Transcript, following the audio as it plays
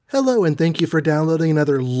Hello, and thank you for downloading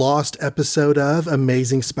another lost episode of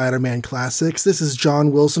Amazing Spider-Man Classics. This is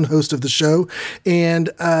John Wilson, host of the show, and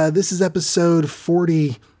this is episode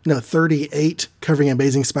 38, covering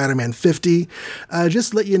Amazing Spider-Man 50.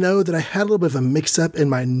 Just to let you know that I had a little bit of a mix-up in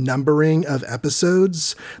my numbering of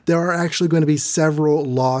episodes. There are actually going to be several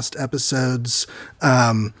lost episodes.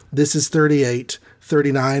 This is 38.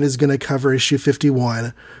 39 is going to cover issue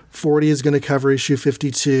 51. 40 is going to cover issue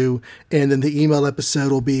 52, and then the email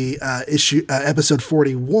episode will be episode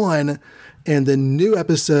 41, and the new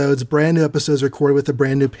episodes, brand new episodes recorded with a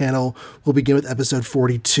brand new panel, will begin with episode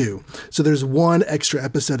 42. So there's one extra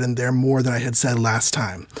episode in there more than I had said last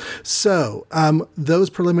time. So those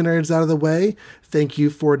preliminaries out of the way. Thank you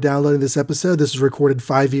for downloading this episode. This was recorded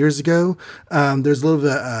 5 years ago. There's a little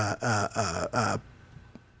bit of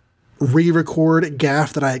re-record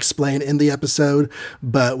gaffe that I explain in the episode,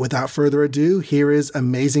 but without further ado, here is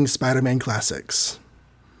Amazing Spider-Man Classics.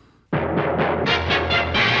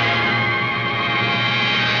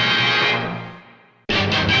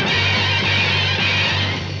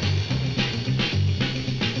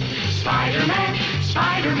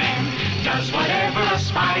 Spider-Man does whatever a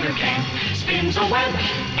spider can. Spins a web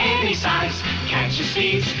any size, catches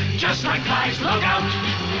thieves just like flies. Look out,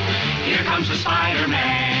 here comes the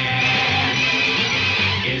Spider-Man.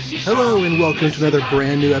 Hello and welcome to another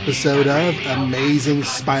brand new episode of Amazing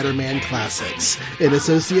Spider-Man Classics in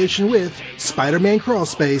association with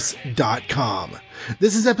SpidermanCrawlspace.com.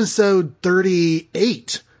 This is episode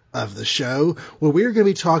 38 of the show, where we're going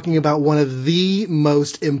to be talking about one of the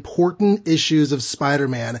most important issues of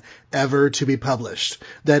Spider-Man ever to be published.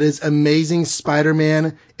 That is Amazing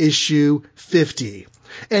Spider-Man issue 50.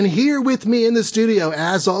 And here with me in the studio,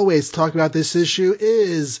 as always, to talk about this issue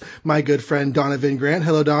is my good friend Donovan Grant.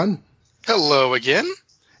 Hello, Don. Hello again.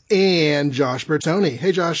 And Josh Bertoni.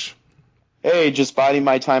 Hey, Josh. Hey, just biding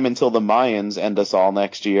my time until the Mayans end us all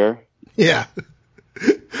next year. Yeah.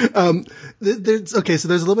 So there's a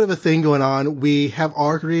little bit of a thing going on. We have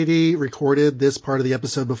already recorded this part of the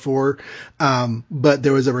episode before, but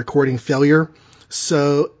there was a recording failure.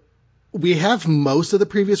 So we have most of the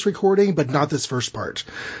previous recording, but not this first part.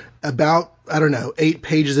 About, 8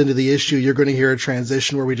 pages into the issue, you're going to hear a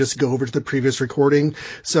transition where we just go over to the previous recording.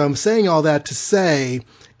 So I'm saying all that to say,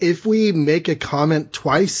 if we make a comment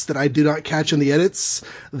twice that I do not catch in the edits,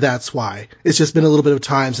 that's why. It's just been a little bit of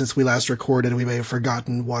time since we last recorded, and we may have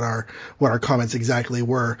forgotten what our comments exactly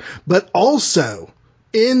were. But also,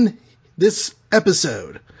 in this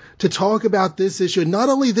episode, to talk about this issue, not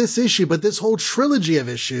only this issue, but this whole trilogy of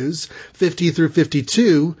issues, 50 through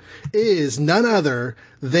 52, is none other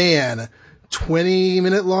than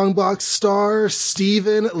 20-minute long box star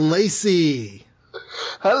Stephen Lacey.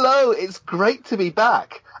 Hello, it's great to be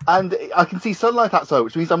back. And I can see sunlight outside,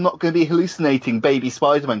 which means I'm not going to be hallucinating baby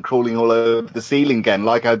Spider-Man crawling all over the ceiling again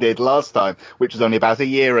like I did last time, which was only about a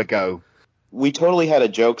year ago. We totally had a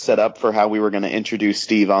joke set up for how we were going to introduce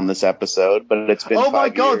Steve on this episode, but it's been 5 years. Oh my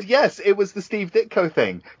god, yes, it was the Steve Ditko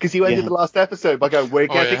thing. Because you ended the last episode by going, we're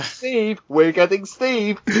getting Steve.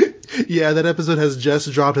 Yeah, that episode has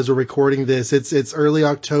just dropped as we're recording this. It's early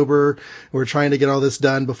October. We're trying to get all this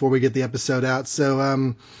done before we get the episode out.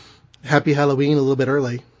 So, happy Halloween a little bit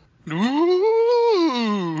early.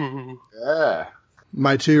 Ooh. Yeah.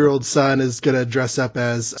 My 2-year-old son is going to dress up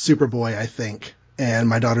as Superboy, I think. And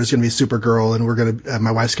my daughter's going to be Supergirl, and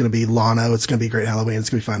my wife's going to be Lana. It's going to be a great Halloween.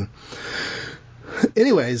 It's going to be fun.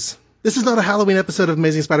 Anyways, this is not a Halloween episode of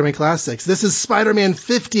Amazing Spider-Man Classics. This is Spider-Man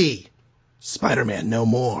 50. Spider-Man No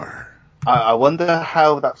More. I wonder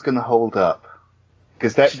how that's going to hold up.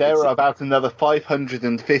 Because there are about another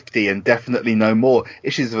 550 and definitely no more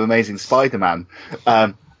issues of Amazing Spider-Man.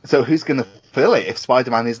 So who's going to fill it if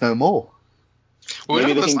Spider-Man is no more? Well,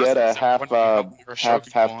 maybe they can get a half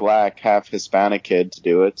black, half Hispanic kid to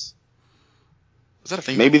do it. Is that a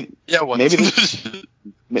thing? Maybe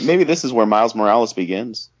this is where Miles Morales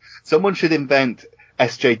begins. Someone should invent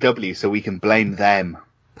SJW so we can blame them.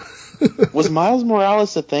 Was Miles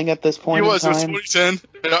Morales a thing at this point in time? It was 2010.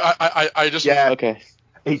 I just... Yeah, okay.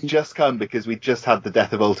 He'd just come because we just had the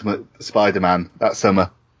death of Ultimate Spider-Man that summer.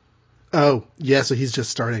 Oh, yeah, so he's just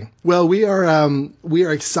starting. Well, we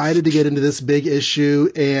are excited to get into this big issue,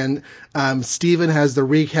 and Stephen has the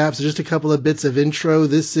recap, so just a couple of bits of intro.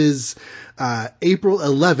 This is April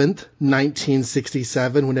 11th,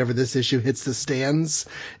 1967, whenever this issue hits the stands,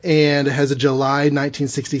 and it has a July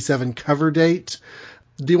 1967 cover date.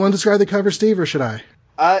 Do you want to describe the cover, Steve, or should I?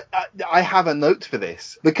 I have a note for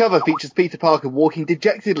this. The cover features Peter Parker walking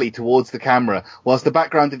dejectedly towards the camera, whilst the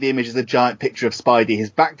background of the image is a giant picture of Spidey,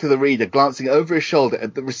 his back to the reader, glancing over his shoulder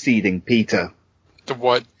at the receding Peter. The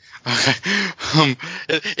what? Okay.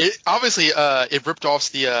 It obviously it ripped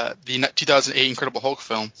off the 2008 Incredible Hulk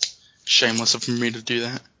film. Shameless of me to do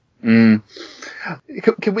that.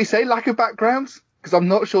 Can we say lack of backgrounds? Because I'm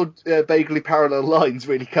not sure vaguely parallel lines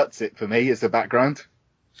really cuts it for me as a background.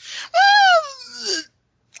 Well,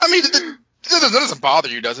 I mean, that doesn't bother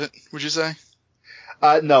you, does it? Would you say?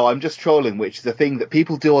 No, I'm just trolling, which is a thing that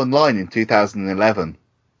people do online in 2011.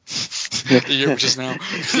 The year which is now.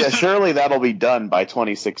 Yeah, surely that'll be done by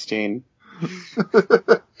 2016.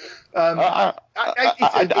 I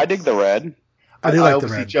dig the red. I do like the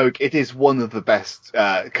red. Joke, it is one of the best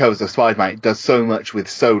covers of Spider-Man. It does so much with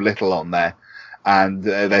so little on there. And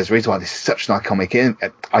there's a reason why this is such an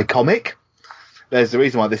iconic? There's a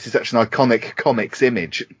reason why this is such an iconic comics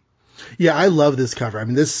image. Yeah, I love this cover. I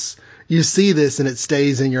mean, you see this and it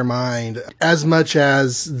stays in your mind as much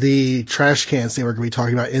as the trash can scene we're going to be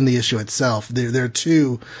talking about in the issue itself. They're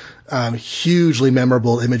two hugely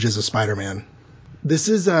memorable images of Spider-Man. This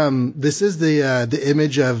is the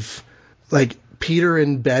image of like Peter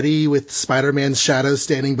and Betty with Spider-Man's shadow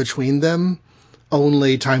standing between them,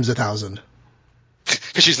 only times 1,000.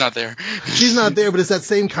 Because she's not there. She's not there, but it's that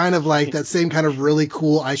same kind of really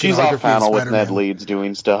cool iconography. She's off panel with Ned Spider-Man. Leeds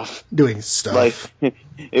doing stuff. Like, if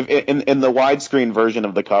in the widescreen version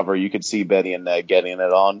of the cover, you could see Betty and Ned getting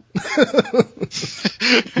it on.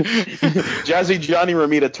 Jazzy Johnny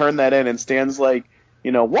Romita turned that in and stands like,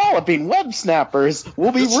 walloping web snappers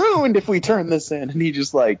will be ruined if we turn this in. And he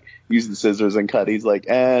just used the scissors and cut. He's like,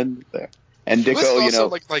 and there. And Dicko, this is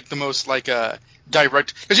also like the most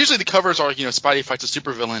direct, because usually the covers are Spidey fights a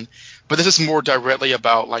supervillain, but this is more directly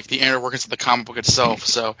about the inner workings of the comic book itself.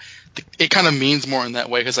 So it kind of means more in that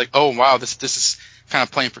way, because oh wow, this is kind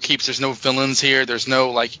of playing for keeps. There's no villains here. There's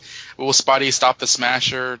no will Spidey stop the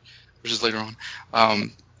Smasher, which is later on.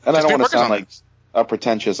 And I don't want to sound like a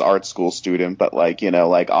pretentious art school student, but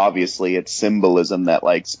obviously it's symbolism that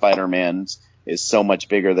Spider-Man is so much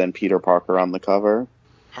bigger than Peter Parker on the cover.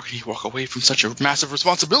 How can he walk away from such a massive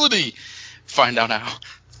responsibility? Find out now.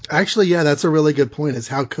 Actually, yeah, that's a really good point, is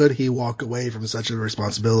how could he walk away from such a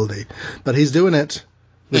responsibility? But he's doing it.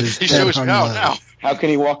 He shows you now. How can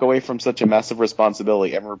he walk away from such a massive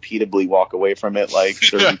responsibility and repeatedly walk away from it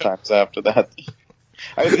 30 times after that?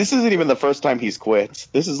 I mean, this isn't even the first time he's quit.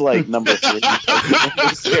 This is number 3 in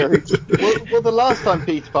the series. Well, the last time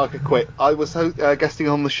Peter Parker quit, I was guesting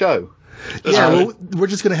on the show. Well, we're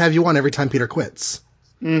just going to have you on every time Peter quits.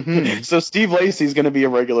 Mm-hmm. So Steve Lacy's going to be a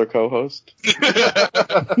regular co-host.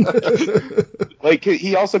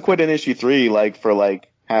 He also quit in issue 3, for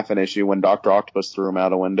half an issue when Dr. Octopus threw him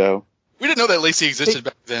out a window. We didn't know that Lacy existed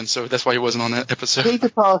back then, so that's why he wasn't on that episode. Peter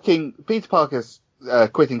Parker's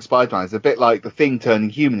quitting Spider-Man is a bit like the Thing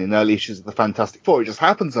turning human in early issues of the Fantastic Four. It just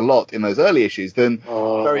happens a lot in those early issues, then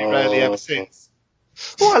very rarely ever since.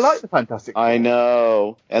 Oh, I like the Fantastic Four. I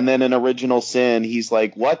know. And then in Original Sin, he's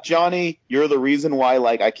like, "What, Johnny? You're the reason why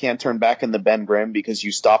I can't turn back into Ben Grimm because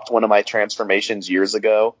you stopped one of my transformations years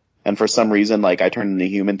ago. And for some reason, I turned into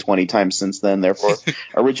human 20 times since then. Therefore,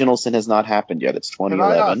 Original Sin has not happened yet. It's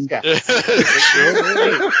 2011.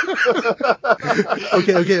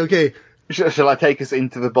 Okay. Shall I take us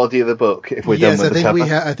into the body of the book if we're done with the cover?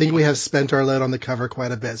 I think we have spent our load on the cover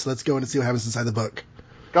quite a bit. So let's go in and see what happens inside the book.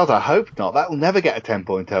 God, I hope not. That will never get a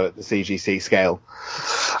 10.0 at the CGC scale.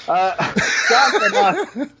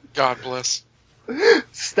 God bless.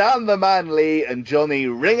 Stan the Man Lee and Johnny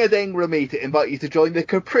Ring-a-Ding Romita invite you to join the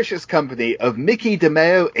capricious company of Mickey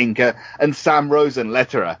DeMeo, Inker, and Sam Rosen,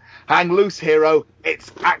 letterer. Hang loose, hero.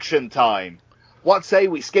 It's action time. What say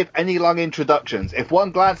we skip any long introductions? If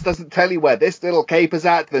one glance doesn't tell you where this little caper's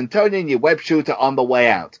at, then turn in your web shooter on the way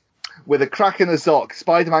out. With a crack and a zock,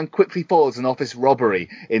 Spider-Man quickly follows an office robbery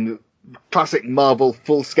in classic Marvel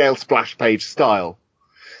full-scale splash page style.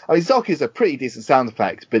 I mean, zock is a pretty decent sound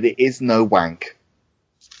effect, but it is no wank.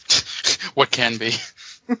 What can be?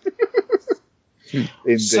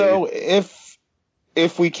 Indeed. So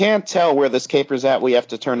if we can't tell where this caper's at, we have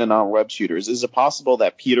to turn in our web shooters. Is it possible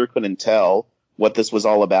that Peter couldn't tell what this was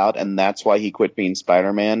all about, and that's why he quit being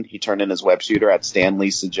Spider-Man? He turned in his web shooter at Stan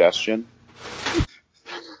Lee's suggestion.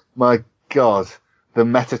 My God, the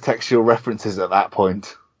metatextual references at that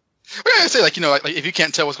point. We're gonna say if you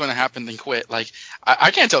can't tell what's going to happen, then quit.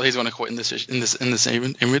 I can't tell he's going to quit in this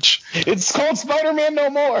image. It's called Spider-Man No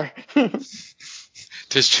More.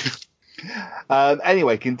 Tis true.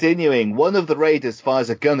 Anyway, continuing, one of the raiders fires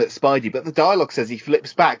a gun at Spidey, but the dialogue says he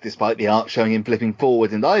flips back despite the art showing him flipping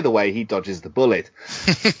forward, and either way he dodges the bullet.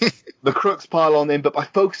 The crooks pile on him, but by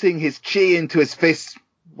focusing his chi into his fists,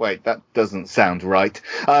 Wait, that doesn't sound right.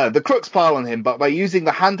 The crooks pile on him, but by using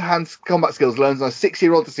the hand-to-hand combat skills learned on a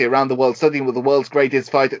 6-year odyssey around the world studying with the world's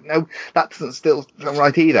greatest fighter... No, that doesn't still sound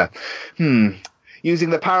right either. Using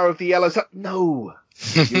the power of the yellow sun... No.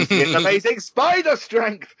 Using his amazing spider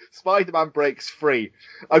strength, Spider-Man breaks free.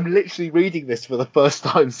 I'm literally reading this for the first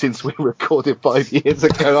time since we recorded 5 years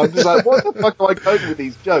ago. I'm just like, what the fuck am I going with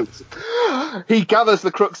these jokes? He gathers the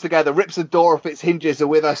crooks together, rips the door off its hinges, and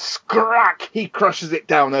with a scrack, he crushes it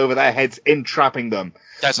down over their heads, entrapping them.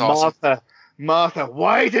 That's awesome. Martha,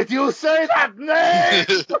 why did you say that name?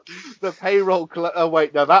 The payroll clerk... Oh,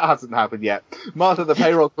 wait, no, that hasn't happened yet. Martha, the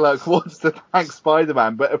payroll clerk, wants to thank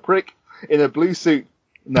Spider-Man, but a prick in a blue suit...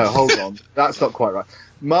 No, hold on. That's not quite right.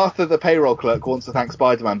 Martha, the payroll clerk, wants to thank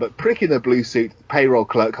Spider-Man, but prick in a blue suit, the payroll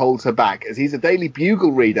clerk, holds her back as he's a Daily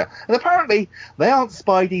Bugle reader, and apparently they aren't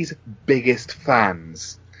Spidey's biggest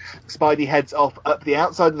fans. Spidey heads off up the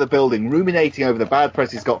outside of the building, ruminating over the bad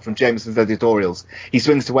press he's got from Jameson's editorials. He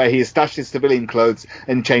swings to where he has stashed his civilian clothes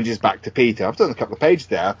and changes back to Peter. I've done a couple of pages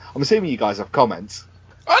there. I'm assuming you guys have comments.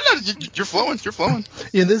 Oh, no, you're flowing.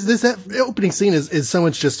 Yeah, that opening scene is so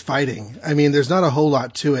much just fighting. I mean, there's not a whole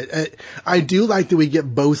lot to it. I do like that we get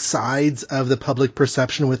both sides of the public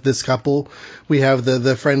perception with this couple. We have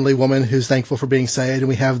the friendly woman who's thankful for being saved, and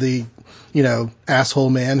we have the,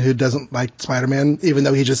 asshole man who doesn't like Spider-Man, even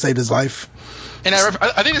though he just saved his life. And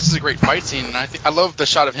I think this is a great fight scene, and I love the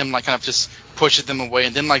shot of him kind of just pushes them away,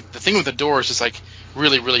 and then the thing with the door is just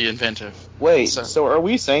really, really inventive. Wait, so are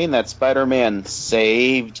we saying that Spider-Man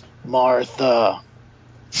saved Martha?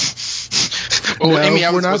 Well, no, Amy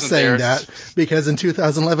Adams we're not wasn't saying there. that, because in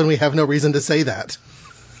 2011 we have no reason to say that.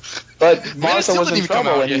 But Martha still was didn't in even come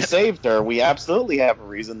trouble out and he yet. saved her. We absolutely have a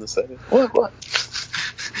reason to say it. What?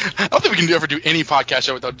 I don't think we can ever do any podcast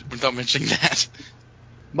show without mentioning that.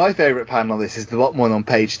 My favourite panel on this is the bottom one on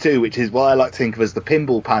page 2, which is what I like to think of as the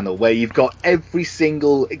pinball panel, where you've got every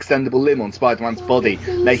single extendable limb on Spider-Man's body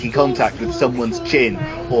making contact with someone's chin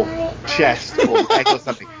or chest or neck or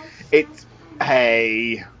something.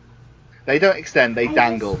 They don't extend, they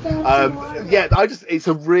dangle. It's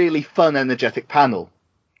a really fun, energetic panel.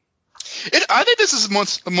 I think this is one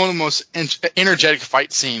of the most energetic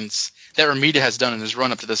fight scenes that Romita has done in his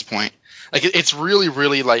run up to this point. It's really,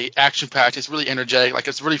 really action packed. It's really energetic.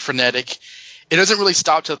 It's really frenetic. It doesn't really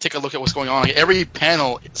stop to take a look at what's going on. Every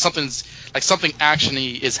panel, something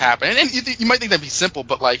actiony is happening. And you might think that'd be simple,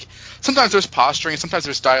 but sometimes there's posturing, sometimes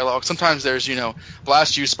there's dialogue, sometimes there's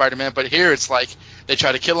blast you, Spider-Man. But here it's they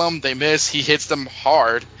try to kill him, they miss, he hits them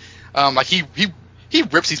hard. He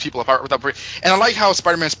rips these people apart without break. And I like how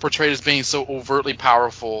Spider-Man's portrayed as being so overtly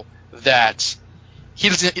powerful that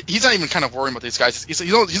he's not even kind of worrying about these guys.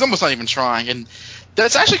 He's almost not even trying, and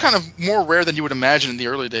that's actually kind of more rare than you would imagine in the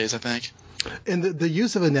early days, I think. And the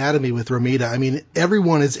use of anatomy with Romita, I mean,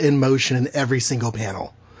 everyone is in motion in every single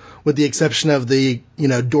panel, with the exception of the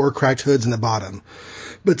door cracked hoods in the bottom.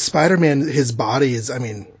 But Spider-Man, his body is,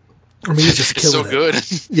 Romita's just killing it. It's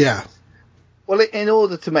so good. Yeah. Well, in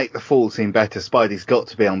order to make the fall seem better, Spidey's got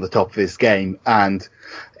to be on the top of his game, and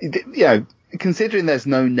considering there's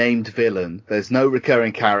no named villain, there's no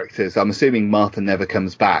recurring characters, I'm assuming Martha never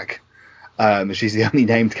comes back. She's the only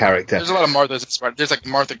named character. There's a lot of Marthas in Spider. There's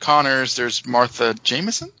Martha Connors, there's Martha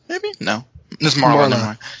Jameson, maybe? No. There's Marla. Never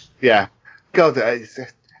mind. Yeah. God, it's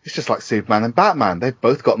just like Superman and Batman. They've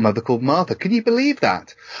both got a mother called Martha. Can you believe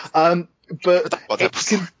that?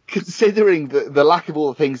 Considering the lack of all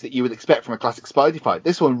the things that you would expect from a classic Spidey fight,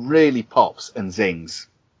 this one really pops and zings.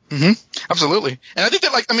 Mm-hmm. Absolutely. And I think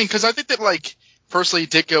that because I think that personally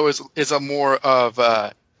Ditko is a more of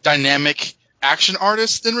a dynamic action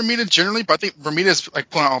artist than Romita generally, but I think Romita is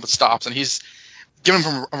pulling out all the stops, and he's giving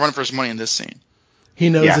him a run for his money in this scene. He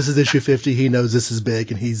knows this is issue 50. He knows this is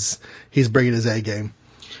big, and he's bringing his A game.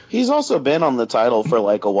 He's also been on the title for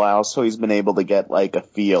a while, so he's been able to get a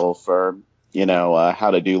feel for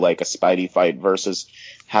how to do a Spidey fight versus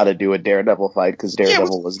how to do a Daredevil fight, because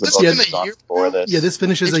Daredevil was the book for this. Yeah, this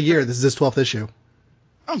finishes a year. This is his 12th issue.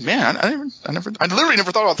 Oh man, I literally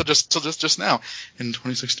never thought about that till just now in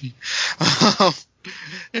 2016.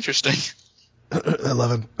 Interesting. I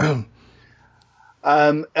love him.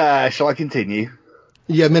 Shall I continue?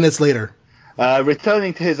 Yeah, minutes later.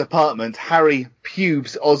 Returning to his apartment, Harry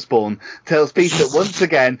Pubes Osborn tells Peter that once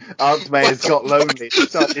again Aunt May has got lonely and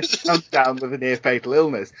started to come down with a near-fatal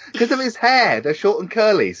illness because of his hair. They're short and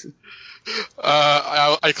curlies.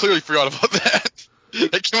 I clearly forgot about that.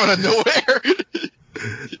 That came out of nowhere.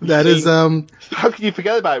 That is How can you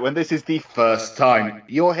forget about it when this is the first time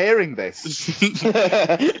you're hearing this?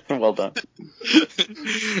 Well done.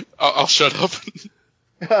 I'll shut up.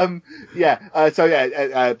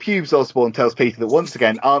 Pubes Osborne tells Peter that once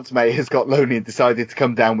again Aunt May has got lonely and decided to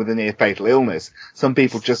come down with a near-fatal illness. Some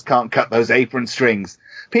people just can't cut those apron strings.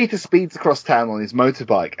 Peter speeds across town on his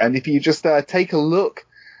motorbike, and if you just take a look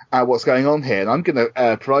at what's going on here, and I'm going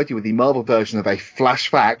to provide you with the Marvel version of a Flash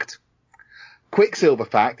fact. Quicksilver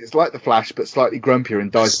fact, it's like the Flash, but slightly grumpier and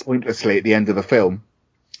dies pointlessly at the end of the film,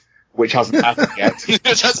 which hasn't happened yet.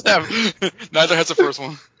 Neither has the first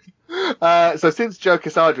one. So since Joe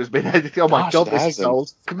Quesada has been editing, oh my God, this is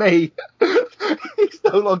old to me. He's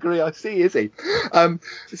no longer EIC, is he?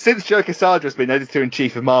 Since Joe Quesada has been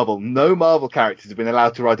editor-in-chief of Marvel, no Marvel characters have been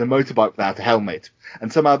allowed to ride a motorbike without a helmet.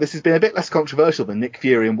 And somehow this has been a bit less controversial than Nick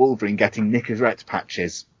Fury and Wolverine getting Nicorette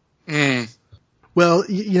patches. Well,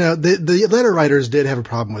 the letter writers did have a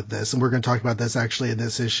problem with this, and we're going to talk about this actually in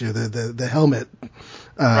this issue. The helmet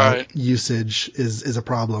usage is a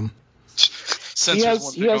problem. He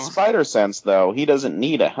has spider sense, though. He doesn't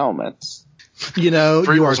need a helmet. You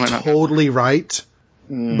are totally right,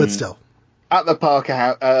 but still. At the Parker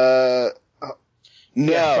house...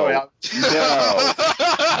 No.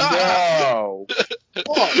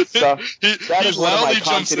 What? So, that is one of my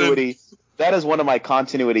continuity... That is one of my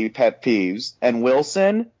continuity pet peeves. And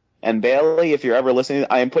Wilson and Bailey, if you're ever listening,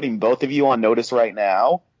 I am putting both of you on notice right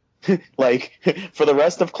now. For the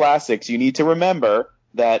rest of Classics, you need to remember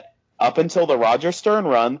that up until the Roger Stern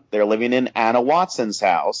run, they're living in Anna Watson's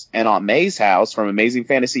house, and Aunt May's house from Amazing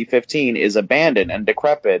Fantasy 15 is abandoned and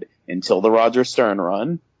decrepit until the Roger Stern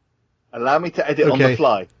run. Allow me to edit on the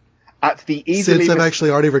fly. Since I've actually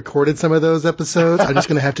already recorded some of those episodes, I'm just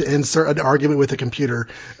going to have to insert an argument with the computer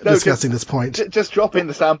discussing this point. Just drop in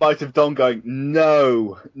the soundbite of Don going,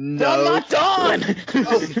 no. I'm not Don!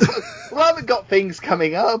 Well, I haven't got things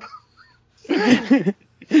coming up. Wait,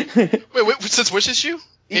 since which issue?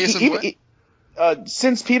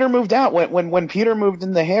 Since Peter moved out, when Peter moved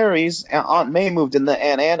in the Harrys, Aunt May moved in the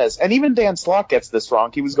Aunt Anna's, and even Dan Slott gets this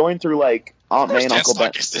wrong. He was going through Aunt May and Uncle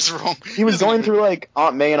Ben. He was going through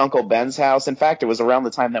Aunt May and Uncle Ben's house. In fact, it was around the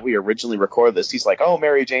time that we originally recorded this. He's like, "Oh,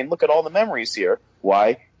 Mary Jane, look at all the memories here.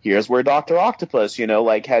 Why? Here's where Dr. Octopus,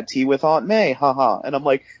 had tea with Aunt May, haha." And I'm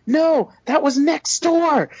like, "No, that was next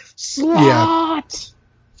door, Slott."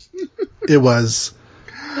 Yeah. It was.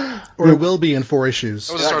 Or it will be in 4 issues.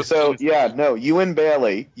 You and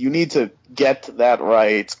Bailey, you need to get that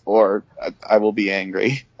right, or I will be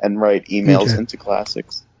angry and write emails into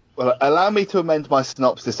Classics. Well, allow me to amend my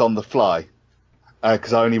synopsis on the fly,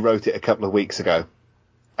 because I only wrote it a couple of weeks ago,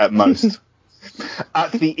 at most.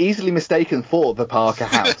 At the easily mistaken for the Parker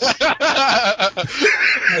house.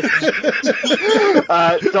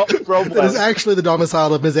 Doc Bromwell. It is actually the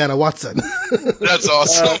domicile of Ms. Anna Watson. That's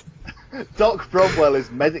awesome. Doc Bromwell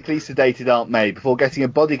has medically sedated Aunt May before getting a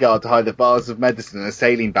bodyguard to hide the bars of medicine in a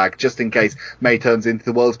sailing bag just in case May turns into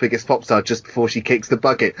the world's biggest pop star just before she kicks the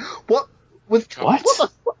bucket. What? Was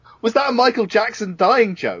that a Michael Jackson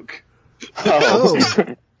dying joke? Oh.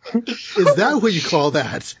 Is that what you call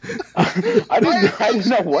that? I didn't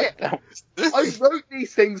know what that was. I wrote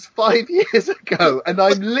these things 5 years ago, and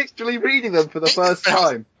I'm literally reading them for the first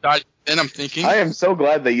time. And I'm thinking, I am so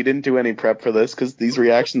glad that you didn't do any prep for this, because these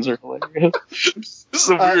reactions are hilarious. This is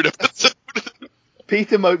a weird episode.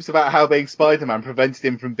 Peter mopes about how being Spider-Man prevented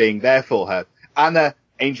him from being there for her. Anna,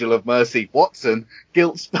 Angel of Mercy, Watson,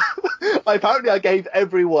 guilt. Apparently I gave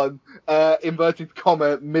everyone inverted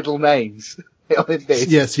comma middle names.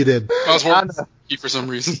 Yes, you did. I was working for some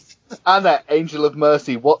reason. Anna, Angel of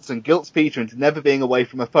Mercy, Watson guilts Peter into never being away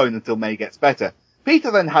from a phone until May gets better.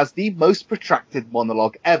 Peter then has the most protracted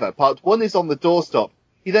monologue ever. Part 1 is on the doorstop.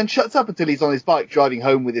 He then shuts up until he's on his bike driving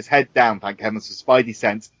home with his head down, thank heavens for Spidey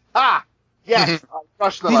sense. Ah! Yes! I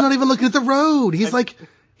crushed He's not even looking at the road.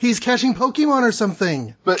 He's catching Pokemon or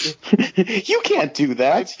something. But you can't do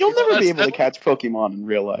that. You'll never be able to catch Pokemon in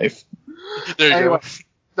real life. There you go.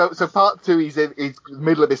 So part 2, he's in the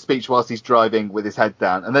middle of his speech whilst he's driving with his head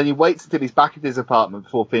down, and then he waits until he's back at his apartment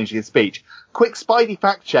before finishing his speech. Quick Spidey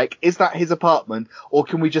fact check, is that his apartment, or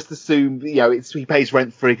can we just assume, he pays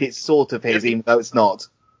rent for it, it's sort of his, even though it's not?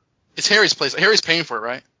 It's Harry's place. Harry's paying for it,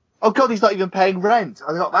 right? Oh God, he's not even paying rent.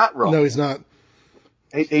 I got that wrong. No, he's not.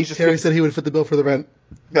 He's just Harry said he would fit the bill for the rent.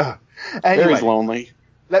 Anyway, Harry's lonely.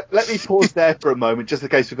 Let me pause there for a moment, just in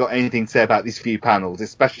case we've got anything to say about these few panels,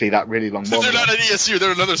 especially that really long one. They're not at ESU,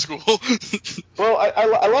 they're another school. Well,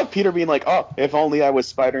 I love Peter being like, oh, if only I was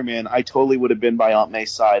Spider-Man, I totally would have been by Aunt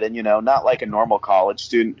May's side. And, not like a normal college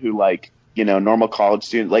student who, normal college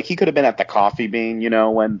student. Like, he could have been at the Coffee Bean,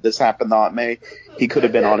 when this happened to Aunt May. He could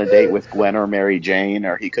have been on a date with Gwen or Mary Jane,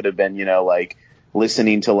 or he could have been,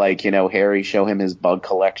 listening to like, Harry show him his bug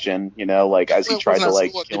collection, like as he tried to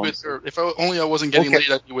like kill him. If only I wasn't getting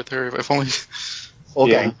laid, I'd be with her. If only. Or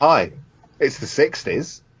getting high. It's the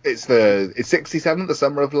 60s. It's 67, the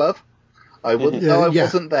Summer of Love. I wouldn't know I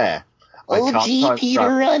wasn't there. Oh, gee,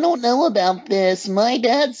 Peter, I don't know about this. My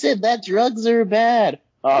dad said that drugs are bad.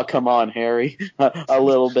 Oh, come on, Harry. A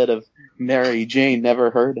little bit of Mary Jane never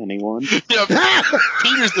hurt anyone. Yeah,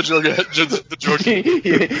 Peter's the drug. The drug.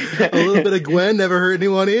 A little bit of Gwen never hurt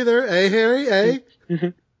anyone either. Eh, Harry? Eh?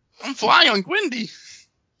 I'm flying on Gwendy.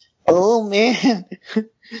 Oh, man.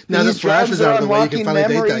 Now the Flash is out of the way, you can finally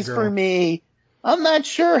date that girl. For me. I'm not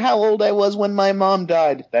sure how old I was when my mom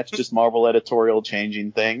died. That's just Marvel editorial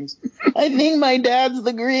changing things. I think my dad's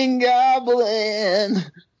the Green Goblin.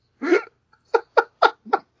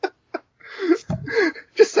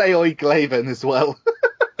 Just say Oi Glaven as well.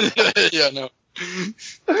 Yeah, no.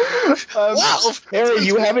 Wow, Harry,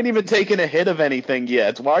 you haven't even taken a hit of anything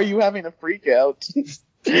yet. Why are you having a freak out?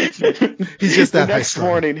 He's just that the next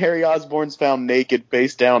morning, Harry Osborn's found naked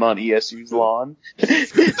face down on ESU's lawn.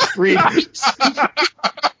 Freaks.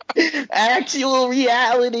 Actual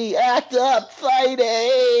reality, act up, fight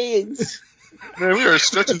AIDS. Man, we are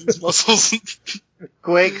stretching these muscles.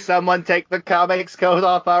 Quick, someone take the comics code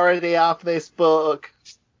authority off this book.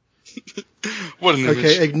 What an image.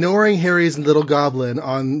 Okay, ignoring Harry's little goblin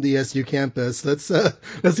on the SU campus, let's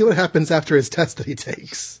see what happens after his test that he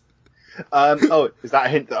takes. Is that a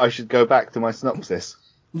hint that I should go back to my synopsis?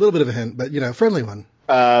 A little bit of a hint, but, friendly one.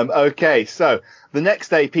 Okay, so the next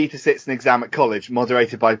day Peter sits an exam at college,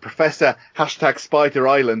 moderated by Professor #Spider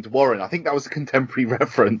Island Warren. I think that was a contemporary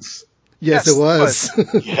reference. Yes, it was.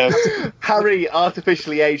 Yes. Harry,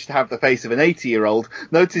 artificially aged to have the face of an 80-year-old,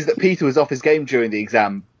 noticed that Peter was off his game during the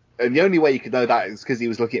exam, and the only way you could know that is because he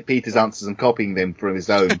was looking at Peter's answers and copying them from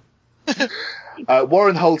his own.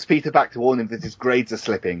 Warren holds Peter back to warn him that his grades are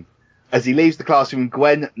slipping. As he leaves the classroom,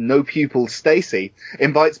 Gwen, no pupil Stacy,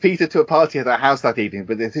 invites Peter to a party at her house that evening,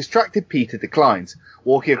 but the distracted Peter declines.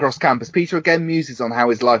 Walking across campus, Peter again muses on how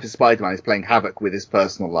his life as Spider-Man is playing havoc with his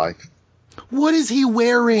personal life. What is he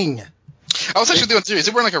wearing? I was actually doing too. Is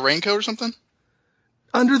he wearing like a raincoat or something?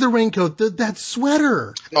 Under the raincoat, that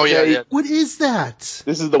sweater. Oh, yeah. What is that?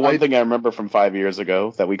 This is the one thing I remember from 5 years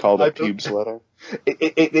ago that we called a pube sweater.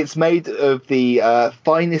 It's made of the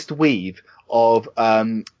finest weave of,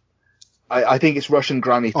 I think it's Russian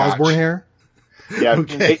granny thatch. Osborne hair? Yeah.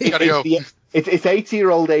 Okay. It's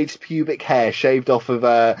 80-year-old aged pubic hair shaved off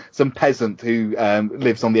of some peasant who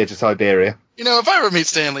lives on the edge of Siberia. If I ever meet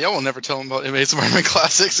Stanley, I will never tell him about Amazing Spider-Man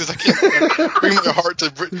Classics, because I can't bring my heart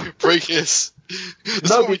to break his. This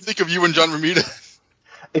is what we think of you and John Romita.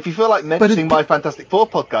 If you feel like mentioning my Fantastic Four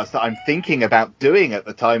podcast that I'm thinking about doing at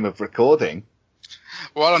the time of recording.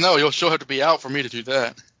 Well, I don't know. You'll still have to be out for me to do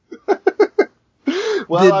that.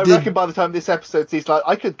 Well, I reckon by the time this episode sees light,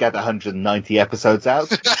 I could get 190 episodes out.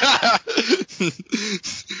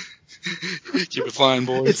 Keep it flying,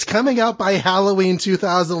 boys. It's coming out by Halloween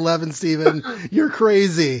 2011, Steven. You're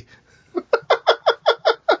crazy.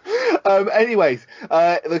 Anyways,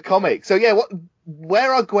 the comic. So yeah,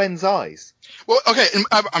 where are Gwen's eyes? Well, okay,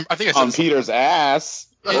 I think I said on Peter's ass.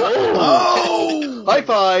 Oh! High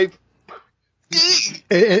five.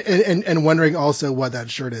 And wondering also what that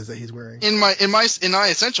shirt is that he's wearing. In my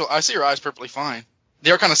essential, I see her eyes perfectly fine. They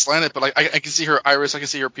are kind of slanted, but I can see her iris, I can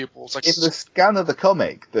see her pupils. In the scan of the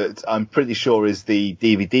comic that I'm pretty sure is the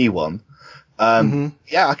DVD one,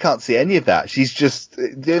 yeah, I can't see any of that. She's just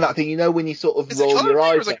doing that thing, when you sort of roll your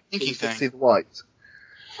eyes up, you can see the white.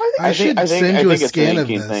 I should send you a scan of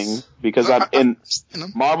this. Thing, because in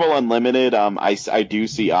Marvel Unlimited, I do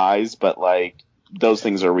see eyes, but those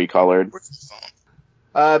things are recolored.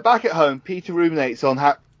 Back at home, Peter ruminates on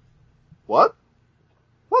how... What?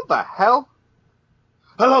 What the hell?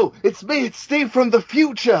 Hello, it's me, it's Steve from the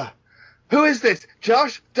future. Who is this?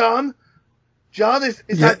 Josh? Don? John, is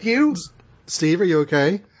that you? Steve, are you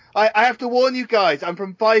okay? I have to warn you guys, I'm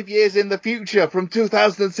from 5 years in the future, from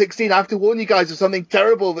 2016. I have to warn you guys of something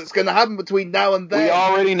terrible that's going to happen between now and then. We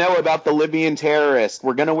already know about the Libyan terrorist.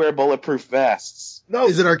 We're going to wear bulletproof vests. No.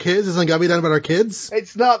 Is it our kids? Is something got to be done about our kids?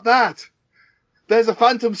 It's not that. There's a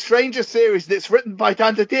Phantom Stranger series that's written by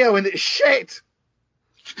Tantadio and it's shit.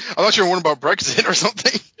 I thought you were warning about Brexit or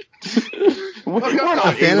something. We're not a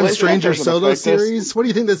Phantom English, Stranger that doesn't solo affect us. series? What do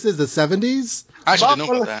you think this is, the 70s? I actually didn't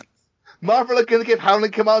know about that. Marvel are going to give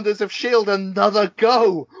Howling Commanders of S.H.I.E.L.D. another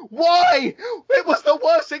go. Why? It was the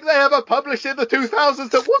worst thing they ever published in the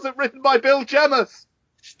 2000s that wasn't written by Bill Jemas.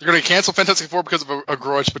 They're going to cancel Fantastic Four because of a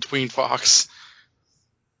grudge between Fox.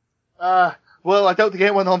 Well, I don't think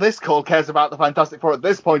anyone on this call cares about the Fantastic Four at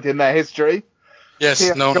this point in their history. Yes,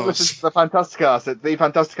 Here, no one go knows. listen to the Fantasticast at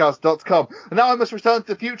thefantasticast.com. And now I must return to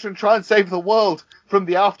the future and try and save the world from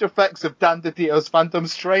the after effects of Dan DiDio's Phantom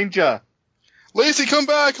Stranger. Lacey, come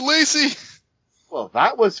back, Lacey! Well,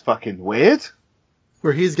 that was fucking weird.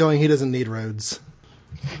 Where he's going, he doesn't need roads.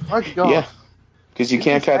 My God. Yeah. Because you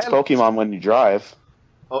can't catch Pokemon when you drive.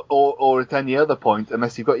 Or at any other point,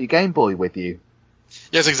 unless you've got your Game Boy with you.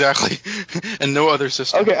 Yes, exactly. And no other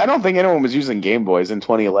system. Okay, I don't think anyone was using Game Boys in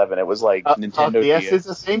 2011. It was like Nintendo DS DS. is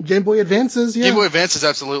a thing. Game Boy Advances, yeah. Game Boy Advances,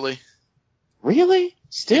 absolutely. Really?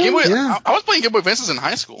 Still? Game Boy, Yeah. I was playing Game Boy Advances in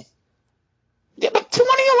high school. Yeah, but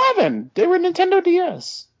 2011. They were Nintendo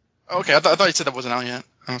DS. Okay, I thought you said that wasn't out yet.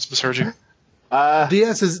 I must have misheard you.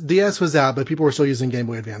 DS was out, but people were still using Game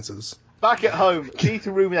Boy Advances. Back at home,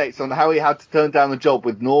 Peter ruminates on how he had to turn down the job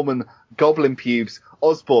with Norman Goblin Pubes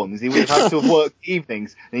Osborn, as he would have had to have worked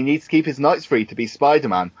evenings, and he needs to keep his nights free to be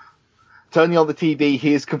Spider-Man. Turning on the TV,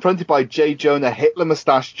 he is confronted by J. Jonah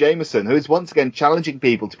Hitler-moustache Jameson, who is once again challenging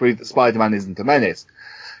people to prove that Spider-Man isn't a menace.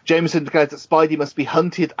 Jameson declares that Spidey must be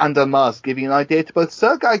hunted and unmasked, giving an idea to both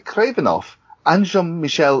Sergei Kravenov and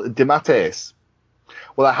Jean-Michel Dematteis.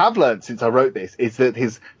 What I have learned since I wrote this is that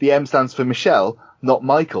the M stands for Michel, not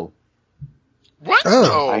Michael. What?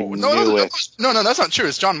 Oh, I no, knew it. no, that's not true.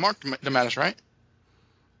 It's John Mark DeMatteis, right?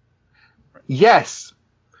 Yes.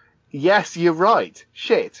 Yes, you're right.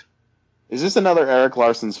 Shit. Is this another Eric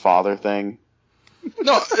Larson's father thing?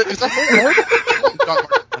 No, is that John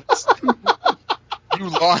Mark DeMatteis? You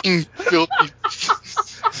lying, filthy.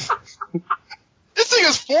 This thing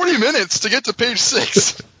has 40 minutes to get to page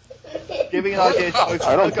 6. Giving an idea to both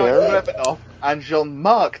I don't Sergei care. Kravenov and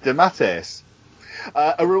Jean-Marc Dematteis.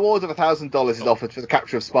 A reward of $1,000 is offered for the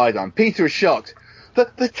capture of Spider-Man. Peter is shocked.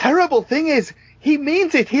 The terrible thing is, he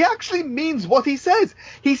means it. He actually means what he says.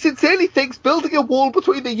 He sincerely thinks building a wall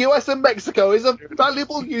between the US and Mexico is a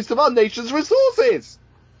valuable use of our nation's resources.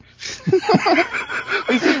 He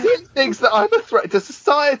sincerely thinks that I'm a threat to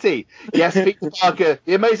society. Yes, Peter Parker,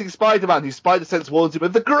 the amazing Spider-Man, whose spider sense warns him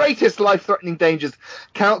of the greatest life-threatening dangers,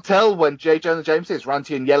 cannot tell when J. Jonah Jameson is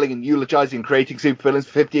ranting and yelling and eulogizing and creating supervillains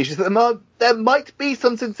for 50 issues that there might be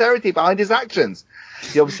some sincerity behind his actions.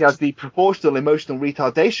 He obviously has the proportional emotional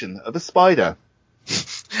retardation of a spider. I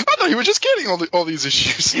thought he was just kidding all these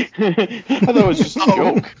issues. I thought it was just a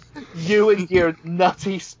joke. You and your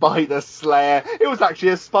nutty spider slayer. It was actually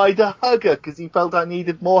a spider hugger because he felt I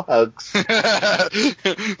needed more hugs.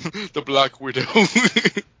 The Black Widow.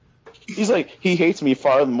 He's like, he hates me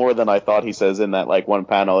far more than I thought, he says in that like one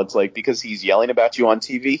panel. It's like, because he's yelling about you on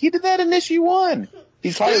TV. He did that in issue 1.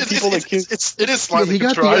 He's hired people that it is Yeah, slightly he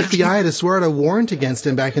got the contrived. FBI to swear out a warrant against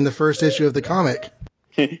him back in the first issue of the comic.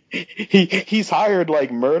 he's hired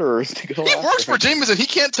like murderers to go. He after works for him. Jameson. He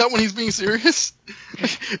can't tell when he's being serious.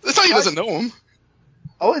 That's how he doesn't know him.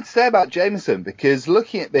 I want to say about Jameson, because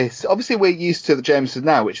looking at this, obviously we're used to the Jameson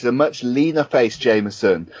now, which is a much leaner-faced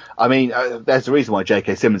Jameson. I mean, there's a reason why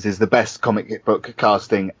J.K. Simmons is the best comic book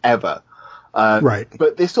casting ever. Right.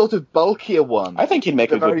 But this sort of bulkier one, I think he'd make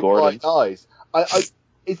the a good very Gordon. bright eyes.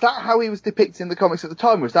 Is that how he was depicted in the comics at the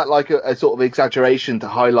time, or is that like a sort of exaggeration to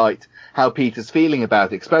highlight how Peter's feeling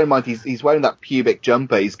about it? 'Cause bear in mind, he's wearing that pubic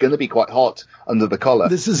jumper. He's going to be quite hot under the collar.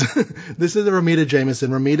 This is a Romita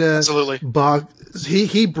Jameson. Romita, Absolutely.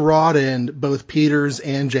 He brought in both Peter's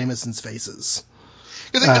and Jameson's faces.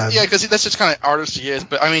 Because that's just kind of artist he is.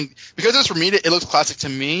 But I mean, because it's Romita, it looks classic to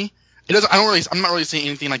me. It doesn't. I'm not really seeing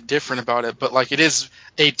anything like different about it. But like, it is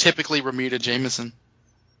a typically Romita Jameson.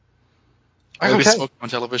 I could be Okay. smoking on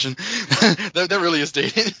television. that really is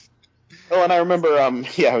dated. Oh, and I remember,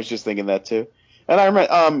 I was just thinking that too. And I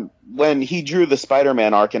remember, when he drew the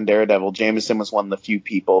Spider-Man arc in Daredevil, Jameson was one of the few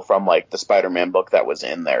people from, like, the Spider-Man book that was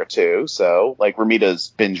in there too. So, like, Romita's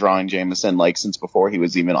been drawing Jameson, like, since before he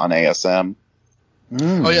was even on ASM.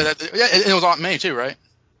 Oh yeah, it was Aunt May too, right?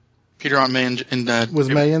 Peter, Aunt May, and Was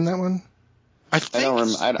May in that one? I think.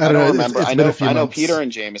 I don't don't know. remember. It's I been a know. few I know months. Peter and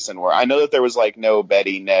Jameson were. I know that there was like no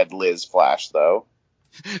Betty, Ned, Liz, Flash though.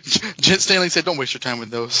 Jen Stanley said, "Don't waste your time with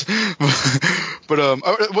those." But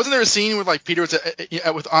wasn't there a scene where like Peter was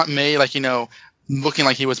with Aunt May, like looking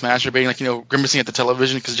like he was masturbating, like grimacing at the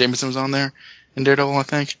television because Jameson was on there in Daredevil, I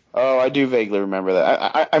think. Oh, I do vaguely remember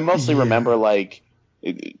that. I mostly remember like,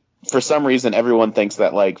 for some reason, everyone thinks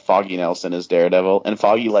that like Foggy Nelson is Daredevil, and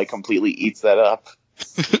Foggy like completely eats that up.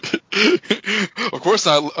 Of course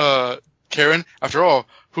not, Karen. After all,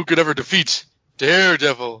 who could ever defeat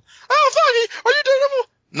Daredevil? Oh, Foggy, are you Daredevil?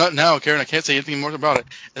 Not now, Karen. I can't say anything more about it.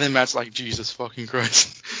 And then Matt's like, Jesus fucking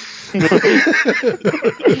Christ.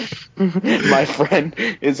 My friend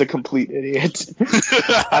is a complete idiot.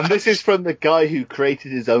 And this is from the guy who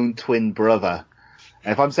created his own twin brother.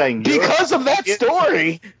 And if I'm saying because of that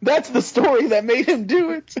story, that's the story that made him do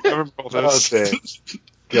it. I remember all this. Oh, dear.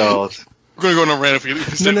 God. We're going to go on a rant if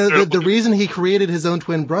we No, the reason he created his own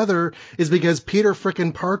twin brother is because Peter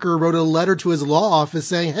frickin' Parker wrote a letter to his law office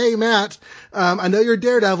saying, "Hey, Matt, I know you're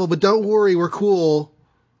Daredevil, but don't worry, we're cool."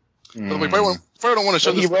 If I don't want to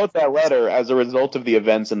show He this. wrote that letter as a result of the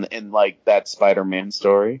events in like that Spider-Man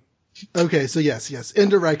story. Okay, so yes,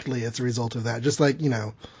 indirectly it's a result of that, just like,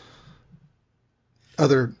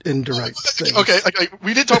 other indirect things. Okay,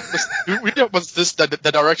 we did talk. We did about this the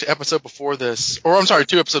direct episode before this, or I'm sorry,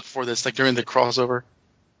 2 episodes before this, like during the crossover.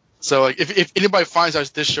 So, like, if anybody finds out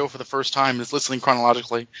this show for the first time and is listening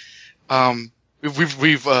chronologically,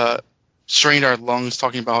 we've strained our lungs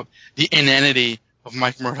talking about the inanity of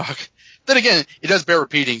Mike Murdock. Then again, it does bear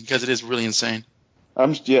repeating because it is really insane.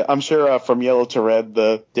 I'm sure from Yellow to Red,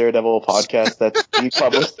 the Daredevil podcast that we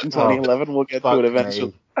published in 2011, we'll get to it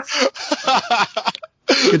eventually.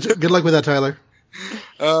 Good luck with that, Tyler.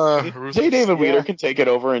 Hey, David Weeder can take it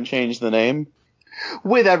over and change the name.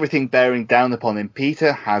 With everything bearing down upon him,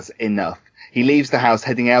 Peter has enough. He leaves the house,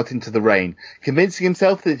 heading out into the rain, convincing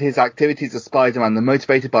himself that his activities as Spider-Man are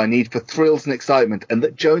motivated by a need for thrills and excitement, and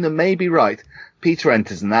that Jonah may be right. Peter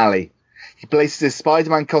enters an alley. He places his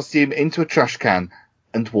Spider-Man costume into a trash can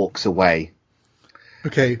and walks away.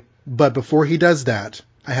 Okay, but before he does that,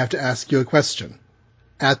 I have to ask you a question.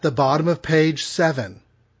 At the bottom of page 7,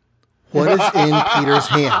 what is in Peter's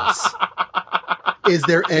hands? Is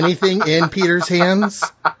there anything in Peter's hands?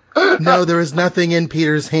 No, there is nothing in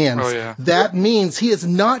Peter's hands. Oh, yeah. That means he is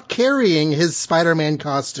not carrying his Spider-Man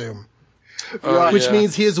costume. Which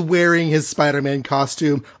means he is wearing his Spider-Man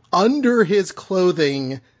costume under his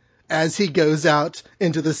clothing as he goes out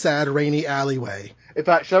into the sad, rainy alleyway. In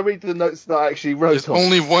fact, shall I read the notes that I actually wrote There's on?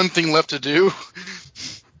 only one thing left to do.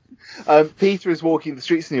 Peter is walking the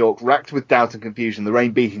streets of New York, racked with doubt and confusion, the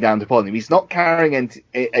rain beating down upon him. He's not carrying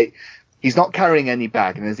any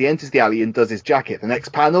bag, and as he enters the alley and does his jacket, the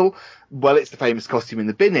next panel, well, it's the famous costume in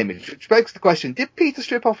the bin image, which begs the question, did Peter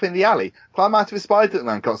strip off in the alley, climb out of his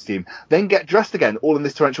Spider-Man costume, then get dressed again, all in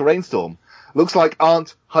this torrential rainstorm? Looks like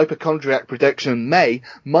Aunt Hypochondriac Prediction May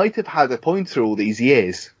might have had a point through all these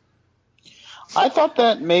years. I thought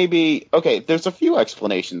that maybe... Okay, there's a few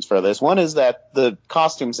explanations for this. One is that the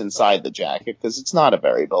costume's inside the jacket, because it's not a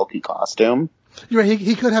very bulky costume. You're right,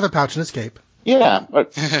 he could have a pouch in his cape. Yeah.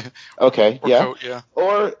 Okay, Or yeah. coat,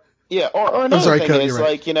 yeah. Or another thing coat, is, you're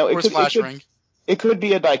right. like, Or splash ring. it could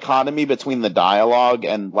be a dichotomy between the dialogue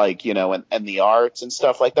and, like, and the arts and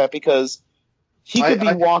stuff like that, because he could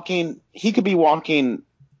be walking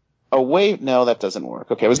away... No, that doesn't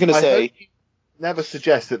work. Okay, I was going to say... Never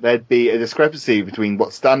suggest that there'd be a discrepancy between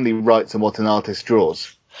what Stanley writes and what an artist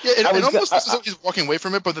draws. Yeah, it almost looks as though he's walking away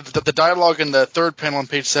from it, but the dialogue in the third panel on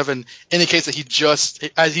page 7 indicates that he's just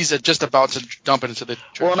about to dump it into the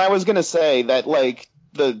trash. Well, and I was going to say that, like,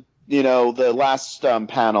 the last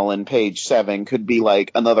panel in page 7 could be, like,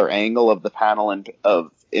 another angle of the panel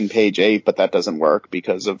in page 8, but that doesn't work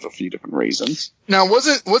because of a few different reasons. Now, was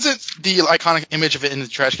it the iconic image of it in the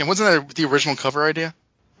trash can? Wasn't that the original cover idea?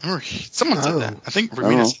 I remember someone said that. I think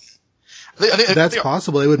Romita said that. That's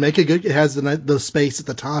possible. It would make a good... It has the space at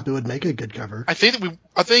the top. It would make a good cover. I think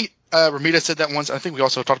Romita said that once. I think we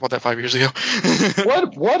also talked about that 5 years ago.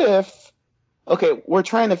 What if... Okay, we're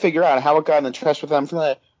trying to figure out how it got in the trash with them.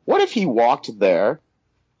 What if he walked there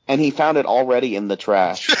and he found it already in the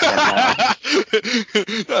trash?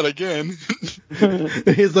 Not again.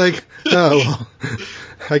 He's like, oh, well,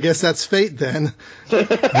 I guess that's fate then. He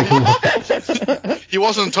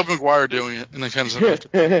wasn't Tobey Maguire doing it, and then kind of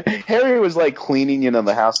Harry was like cleaning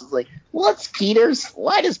the house. It's like, why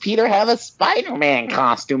does Peter have a Spider-Man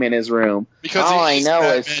costume in his room? Because all I he's know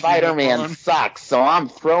Batman is Spider-Man unicorn. sucks, so I'm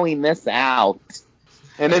throwing this out.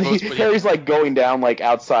 And then Harry's like going down like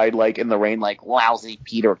outside like in the rain, like lousy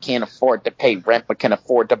Peter can't afford to pay rent but can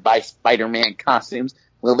afford to buy Spider-Man costumes.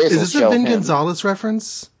 Well, Is this a Vin Gonzalez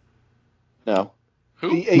reference? No. Who?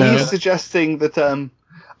 He's suggesting that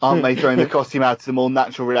Aunt May throwing the costume out is a more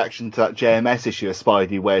natural reaction to that JMS issue of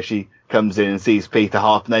Spidey, where she comes in and sees Peter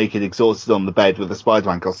half naked, exhausted on the bed with a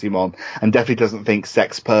Spider-Man costume on, and definitely doesn't think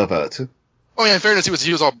sex pervert. Oh yeah, in fairness,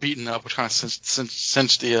 he was all beaten up, which kind of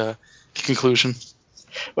cinched the conclusion.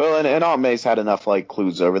 Well, and Aunt May's had enough like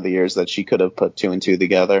clues over the years that she could have put 2 and 2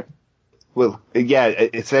 together. Well, yeah,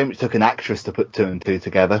 it's very much took an actress to put 2 and 2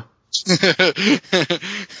 together.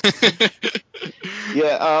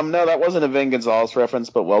 Yeah, no, that wasn't a Vin Gonzalez reference,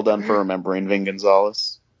 but well done for remembering Vin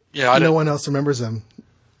Gonzalez. Yeah, No one else remembers him.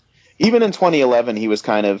 Even in 2011, he was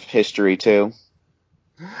kind of history too.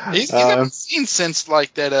 He's haven't seen since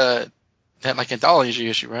like that like anthology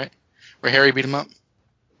issue, right? Where Harry beat him up.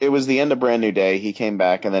 It was the end of Brand New Day. He came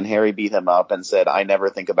back, and then Harry beat him up and said, "I never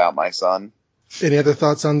think about my son." Any other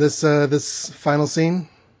thoughts on this final scene?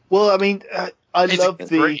 Well, I mean, I love It's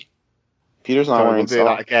the. great. Peter's not Sorry, wearing we'll do that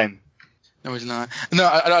socks. again. No, he's not. No,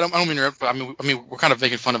 I don't mean to interrupt, but I mean, we're kind of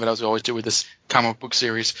making fun of it as we always do with this comic book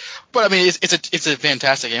series. But I mean, it's a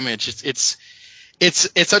fantastic image. It's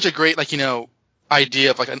such a great, like, you know, idea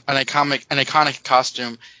of like an iconic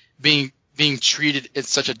costume being treated in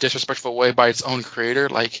such a disrespectful way by its own creator.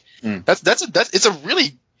 Like it's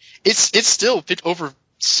still over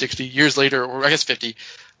 60 years later, or I guess 50.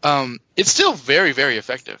 It's still very, very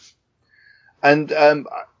effective. And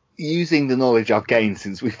using the knowledge I've gained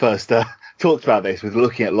since we first talked about this, with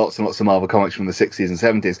looking at lots and lots of Marvel comics from the 60s and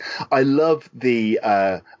 70s, I love the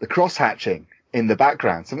cross-hatching in the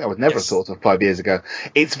background, something I would never have thought of 5 years ago.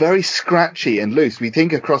 It's very scratchy and loose. We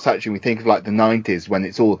think of cross-hatching, we think of like the 90s when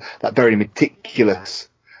it's all that very meticulous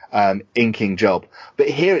inking job. But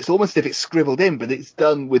here it's almost as if it's scribbled in, but it's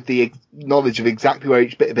done with the knowledge of exactly where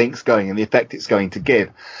each bit of ink's going and the effect it's going to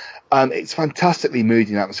give. It's fantastically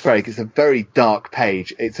moody and atmospheric. It's a very dark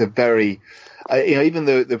page. It's a very, even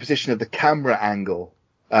the position of the camera angle,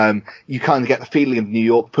 you kind of get the feeling of New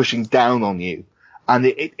York pushing down on you. And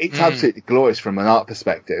it's absolutely glorious from an art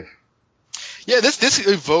perspective. Yeah, this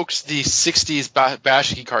evokes the 60s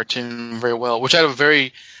Bashki cartoon very well, which had a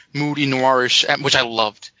very moody, noirish, which I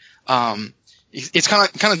loved. It's kind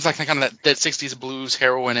of like that 60s blues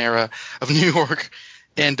heroin era of New York.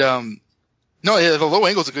 And no, yeah, the low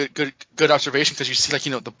angle is a good observation, because you see, like,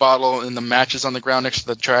 you know, the bottle and the matches on the ground next to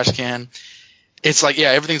the trash can. It's like,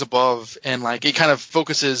 yeah, everything's above, and like it kind of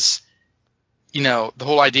focuses, you know, the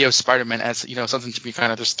whole idea of Spider-Man as, you know, something to be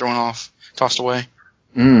kind of just thrown off, tossed away.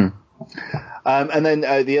 And then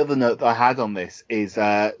the other note that I had on this is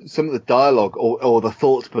some of the dialogue or the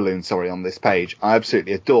thought balloon, on this page, I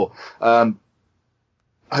absolutely adore. I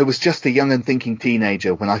was just a young and thinking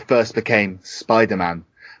teenager when I first became Spider-Man,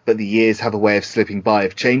 but the years have a way of slipping by,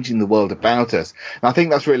 of changing the world about us. And I think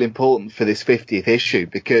that's really important for this 50th issue,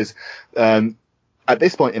 because at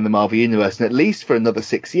this point in the Marvel Universe, and at least for another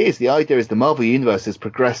 6 years, the idea is the Marvel Universe has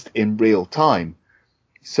progressed in real time.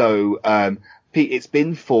 So it's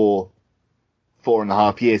been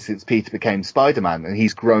 4.5 years since Peter became Spider-Man, and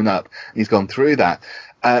he's grown up and he's gone through that.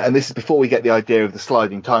 And this is before we get the idea of the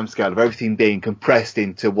sliding timescale of everything being compressed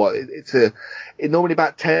into what it's normally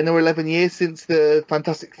about 10 or 11 years since the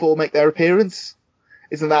Fantastic Four make their appearance.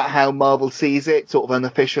 Isn't that how Marvel sees it, sort of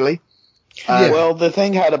unofficially? Well, the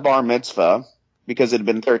Thing had a bar mitzvah because it had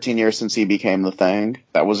been 13 years since he became the Thing.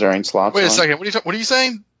 That was Aaron Slott's Wait a one. second. What are you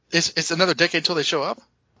saying? It's another decade until they show up?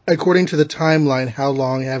 According to the timeline, how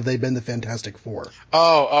long have they been the Fantastic Four?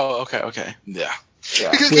 Oh, okay. Yeah.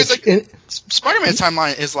 Because Spider-Man's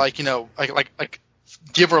timeline is like, you know, like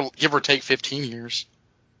give or take 15 years.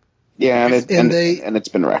 Yeah, and it's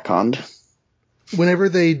been retconned. Whenever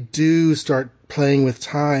they do start playing with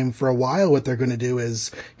time for a while, what they're going to do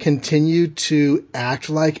is continue to act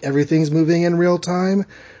like everything's moving in real time,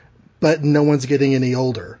 but no one's getting any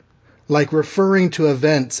older. Like referring to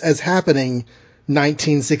events as happening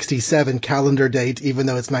 1967 calendar date, even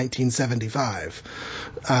though it's 1975.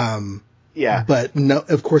 But no,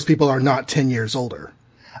 of course, people are not 10 years older.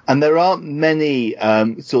 And there aren't many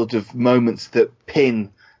sort of moments that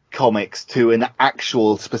pin comics to an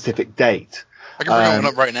actual specific date. I can bring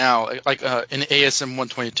one up right now. Like in ASM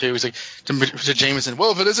 122, it's like to Jameson,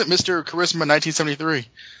 well, if it isn't Mr. Charisma 1973.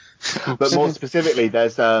 But more specifically,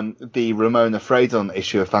 there's the Ramona Fradon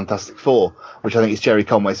issue of Fantastic Four, which I think is Jerry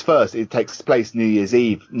Conway's first. It takes place New Year's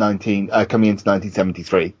Eve, coming into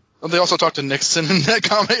 1973. Well, they also talked to Nixon in that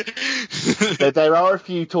comic. There are a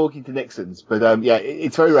few talking to Nixons, but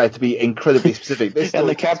it's very rare to be incredibly specific. And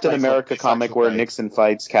the Captain America comic where Nixon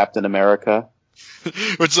fights Captain America.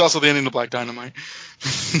 Which is also the ending of Black Dynamite.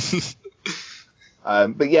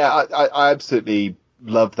 But yeah, I absolutely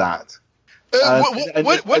love that.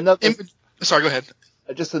 Sorry, go ahead.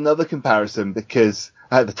 Just another comparison, because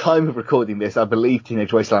at the time of recording this, I believe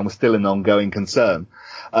Teenage Wasteland was still an ongoing concern.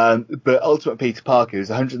 But Ultimate Peter Parker, whose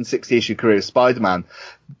 160-issue career as Spider-Man,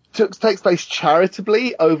 takes place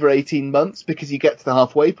charitably over 18 months, because you get to the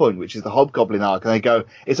halfway point, which is the Hobgoblin arc, and they go,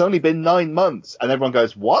 it's only been 9 months. And everyone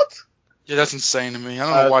goes, what? Yeah, that's insane to me. I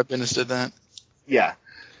don't know why Bendis did that. Yeah.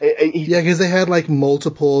 Because they had like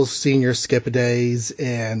multiple senior skip days,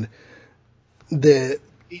 and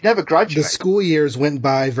he never graduated. The school years went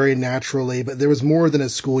by very naturally, but there was more than a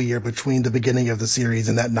school year between the beginning of the series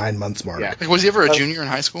and that 9 months mark. Yeah. Like, was he ever a junior in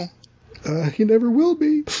high school? He never will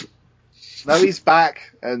be. No, he's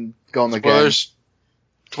back and gone Spoilers.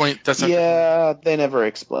 again. They never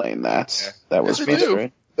explained that. Yeah. That was Yes, they do.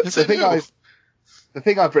 right. The thing The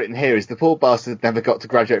thing I've written here is the poor bastard never got to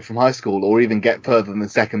graduate from high school or even get further than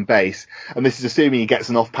second base, and this is assuming he gets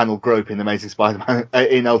an off-panel grope in Amazing Spider-Man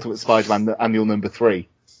in Ultimate Spider-Man Annual Number 3.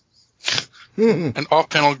 An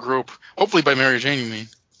off-panel group, hopefully by Mary Jane, you mean?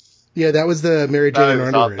 Yeah, that was the Mary Jane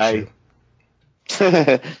and Underwear issue.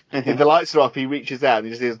 If the lights are off, he reaches out and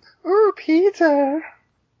he just says, "Oh, Peter."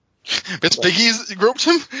 It's Piggy's groped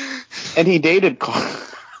him? And he dated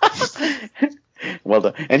well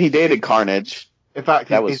done. And he dated Carnage. In fact,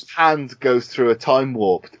 his hand goes through a time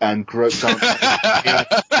warp and gropes on the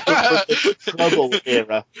Trouble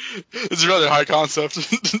era. It's a rather high concept.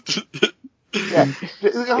 Yeah.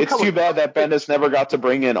 It's too bad that Bendis never got to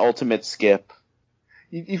bring in Ultimate Skip.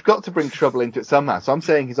 You've got to bring Trouble into it somehow. So I'm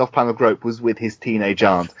saying his off-panel grope was with his teenage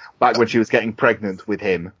aunt, back when she was getting pregnant with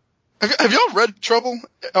him. Have y'all read Trouble?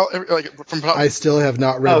 I still have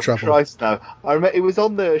not read Trouble. Christ, no. I remember it was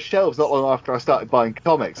on the shelves not long after I started buying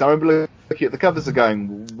comics. I remember looking at the covers and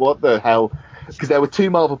going, what the hell? Because there were two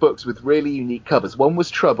Marvel books with really unique covers. One was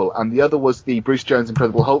Trouble, and the other was the Bruce Jones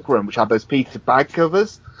Incredible Hulk run, which had those Peter bag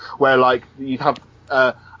covers, where like you'd have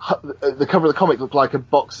the cover of the comic looked like a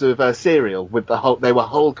box of cereal with the Hulk. They were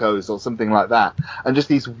Hulkos or something like that, and just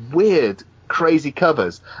these weird, crazy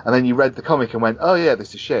covers. And then you read the comic and went, "Oh yeah,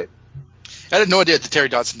 this is shit." I had no idea that Terry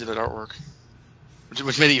Dodson did that artwork,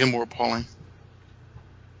 which made it even more appalling.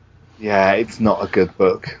 Yeah, it's not a good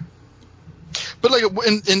book. But like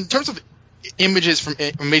in terms of images from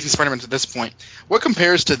Amazing Spider-Man to this point, what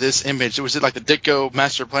compares to this image? Was it like the Ditko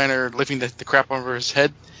Master Planner lifting the crap over his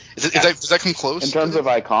head? Does that come close? In terms of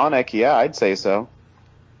iconic, yeah, I'd say so.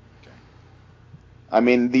 Okay. I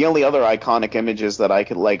mean, the only other iconic images that I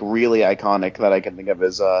could really iconic that I can think of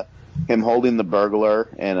is him holding the burglar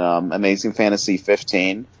in Amazing Fantasy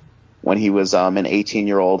 15 when he was an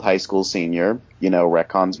 18-year-old high school senior. You know,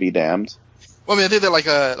 retcons be damned. Well, I mean, I think that like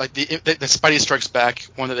the Spidey Strikes Back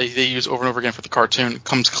one that they use over and over again for the cartoon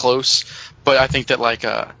comes close, but I think that I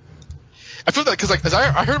feel that because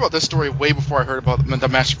I heard about this story way before I heard about the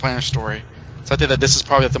Master Planner story, so I think that this is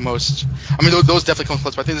probably the most. I mean, those definitely come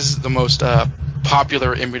close, but I think this is the most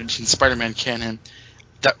popular image in Spider-Man canon.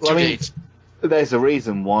 There's a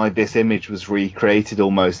reason why this image was recreated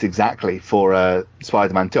almost exactly for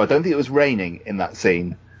Spider-Man 2. I don't think it was raining in that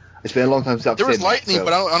scene. It's been a long time since I've seen it. There was lightning,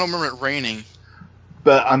 but I don't remember it raining.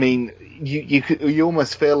 But I mean, you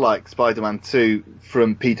almost feel like Spider-Man 2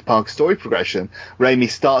 from Peter Parker's story progression. Raimi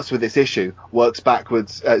starts with this issue, works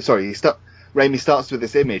backwards. Raimi starts with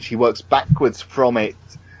this image. He works backwards from it,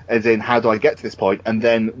 as in how do I get to this point, and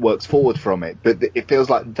then works forward from it. But it feels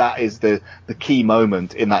like that is the key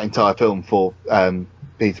moment in that entire film for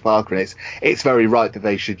Peter Parker, and it's very right that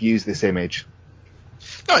they should use this image.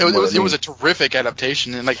 No, it was a terrific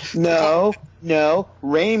adaptation, and No,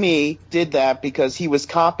 Raimi did that because he was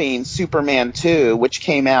copying Superman 2, which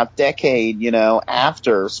came out decade,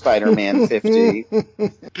 after Spider-Man 50. To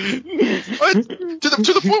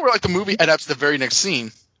the point where the movie adapts the very next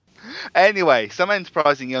scene. Anyway, some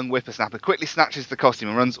enterprising young whippersnapper quickly snatches the costume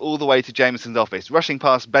and runs all the way to Jameson's office, rushing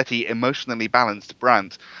past Betty emotionally balanced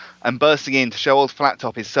Brandt, and bursting in to show old Flat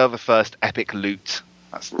Top his server-first epic loot.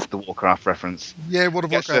 That's the Warcraft reference. Yeah, World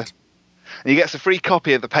of Warcraft. And he gets a free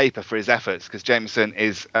copy of the paper for his efforts, because Jameson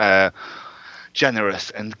is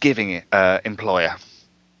generous and giving employer.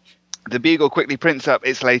 The Bugle quickly prints up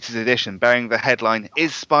its latest edition, bearing the headline,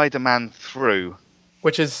 "Is Spider-Man Through?"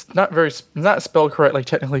 Which is not spelled correctly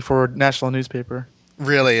technically for a national newspaper.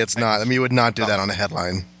 Really, it's not. I mean, you would not do that on a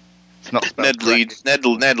headline. It's not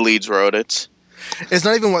spelled Ned Leeds wrote it. It's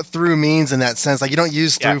not even what through means in that sense. Like, you don't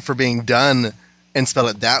use through for being done and spell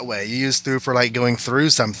it that way. You use through for going through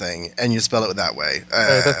something, and you spell it that way.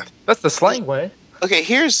 That's the slang way. Okay,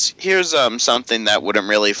 here's something that wouldn't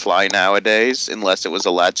really fly nowadays unless it was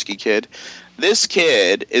a latchkey kid. This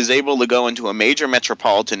kid is able to go into a major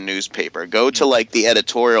metropolitan newspaper, go to the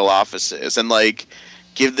editorial offices, and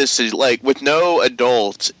give this with no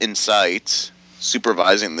adult in sight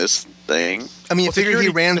supervising this thing. I mean, you figure he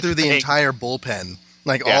ran through the entire bullpen.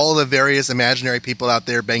 All the various imaginary people out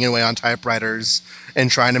there banging away on typewriters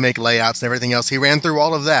and trying to make layouts and everything else. He ran through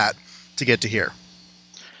all of that to get to here.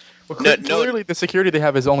 Well, clearly the security they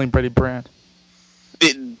have is only Brady Brand.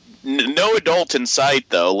 No adult in sight,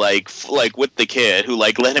 though, like with the kid who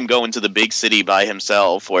let him go into the big city by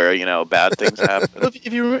himself where, bad things happen. Well,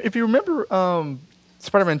 if you remember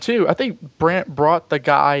Spider-Man 2, I think Brant brought the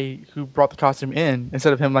guy who brought the costume in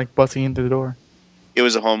instead of him busting in through the door. It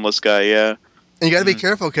was a homeless guy, yeah. And you got to be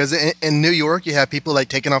careful because in New York you have people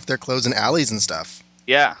taking off their clothes in alleys and stuff.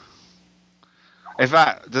 Yeah. In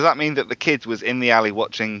fact, does that mean that the kid was in the alley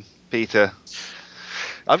watching Peter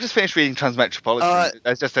I've just finished reading Transmetropolitan.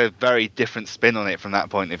 There's just a very different spin on it from that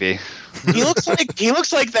point of view. He looks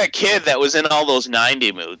like that kid that was in all those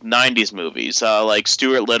 90s movies, like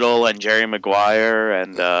Stuart Little and Jerry Maguire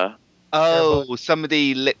and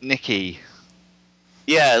somebody Lipnicki.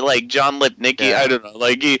 Yeah, like John Lipnicki. Yeah. I don't know.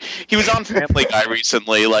 Like he was on Family Guy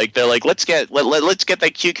recently. Like they're like, let's get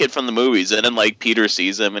that cute kid from the movies, and then like Peter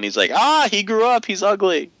sees him and he's like, he grew up. He's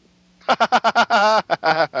ugly.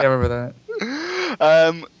 I remember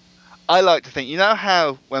that. I like to think, you know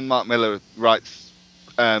how when Mark Millar writes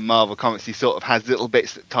Marvel Comics, he sort of has little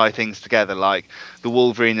bits that tie things together, like the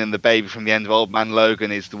Wolverine and the baby from the end of Old Man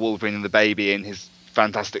Logan is the Wolverine and the baby in his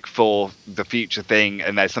Fantastic Four, the future thing,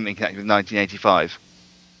 and there's something connected with 1985.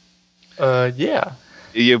 Yeah.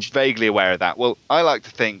 You're vaguely aware of that. Well, I like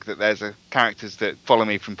to think that there's characters that follow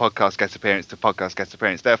me from podcast guest appearance to podcast guest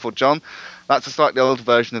appearance. Therefore, John, that's a slightly older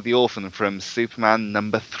version of the Orphan from Superman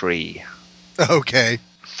 #3. Okay.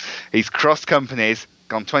 He's crossed companies,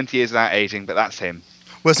 gone 20 years without aging, but that's him.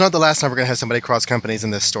 Well, it's not the last time we're going to have somebody cross companies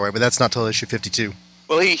in this story, but that's not till issue 52.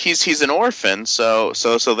 Well, he's an orphan, so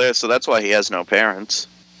that's why he has no parents.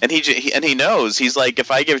 And he knows. He's like, if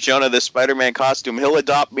I give Jonah this Spider-Man costume, he'll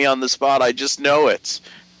adopt me on the spot. I just know it.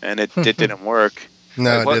 And it didn't work.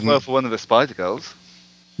 No, it worked didn't. well for one of the Spider-Girls.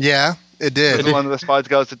 Yeah, it did. Was one of the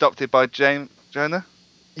Spider-Girls adopted by Jonah?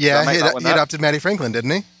 Yeah, he adopted Maddie Franklin, didn't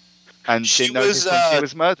he? And She she noticed was, when she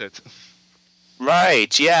was murdered.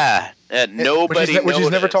 Right, yeah. Nobody Which is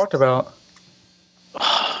never noticed. talked about.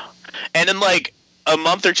 And then, like, a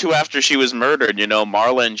month or two after she was murdered,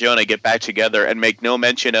 Marla and Jonah get back together and make no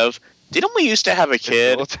mention of, didn't we used to have a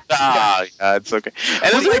kid? Yeah, it's okay.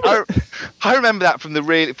 And then, like, I remember that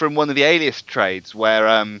from one of the Alias trades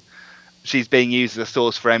where she's being used as a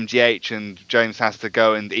source for MGH and James has to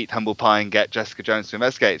go and eat humble pie and get Jessica Jones to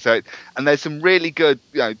investigate. So, and there's some really good,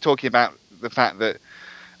 talking about the fact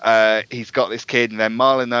that he's got this kid and then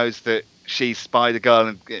Marla knows that she's Spider-Girl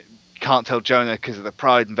and can't tell Jonah because of the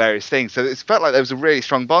pride and various things. So it felt like there was a really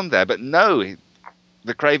strong bond there. But no,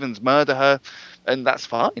 the Cravens murder her and that's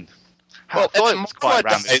fine. Well, and then Marla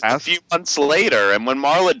dies a few months later, and when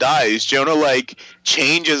Marla dies, Jonah, like,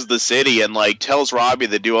 changes the city and, like, tells Robbie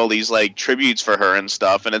to do all these, like, tributes for her and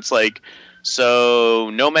stuff, and it's like,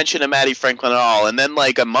 so no mention of Maddie Franklin at all. And then,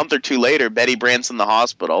 like, a month or two later, Betty Brant's in the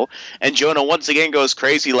hospital, and Jonah once again goes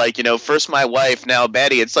crazy, like, first my wife, now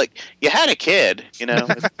Betty. It's like, you had a kid,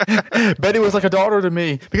 Betty was like a daughter to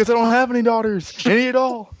me, because I don't have any daughters, any at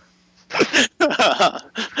all.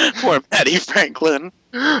 Poor Maddie Franklin.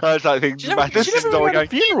 I was like, she never had a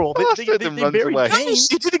funeral. They buried Kane.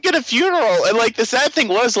 She didn't get a funeral, and like the sad thing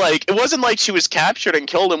was, like, it wasn't like she was captured and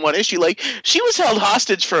killed in one issue. Like, she was held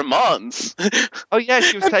hostage for months. Oh yeah,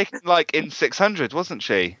 she was taken like in 600, wasn't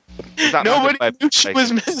she? Nobody knew she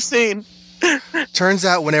was missing. Turns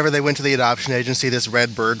out, whenever they went to the adoption agency, this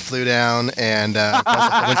red bird flew down and caused a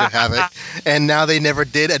whole bunch of havoc. And now they never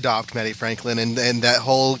did adopt Maddie Franklin, and that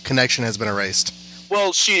whole connection has been erased.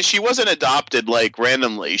 Well, she wasn't adopted, like,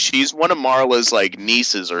 randomly. She's one of Marla's, like,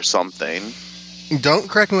 nieces or something. Don't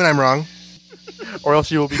correct me when I'm wrong. Or else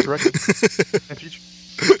you will be corrected in future.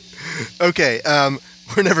 Okay,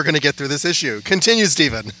 we're never going to get through this issue. Continue,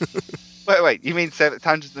 Stephen. Wait, you mean say that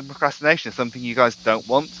Tangents and Procrastination is something you guys don't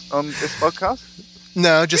want on this podcast?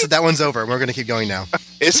 No, just that one's over. We're going to keep going now.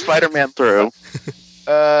 Is Spider-Man through?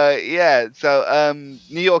 Yeah, so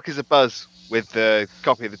New York is abuzz with the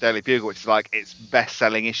copy of the Daily Bugle, which is like its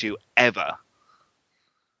best-selling issue ever.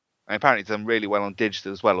 And apparently it's done really well on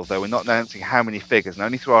digital as well, although we're not announcing how many figures, and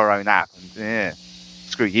only through our own app. And, yeah,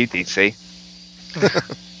 screw you, DC.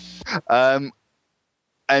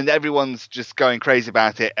 And everyone's just going crazy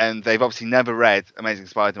about it, and they've obviously never read Amazing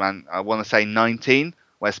Spider-Man, I want to say 19,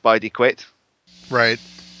 where Spidey quit. Right.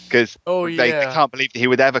 Because they can't believe that he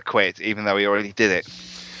would ever quit, even though he already did it.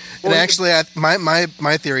 And actually,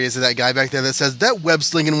 my theory is that guy back there that says, that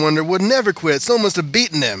web-slinging wonder would never quit, someone must have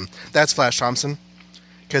beaten him. That's Flash Thompson.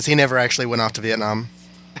 Because he never actually went off to Vietnam.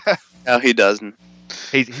 No, he doesn't.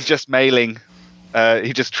 He's just mailing.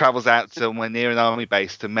 He just travels out somewhere near an army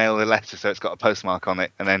base to mail a letter so it's got a postmark on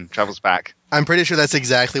it, and then travels back. I'm pretty sure that's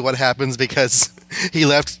exactly what happens, because he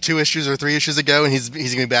left 2 issues or 3 issues ago, and he's going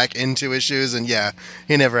to be back in 2 issues, and yeah,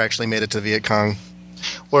 he never actually made it to Viet Cong.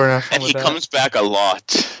 And he comes back a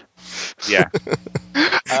lot. Yeah.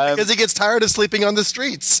 Because he gets tired of sleeping on the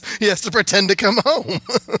streets. He has to pretend to come home.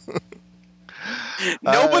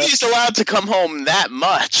 Nobody's allowed to come home that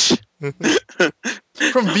much.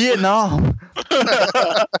 From Vietnam.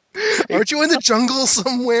 Aren't you in the jungle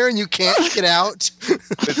somewhere and you can't get out?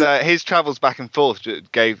 His travels back and forth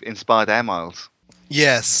inspired Air Miles.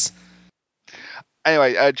 Yes.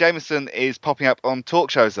 Anyway, Jameson is popping up on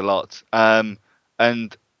talk shows a lot, and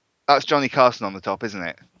that's Johnny Carson on the top, isn't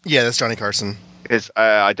it? Yeah, that's Johnny Carson. Because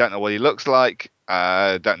I don't know what he looks like.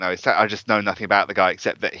 Don't know. I just know nothing about the guy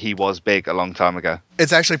except that he was big a long time ago.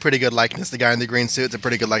 It's actually a pretty good likeness. The guy in the green suit's a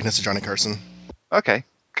pretty good likeness to Johnny Carson. Okay,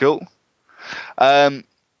 cool.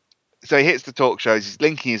 So he hits the talk shows. He's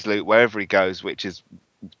linking his loot wherever he goes, which is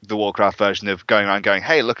the Warcraft version of going around going,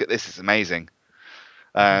 hey, look at this, it's amazing.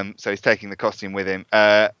 So he's taking the costume with him.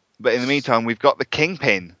 But in the meantime, we've got the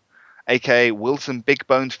Kingpin, a.k.a. Wilson Big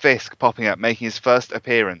Boned Fisk, popping up, making his first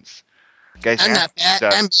appearance. I'm not fat,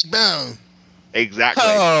 I'm big bone. Exactly.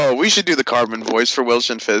 Oh, we should do the Carbon voice for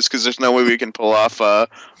Wilson Fisk, because there's no way we can pull off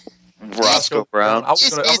Roscoe Brown.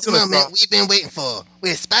 This is the moment we've been waiting for.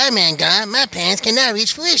 With Spider-Man gone, my plans cannot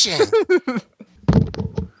reach fruition.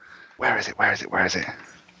 Where is it?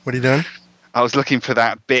 What are you doing? I was looking for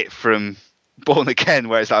that bit from Born Again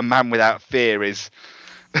where it's like a man without fear is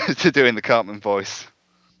to doing the Cartman voice.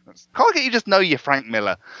 Can't get you just know you're Frank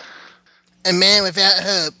Miller. A man without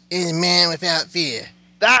hope is a man without fear.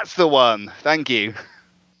 That's the one. Thank you.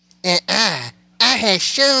 And I have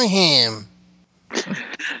shown him.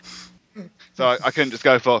 So I couldn't just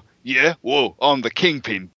go for, whoa, I'm the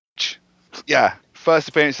Kingpin. Yeah, first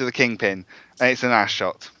appearance of the Kingpin, and it's an ass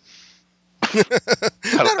shot. Not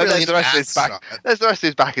really There's the rest of his back. There's the rest of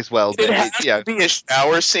his back as well. It has to be a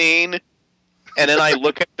shower scene, and then I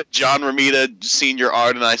look at the John Romita senior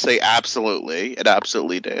art, and I say, absolutely. It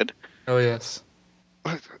absolutely did. Oh, yes.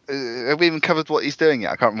 Have we even covered what he's doing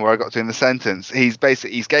yet? I can't remember where I got to in the sentence. He's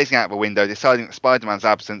gazing out of a window, deciding that Spider-Man's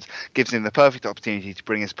absence gives him the perfect opportunity to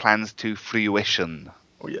bring his plans to fruition.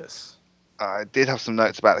 Oh, yes. I did have some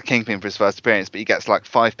notes about the Kingpin for his first appearance, but he gets like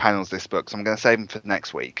 5 panels this book, so I'm going to save him for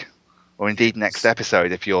next week. Or indeed next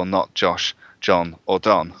episode if you're not Josh, John, or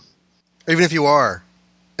Don. Even if you are,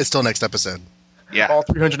 it's still next episode. Yeah. All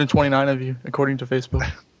 329 of you, according to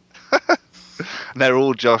Facebook. They're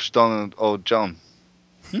all Josh, Don, or John.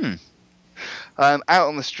 Out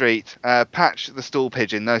on the street, Patch the stool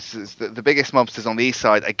pigeon notices that the biggest mobsters on the east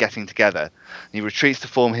side are getting together. He retreats to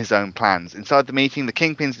form his own plans. Inside the meeting, the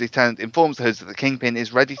Kingpin's lieutenant informs the Hoods that the Kingpin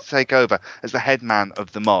is ready to take over as the head man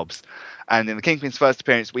of the mobs. And in the Kingpin's first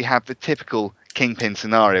appearance, we have the typical Kingpin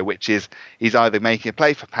scenario, which is he's either making a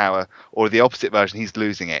play for power or the opposite version, he's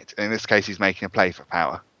losing it. And in this case, he's making a play for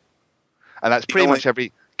power. And that's pretty much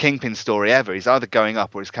every Kingpin story ever. He's either going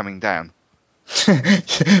up or he's coming down.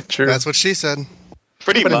 True. That's what she said.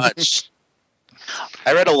 Pretty much.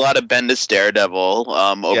 I read a lot of Bendis Daredevil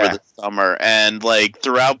over the summer, and like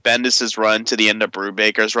throughout Bendis's run to the end of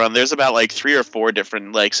Brubaker's run, there's about like 3 or 4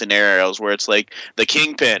 different like scenarios where it's like the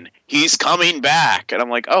Kingpin, he's coming back, and I'm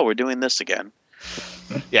like, oh, we're doing this again.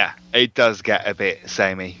 Yeah, it does get a bit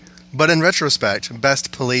samey. But in retrospect,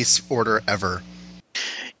 best police order ever.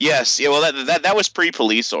 Yes, yeah. Well, that was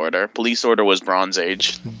pre-Police Order. Police Order was Bronze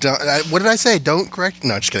Age. What did I say? Don't correct.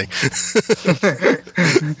 No, just kidding.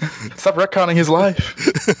 Stop retconning his life.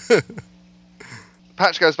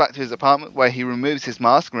 Patch goes back to his apartment where he removes his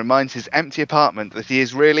mask and reminds his empty apartment that he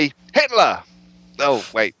is really Hitler. Oh,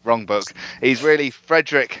 wait, wrong book. He's really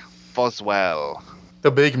Frederick Boswell. The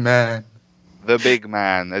big man. The big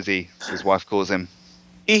man, as his wife calls him.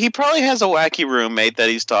 He probably has a wacky roommate that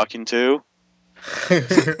he's talking to. Mirror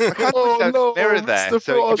there, Mr.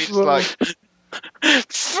 so it could be just like,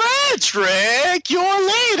 Frederick, you're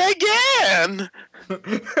late again.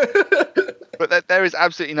 But there is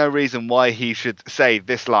absolutely no reason why he should say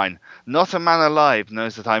this line. Not a man alive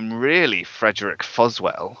knows that I'm really Frederick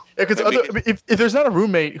Foswell. Yeah, because if there's not a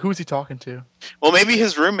roommate, who's he talking to? Well, maybe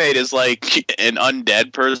his roommate is like an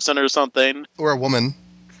undead person or something. Or a woman.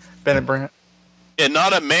 Bennett Brandt. And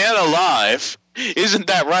not a man alive. Isn't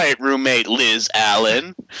that right, roommate Liz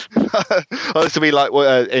Allen? Oh, this would be like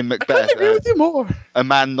in Macbeth. I couldn't agree with you more. A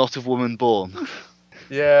man not of woman born.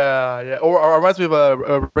 Yeah. Or reminds me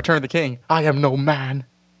of Return of the King. I am no man.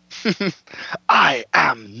 I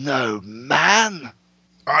am no man.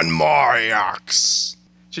 On Moriarx.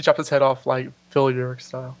 She chopped his head off like Phil Urich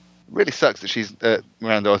style. Really sucks that she's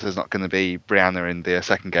Miranda Otto's not going to be Brianna in the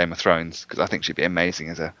second Game of Thrones, because I think she'd be amazing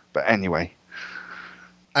as her. But anyway.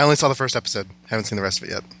 I only saw the first episode. Haven't seen the rest of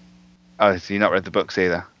it yet. Oh, so you've not read the books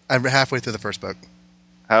either? I'm halfway through the first book.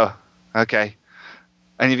 Oh, okay.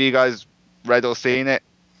 Any of you guys read or seen it?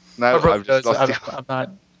 No, I've just lost you. I'm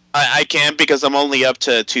not. I can't because I'm only up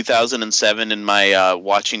to 2007 in my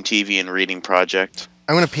watching TV and reading project.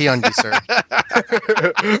 I'm going to pee on you, sir.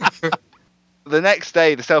 The next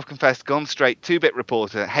day, the self-confessed Gone Straight 2-bit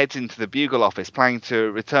reporter heads into the Bugle office, planning to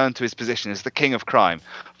return to his position as the king of crime.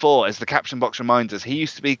 For, as the caption box reminds us, he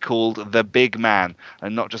used to be called the Big Man,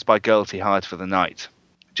 and not just by girls he hired for the night.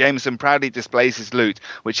 Jameson proudly displays his loot,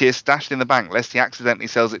 which he has stashed in the bank, lest he accidentally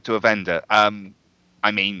sells it to a vendor.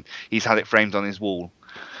 He's had it framed on his wall.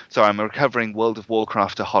 So I'm a recovering World of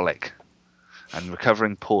Warcraft-aholic. And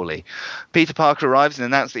recovering poorly. Peter Parker arrives and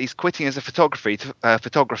announces that he's quitting as a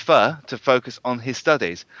photographer to focus on his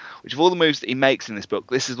studies. Which of all the moves that he makes in this book,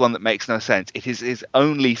 this is one that makes no sense. It is his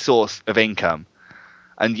only source of income.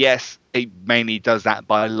 And yes, he mainly does that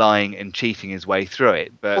by lying and cheating his way through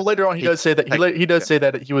it. But well, later on, he does say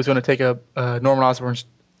that he was going to take a Norman Osborn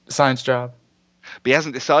science job. But he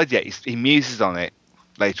hasn't decided yet. He muses on it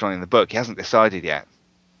later on in the book. He hasn't decided yet.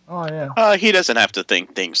 Oh yeah. He doesn't have to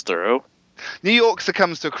think things through. New York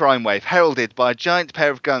succumbs to a crime wave, heralded by a giant pair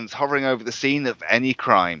of guns hovering over the scene of any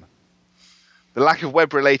crime. The lack of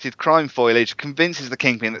web-related crime foliage convinces the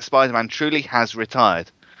Kingpin that Spider-Man truly has retired.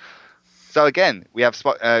 So again, we have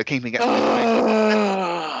Kingpin get...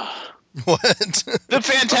 What? The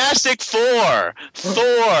Fantastic Four!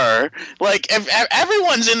 Thor! Like,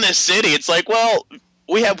 everyone's in this city. It's like, well,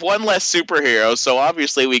 we have one less superhero, so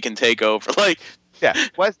obviously we can take over. Like, yeah,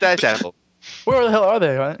 where's Daredevil? Where the hell are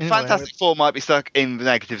they? Anyway, Fantastic Four might be stuck in the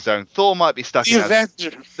negative zone. Thor might be stuck in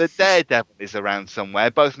the Daredevil is around somewhere,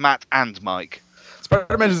 both Matt and Mike.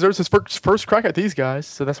 Spider-Man deserves his first crack at these guys,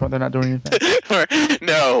 so that's why they're not doing anything.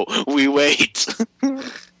 No, we wait.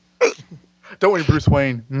 Don't worry, Bruce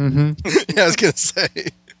Wayne. Mm-hmm. Yeah, I was going to say.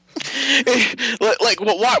 Like,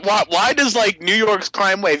 why does, like, New York's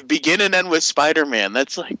crime wave begin and end with Spider-Man?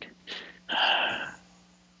 That's like...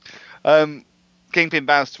 Kingpin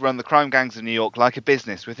vows to run the crime gangs of New York like a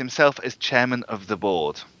business, with himself as chairman of the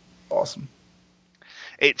board. Awesome.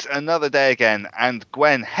 It's another day again, and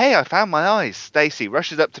Gwen, hey, I found my eyes. Stacy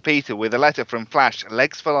rushes up to Peter with a letter from Flash,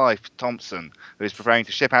 Legs for Life Thompson, who is preparing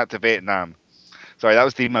to ship out to Vietnam. Sorry, that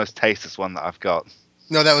was the most tasteless one that I've got.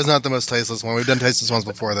 No, that was not the most tasteless one. We've done tasteless ones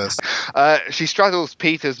before this. She straddles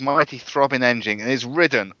Peter's mighty throbbing engine and is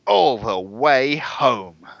ridden all the way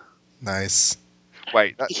home. Nice.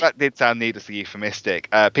 Wait, that did sound needlessly euphemistic.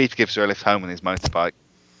 Peter gives her a lift home on his motorbike.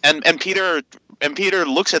 And Peter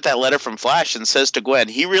looks at that letter from Flash and says to Gwen,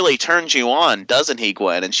 he really turns you on, doesn't he,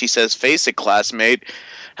 Gwen? And she says, face it, classmate,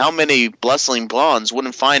 how many blustering blondes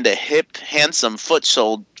wouldn't find a hip, handsome,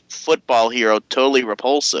 foot-soled football hero totally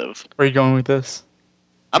repulsive? Where are you going with this?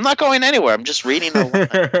 I'm not going anywhere. I'm just reading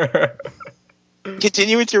the line.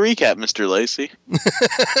 Continue with your recap, Mr. Lacey.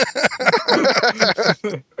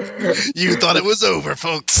 You thought it was over,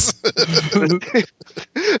 folks.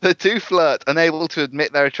 The two flirt, unable to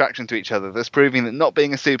admit their attraction to each other, thus proving that not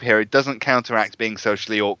being a superhero doesn't counteract being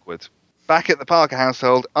socially awkward. Back at the Parker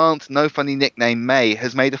household, Aunt No Funny Nickname May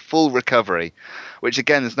has made a full recovery, which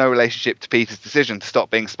again has no relationship to Peter's decision to stop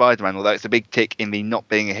being Spider-Man, although it's a big tick in the not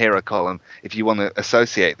being a hero column if you want to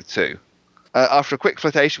associate the two. After a quick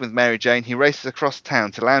flirtation with Mary Jane, he races across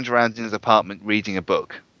town to lounge around in his apartment reading a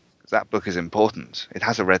book. That book is important. It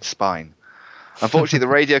has a red spine. Unfortunately,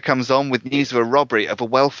 the radio comes on with news of a robbery of a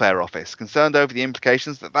welfare office. Concerned over the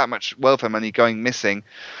implications that much welfare money going missing,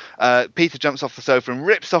 Peter jumps off the sofa and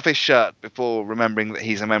rips off his shirt before remembering that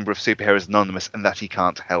he's a member of Superheroes Anonymous and that he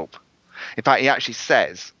can't help. In fact, he actually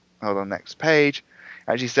says, hold on, next page,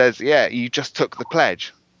 actually says, yeah, you just took the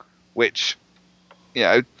pledge, which, you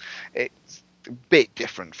know, it's a bit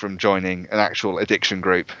different from joining an actual addiction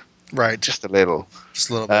group. Right. Just a little.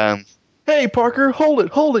 Just a little bit. Hey, Parker, hold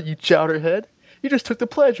it, you chowderhead. You just took the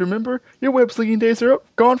pledge, remember? Your web slinging days are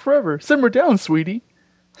gone forever. Simmer down, sweetie.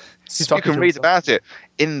 You can read about it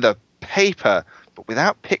in the paper, but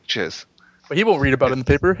without pictures. But he won't read about it in the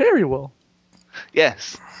paper. Harry will.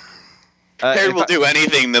 Yes. Harry will do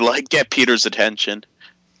anything to, like, get Peter's attention.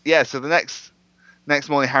 Yeah, so the next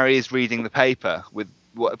morning, Harry is reading the paper with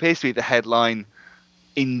what appears to be the headline,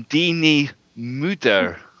 Indini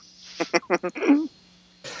Murder.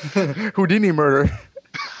 Houdini murder.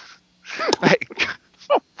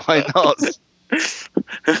 Why not?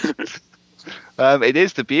 It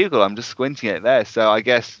is the Bugle. I'm just squinting at it there. So I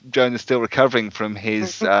guess Jonah's still recovering from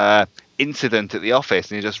his incident at the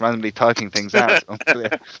office, and he's just randomly typing things out.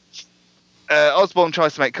 Osborn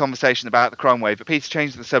tries to make conversation about the crime wave, but Peter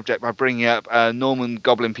changes the subject by bringing up Norman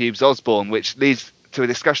Goblin Pubes Osborn, which leads to a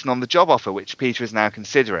discussion on the job offer, which Peter is now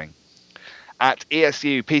considering. At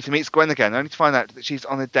ESU, Peter meets Gwen again, only to find out that she's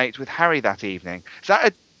on a date with Harry that evening. Is that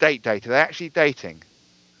a date? Are they actually dating?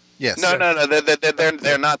 Yes. No.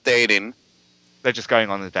 They're not dating. They're just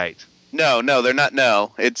going on a date. No, they're not.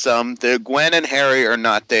 No, it's Gwen and Harry are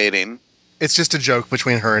not dating. It's just a joke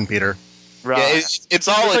between her and Peter. Right. Yeah, it's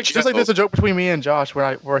all a Just like there's a joke between me and Josh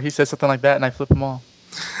where he says something like that and I flip him off.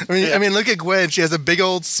 I mean, look at Gwen. She has a big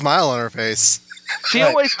old smile on her face. She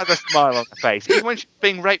always had a smile on her face. Even when she was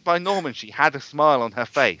being raped by Norman, she had a smile on her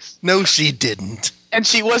face. No, she didn't. And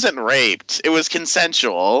she wasn't raped. It was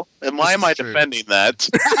consensual. And why am I defending that?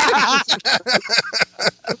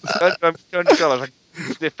 Don't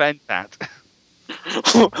defend that.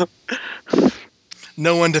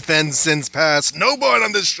 No one defends sins past. No one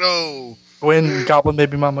on this show. When Goblin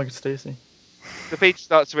Baby Mama Stacy. So Peter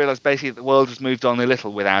starts to realise basically that the world has moved on a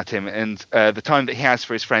little without him, and the time that he has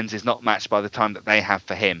for his friends is not matched by the time that they have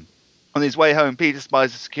for him. On his way home, Peter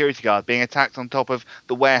spies a security guard being attacked on top of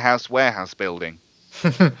the warehouse building.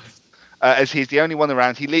 As he's the only one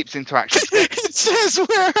around, he leaps into action. It says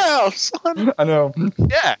warehouse. I know.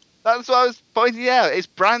 Yeah, that's what I was pointing out. It's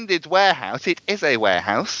branded warehouse. It is a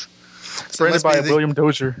warehouse. Branded by William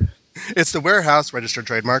Dozier. It's the warehouse, registered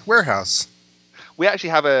trademark warehouse. We actually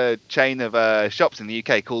have a chain of shops in the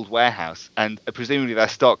UK called Warehouse, and presumably their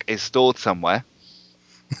stock is stored somewhere.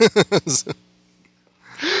 He's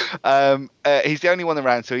the only one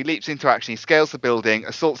around, so he leaps into action. He scales the building,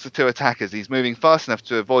 assaults the two attackers. He's moving fast enough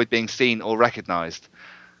to avoid being seen or recognised,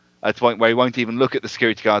 at the point where he won't even look at the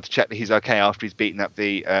security guard to check that he's okay after he's beaten up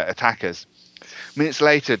the attackers. Minutes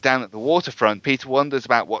later, down at the waterfront, Peter wonders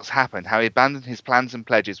about what's happened, how he abandoned his plans and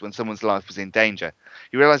pledges when someone's life was in danger.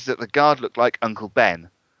 He realises that the guard looked like Uncle Ben,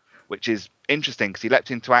 which is interesting because he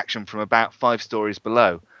leapt into action from about 5 stories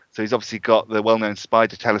below. So he's obviously got the well-known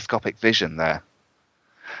spider telescopic vision there.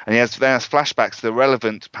 And he has flashbacks to the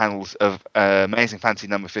relevant panels of Amazing Fantasy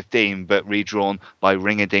number 15, but redrawn by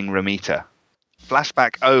Ring-a-Ding Ramita.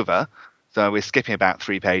 Flashback over, so we're skipping about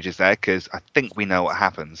 3 pages there because I think we know what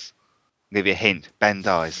happens. I'll give you a hint. Ben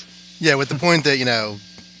dies. Yeah, with the point that,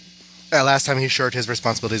 last time he shirked his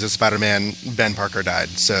responsibilities as Spider-Man, Ben Parker died.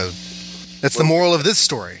 So that's the moral of this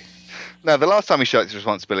story. No, the last time he shirked his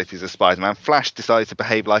responsibilities as Spider-Man, Flash decided to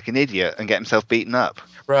behave like an idiot and get himself beaten up.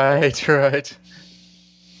 Right.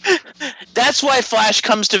 That's why Flash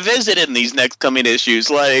comes to visit in these next coming issues.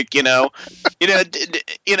 Like, he's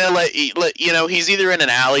either in an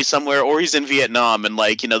alley somewhere or he's in Vietnam, and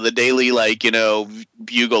the daily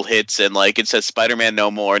bugle hits and it says Spider-Man no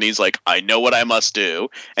more, and he's like, I know what I must do,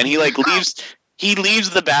 and he leaves. He leaves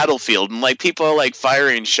the battlefield, and people are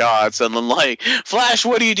firing shots, and then Flash,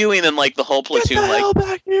 what are you doing? And the whole platoon Get the hell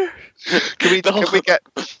back here.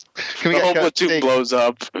 The whole platoon blows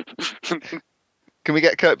up. Can we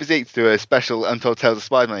get Kurt Busiek to do a special Untold Tales of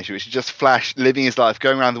Spider-Man issue, which is just Flash living his life,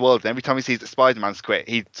 going around the world, and every time he sees that Spider-Man's quit,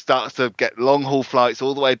 he starts to get long-haul flights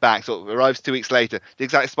all the way back, sort of arrives 2 weeks later, the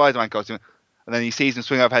exact Spider-Man costume, and then he sees him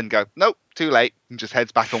swing overhead and go, nope, too late, and just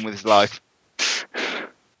heads back on with his life.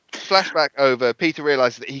 Flashback over, Peter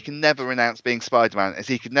realises that he can never renounce being Spider-Man, as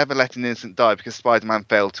he could never let an innocent die because Spider-Man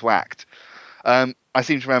failed to act. I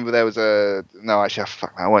seem to remember there was I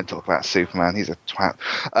won't talk about Superman, he's a twat.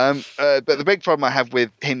 But the big problem I have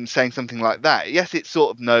with him saying something like that, yes, it's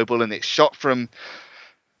sort of noble and it's shot from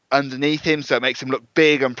underneath him, so it makes him look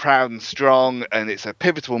big and proud and strong, and it's a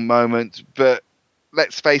pivotal moment, but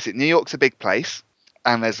let's face it, New York's a big place,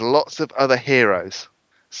 and there's lots of other heroes.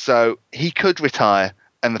 So he could retire,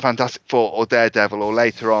 and the Fantastic Four or Daredevil or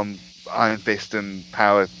later on Iron Fist and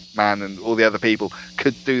Power Man and all the other people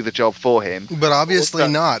could do the job for him. But obviously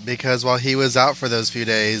not, because while he was out for those few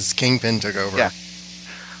days, Kingpin took over. Yeah.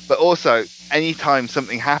 But also, anytime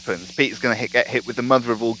something happens, Peter's going to get hit with the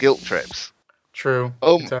mother of all guilt trips. True.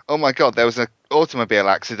 Oh my God, there was an automobile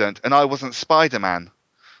accident and I wasn't Spider-Man.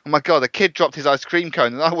 Oh my God, a kid dropped his ice cream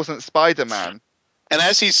cone and I wasn't Spider-Man. And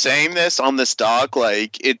as he's saying this on this dock,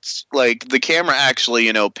 it's the camera actually,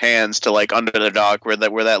 pans to under the dock where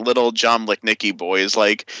that little John Lithnicki boy is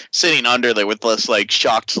sitting under there with this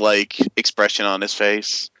shocked expression on his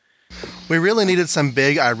face. We really needed some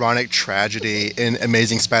big ironic tragedy in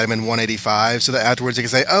Amazing Spider-Man 185 so that afterwards he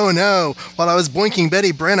could say, oh no, while I was boinking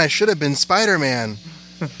Betty Brant, I should have been Spider-Man.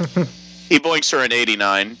 He boinks her in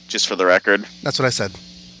 89, just for the record. That's what I said.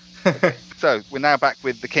 So we're now back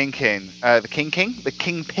with the Kingpin, and at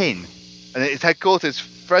its headquarters,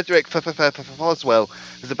 Frederick Foswell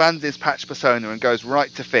has abandoned his patch persona and goes right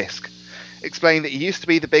to Fisk, explaining that he used to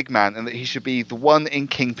be the big man and that he should be the one in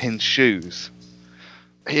Kingpin's shoes.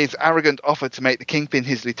 His arrogant offer to make the Kingpin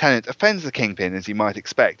his lieutenant offends the Kingpin, as you might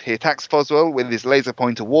expect. He attacks Foswell with his laser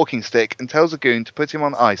pointer walking stick and tells a goon to put him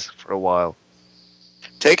on ice for a while.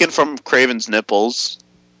 Taken from Craven's nipples.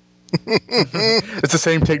 It's the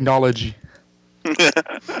same technology.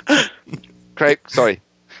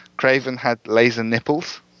 Craven had laser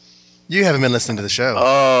nipples. You haven't been listening to the show.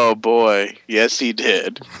 Oh boy, yes he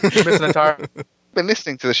did. You missed an entire been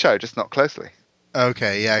listening to the show, just not closely.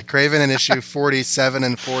 Okay, yeah, Craven in issue 47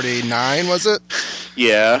 and 49, was it?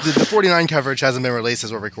 Yeah. The 49 coverage hasn't been released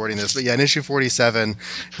as we're recording this, but yeah, in issue 47,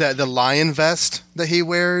 the lion vest that he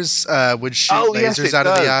wears would shoot lasers out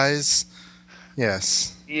of the eyes.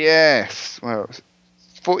 Yes. Yes. Well,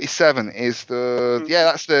 47 is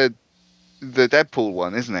that's the Deadpool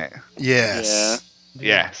one, isn't it? Yes.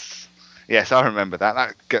 Yeah. Yes, I remember that.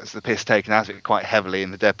 That gets the piss taken out of it quite heavily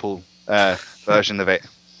in the Deadpool version of it.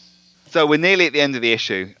 So we're nearly at the end of the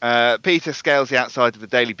issue. Peter scales the outside of the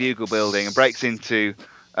Daily Bugle building and breaks into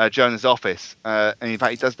Jonah's office. And in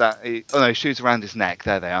fact, he does that. He shoots around his neck.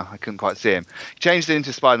 There they are. I couldn't quite see him. He changes it into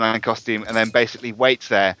a Spider-Man costume and then basically waits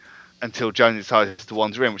there until Jonah decides to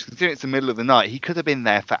wander in, which, considering it's the middle of the night, he could have been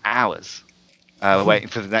there for hours waiting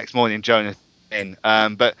for the next morning Jonah in.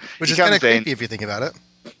 Which is kind of creepy if you think about it.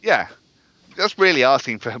 Yeah. That's really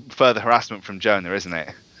asking for further harassment from Jonah, isn't it?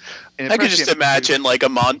 I could just imagine like a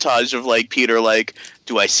montage of like Peter like,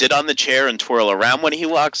 do I sit on the chair and twirl around when he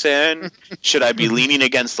walks in? Should I be leaning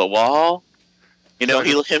against the wall? You know,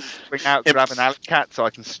 bring out, grab an alley cat so I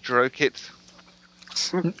can stroke it.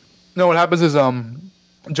 No, what happens is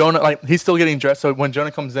Jonah, like, he's still getting dressed, so when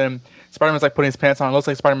Jonah comes in, Spider-Man's like putting his pants on. It looks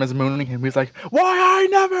like Spider-Man's mooning him. He's like, "Why I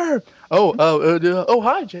never?" Oh,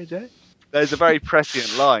 hi, JJ. There's a very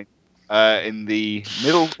prescient line in the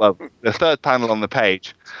middle, the third panel on the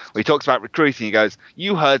page, where he talks about recruiting. He goes,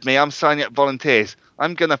 "You heard me. I'm signing up volunteers.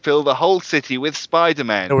 I'm gonna fill the whole city with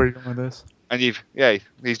Spider-Man." Know where you're going with this?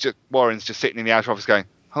 And Warren's just sitting in the outer office going,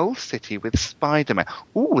 "Whole city with Spider-Man.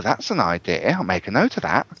 Ooh, that's an idea. I'll make a note of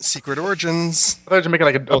that." Secret Origins. I thought you were making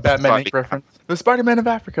like a Batman reference. The Spider-Man of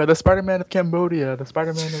Africa, the Spider-Man of Cambodia, the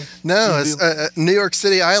Spider-Man of... No, it's New York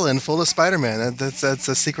City Island full of Spider-Man. That's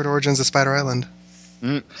a Secret Origins of Spider Island.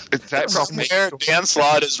 Dan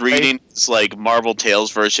Slott is reading his like Marvel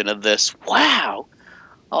Tales version of this. Wow,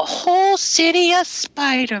 a whole city of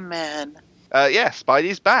Spider-Man.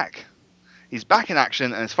 Spidey's back. He's back in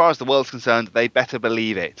action, and as far as the world's concerned, they better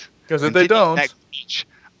believe it. Because if they don't...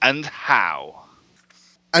 And how?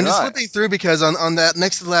 I'm just flipping through because on that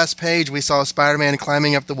next to the last page, we saw Spider-Man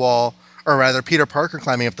climbing up the wall, or rather Peter Parker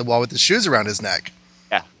climbing up the wall with his shoes around his neck.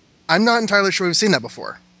 Yeah. I'm not entirely sure we've seen that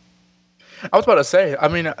before. I was about to say, I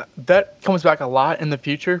mean, that comes back a lot in the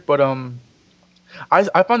future, but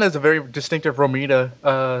I find there's a very distinctive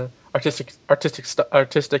Romita artistic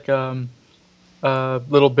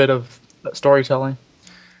little bit of storytelling.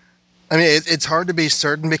 I mean, it's hard to be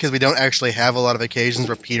certain because we don't actually have a lot of occasions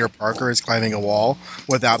where Peter Parker is climbing a wall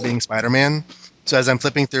without being Spider-Man. So as I'm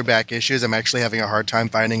flipping through back issues, I'm actually having a hard time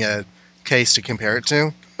finding a case to compare it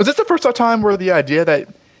to. Was this the first time where the idea that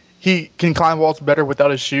he can climb walls better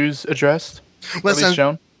without his shoes addressed? Well, that's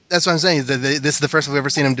what I'm saying. This is the first we've ever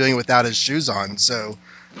seen him doing it without his shoes on. So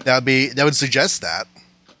that would suggest that.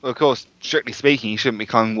 Well, of course, strictly speaking, he shouldn't be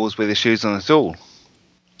climbing walls with his shoes on at all.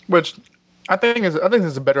 Which I think is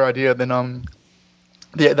a better idea than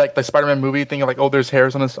the Spider-Man movie thing of like, oh, there's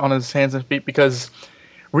hairs on his hands and feet, because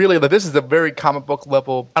really this is a very comic book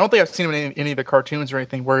level. I don't think I've seen him in any of the cartoons or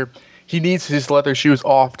anything where he needs his leather shoes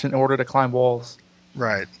off in order to climb walls.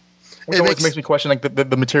 Right. Which always makes me question like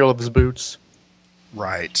the material of his boots.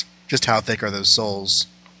 Right. Just how thick are those soles?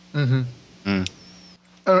 Mm-hmm.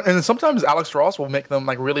 And sometimes Alex Ross will make them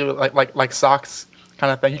like really like socks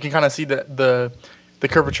kind of thing. You can kind of see the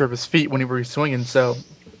curvature of his feet whenever he's swinging. So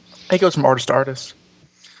it goes from artist to artist.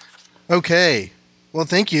 Okay. Well,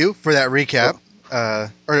 thank you for that recap.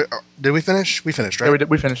 Or did we finish? We finished, right? Yeah,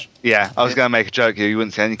 we finished. Yeah, I was going to make a joke here. You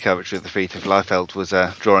wouldn't see any curvature of the feet if Liefeld was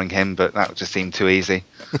drawing him, but that just seemed too easy.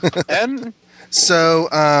 And so,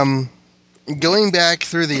 going back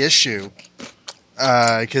through the issue,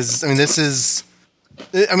 because when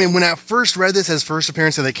I first read this as first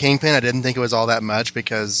appearance of the Kingpin, I didn't think it was all that much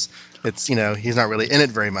because it's he's not really in it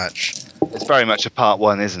very much. It's very much a part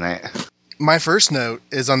one, isn't it? My first note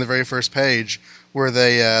is on the very first page where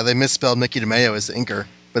they misspelled Mickey DeMeo as the inker,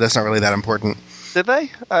 but that's not really that important. Did they?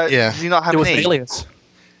 Yeah. Does he not have an E? Alias.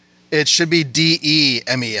 It should be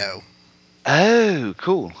DEMEO. Oh,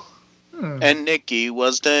 cool. And Nicky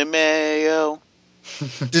was DeMeo.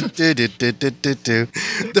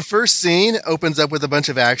 The first scene opens up with a bunch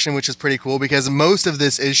of action, which is pretty cool because most of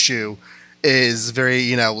this issue is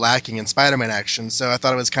very, lacking in Spider-Man action. So I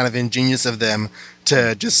thought it was kind of ingenious of them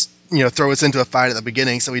to just, throw us into a fight at the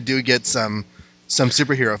beginning, so we do get some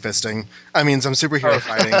superhero fisting. I mean, some superhero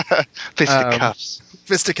fighting. Fisticuffs.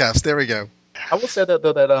 Fisticuffs. There we go. I will say that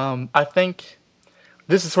though that I think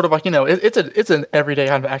this is sort of like it's an everyday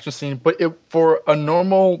kind of action scene, but for a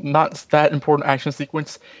normal, not that important action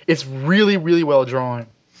sequence, it's really really well drawn.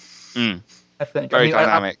 I think very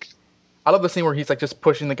dynamic. I love the scene where he's like just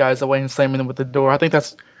pushing the guys away and slamming them with the door. I think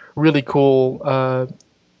that's really cool.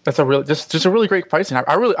 That's a really just a really great fight scene.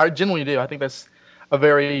 I genuinely do. I think that's a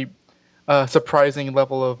very surprising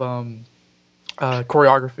level of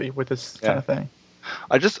choreography with this kind of thing.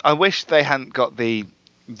 I wish they hadn't got the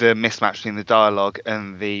mismatch between the dialogue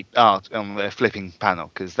and the art on the flipping panel,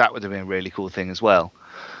 because that would have been a really cool thing as well.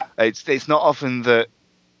 It's not often that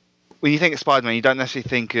when you think of Spider-Man, you don't necessarily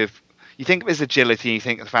think of his agility, you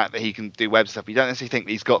think of the fact that he can do web stuff, but you don't necessarily think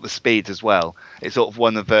that he's got the speed as well. It's sort of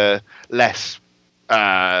one of the less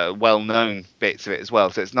well-known bits of it as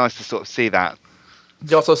well, so it's nice to sort of see that.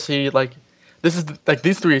 You also see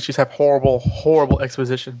these 3 issues have horrible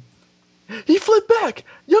exposition. He flipped back.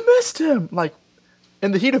 You missed him. Like,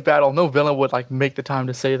 in the heat of battle, no villain would like make the time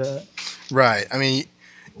to say that. Right. I mean,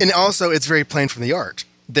 and also it's very plain from the art.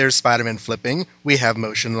 There's Spider-Man flipping. We have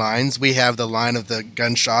motion lines. We have the line of the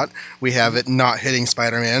gunshot. We have it not hitting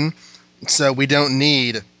Spider-Man. So we don't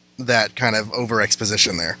need that kind of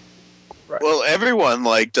over-exposition there. Right. Well, everyone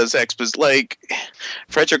like does like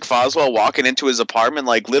Frederick Foswell walking into his apartment.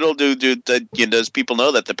 Like, little does people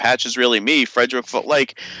know that the Patch is really me, Frederick.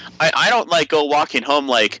 I don't like go walking home.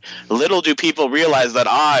 Like, little do people realize that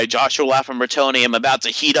I, Joshua Lafferbertoni, am about to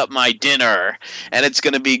heat up my dinner, and it's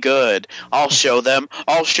gonna be good. I'll show them.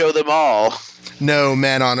 I'll show them all. No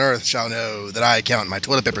man on earth shall know that I count my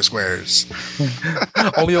toilet paper squares.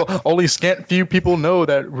 only scant few people know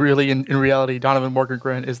that really, in reality, Donovan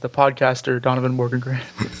Morgengren is the podcaster Donovan Morgengren.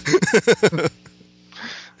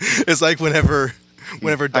 It's like whenever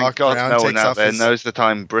Doc God, Brown no takes one out off there his... knows that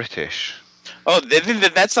I'm British. Oh,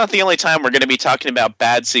 that's not the only time we're going to be talking about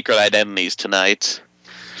bad secret identities tonight.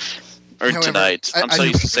 Or However, tonight. I'm so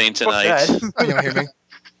used to saying tonight. You don't hear me?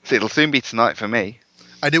 So it'll soon be tonight for me.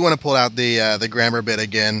 I do want to pull out the grammar bit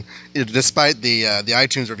again, despite the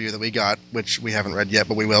iTunes review that we got, which we haven't read yet,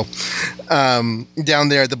 but we will. Down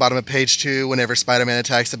there at the bottom of page 2, whenever Spider-Man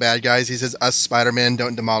attacks the bad guys, he says, "Us Spider-Man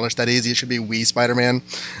don't demolish that easy." It should be "we Spider-Man,"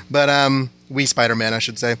 but we Spider-Man, I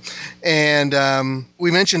should say. And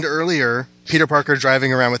we mentioned earlier Peter Parker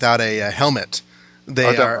driving around without a helmet.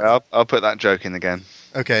 I'll put that joke in again.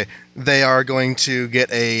 Okay, they are going to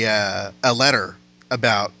get a letter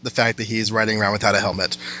about the fact that he's riding around without a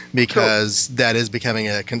helmet, because that is becoming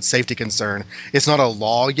a safety concern. It's not a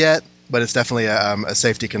law yet, but it's definitely a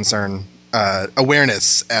safety concern,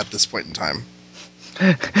 awareness at this point in time.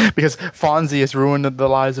 Because Fonzie has ruined the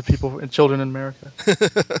lives of people and children in America.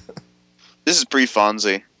 This is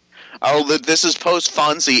pre-Fonzie. Oh, this is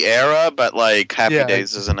post-Fonzie era, but like Happy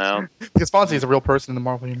Days isn't out. Because Fonzie is a real person in the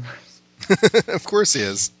Marvel universe. Of course he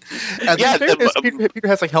is. Peter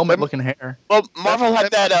has like helmet-looking hair. Well, Marvel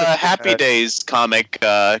had that Happy Days comic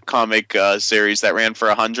series that ran for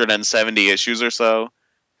 170 issues or so.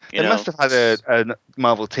 They must have had a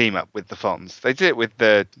Marvel team up with the Fonz. They did it with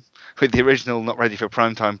the original Not Ready for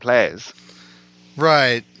Primetime Players.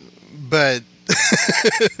 Right, but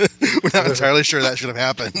we're not entirely sure that should have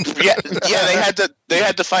happened. yeah, they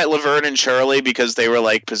had to fight Laverne and Shirley because they were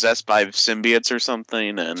like possessed by symbiotes or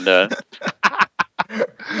something, and Now,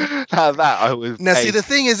 see, the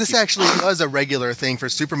thing is, this actually was a regular thing for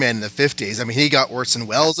Superman in the 50s. I mean, he got Orson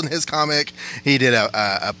Welles in his comic. He did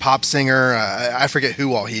a pop singer. I forget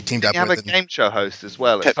who all he teamed up with. He had a game show host as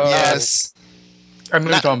well. Yes. I know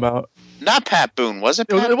what you're talking about. Not Pat Boone, was it?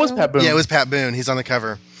 It was Pat Boone. Yeah, it was Pat Boone. He's on the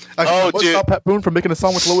cover. Dude! Stop Pat Boone from making a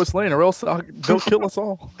song with Lois Lane, or else they'll kill us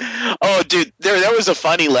all. Oh, dude, there was a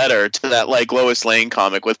funny letter to that like Lois Lane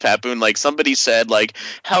comic with Pat Boone. Like, somebody said, like,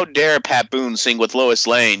 "How dare Pat Boone sing with Lois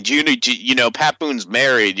Lane? You know, Pat Boone's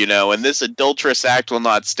married, and this adulterous act will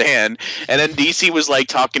not stand." And then DC was like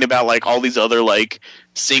talking about like all these other like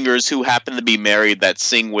singers who happen to be married that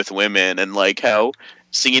sing with women, and like how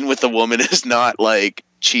singing with a woman is not like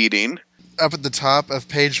cheating. Up at the top of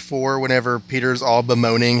page 4, whenever Peter's all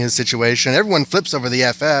bemoaning his situation, everyone flips over the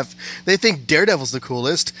FF. They think Daredevil's the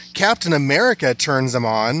coolest. Captain America turns them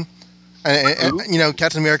on. And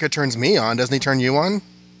Captain America turns me on. Doesn't he turn you on?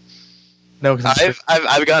 No,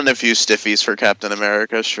 I've gotten a few stiffies for Captain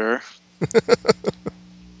America, sure.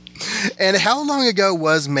 And how long ago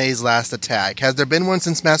was May's last attack? Has there been one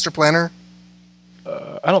since Master Planner?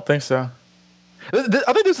 I don't think so. I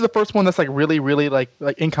think this is the first one that's like really, really like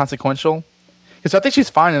inconsequential. Because I think she's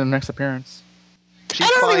fine in the next appearance.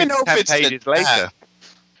 I don't even know if it's pages later.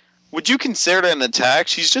 Would you consider it an attack?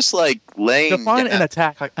 She's just like laying. Define an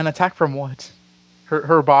attack. Like an attack from what?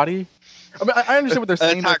 Her body. I mean, I understand what they're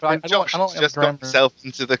saying. An attack but from Josh just got himself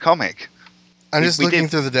into the comic. I'm just looking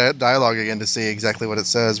through the dialogue again to see exactly what it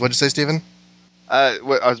says. What'd you say, Stephen? I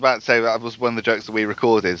was about to say that was one of the jokes that we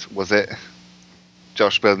recorded. Was it?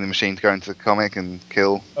 Josh building the machine to go into the comic and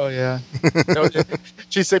kill. Oh yeah. No,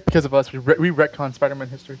 she's sick because of us. We retcon Spider-Man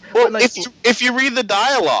history. Well, if you read the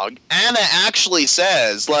dialogue, Anna actually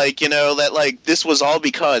says, like, you know, that, like, this was all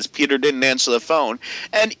because Peter didn't answer the phone.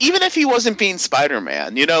 And even if he wasn't being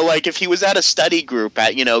Spider-Man, you know, like, if he was at a study group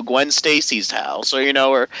at, you know, Gwen Stacy's house, or, you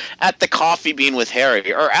know, or at the coffee bean with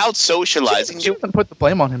Harry, or out socializing. She doesn't put the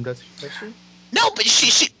blame on him, does she? No, but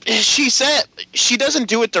she said she doesn't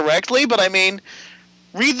do it directly, but I mean,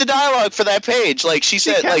 read the dialogue for that page. Like, she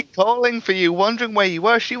said, kept like, calling for you, wondering where you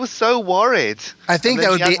were. She was so worried. I think And that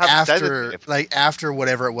then would she be had to have a after, after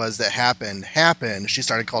whatever it was that happened. She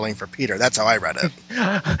started calling for Peter. That's how I read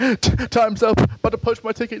it. Time's up. About to punch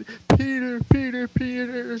my ticket. Peter.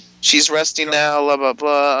 she's resting now, blah, blah,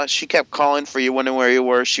 blah. She kept calling for you, wondering where you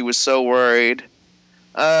were. She was so worried.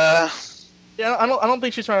 Yeah, I don't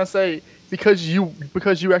think she's trying to say because you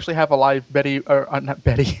actually have a life, Betty, or not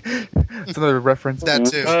Betty. It's another reference. That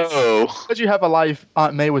too. Oh. Because you have a life,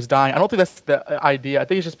 Aunt May was dying. I don't think that's the idea. I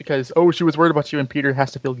think it's just because she was worried about you, and Peter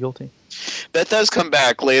has to feel guilty. That does come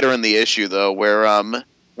back later in the issue, though, where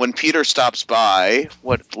when Peter stops by,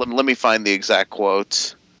 let me find the exact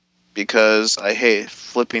quote, because I hate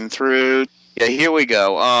flipping through. Yeah, here we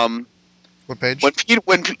go. What page?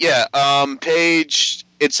 Page,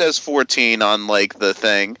 it says 14 on, like, the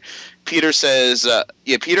thing. Peter says,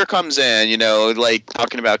 Peter comes in, you know, like,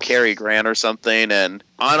 talking about Cary Grant or something, and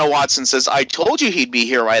Anna Watson says, I told you he'd be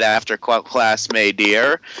here right after class, May,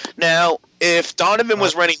 dear. Now, if Donovan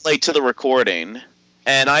was running late to the recording,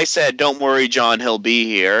 and I said, don't worry, John, he'll be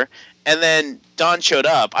here, and then Don showed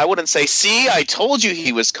up, I wouldn't say, see, I told you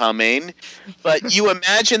he was coming, but you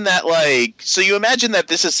imagine that, like, so you imagine that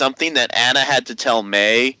this is something that Anna had to tell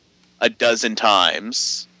May a dozen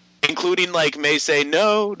times. Including, like, May say,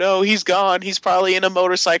 no, he's gone. He's probably in a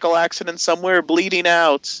motorcycle accident somewhere, bleeding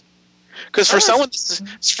out. Because for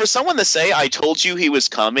someone to say, I told you he was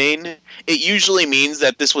coming, it usually means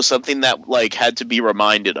that this was something that, like, had to be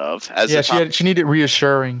reminded of. She needed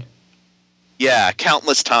reassuring. Yeah,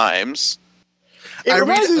 countless times. I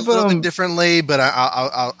read it a little bit differently, but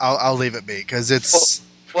I'll leave it be, because it's...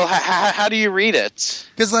 Well, how do you read it?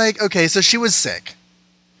 Because, like, okay, so she was sick.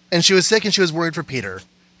 And she was sick and she was worried for Peter.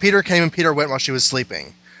 Peter came and Peter went while she was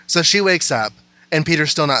sleeping. So she wakes up and Peter's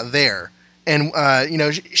still not there. And, you know,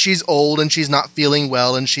 she's old and she's not feeling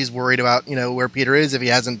well and she's worried about, you know, where Peter is if he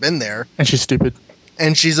hasn't been there. And she's stupid.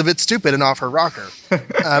 And she's a bit stupid and off her rocker.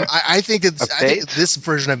 I think this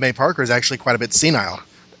version of May Parker is actually quite a bit senile.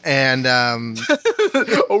 And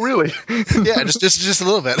oh really? Yeah, just a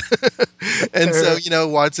little bit. And so, you know,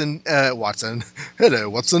 Watson, hello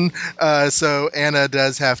Watson. So Anna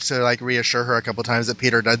does have to, like, reassure her a couple times that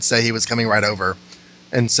Peter did say he was coming right over.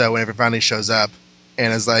 And so whenever he finally shows up,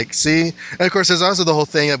 Anna's like, see? And of course there's also the whole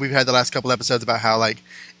thing that we've had the last couple episodes about how, like,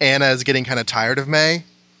 Anna is getting kind of tired of May.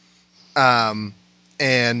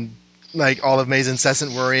 And like all of May's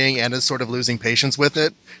incessant worrying, Anna's sort of losing patience with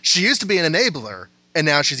it. She used to be an enabler. And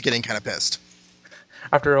now she's getting kind of pissed.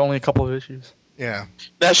 After only a couple of issues. Yeah.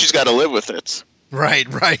 Now she's got to live with it. Right.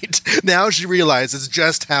 Now she realizes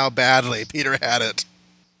just how badly Peter had it.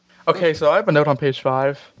 Okay, so I have a note on page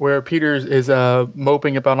 5 where Peter is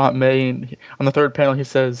moping about Aunt May. And on the third panel he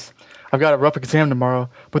says, I've got a rough exam tomorrow,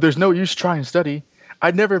 but there's no use trying to study.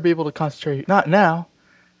 I'd never be able to concentrate. Not now.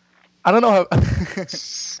 I don't know how...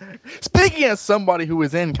 Speaking as somebody who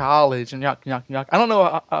was in college and yuck, I don't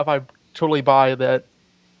know if I... totally buy that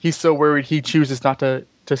he's so worried he chooses not to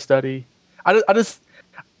study.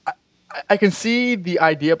 I can see the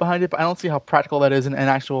idea behind it, but I don't see how practical that is in an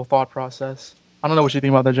actual thought process. I don't know what you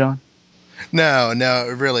think about that, John. No,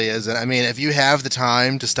 it really isn't. I mean, if you have the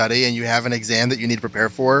time to study and you have an exam that you need to prepare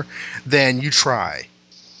for, then you try.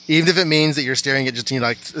 Even if it means that you're staring at just, you know,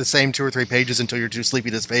 like the same 2 or 3 pages until you're too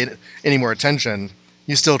sleepy to pay any more attention,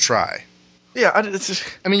 you still try. Yeah,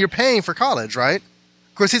 I mean, you're paying for college, right?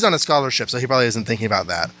 Of course, he's on a scholarship, so he probably isn't thinking about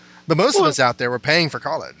that. But most of us out there were paying for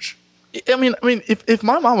college. I mean, if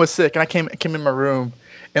my mom was sick and I came in my room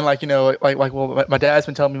and, like, you know, well, my dad's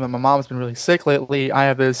been telling me that my mom's been really sick lately. I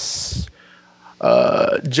have this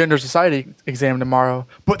gender society exam tomorrow,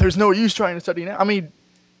 but there's no use trying to study now. I mean,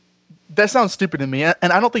 that sounds stupid to me, and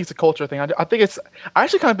I don't think it's a culture thing. I think I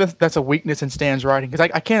actually kind of think that's a weakness in Stan's writing,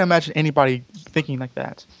 because I can't imagine anybody thinking like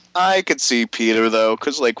that. I could see Peter, though,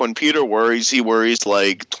 because, like, when Peter worries, he worries,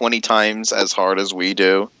 like, 20 times as hard as we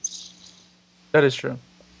do. That is true.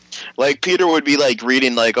 Like, Peter would be, like,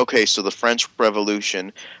 reading, like, okay, so the French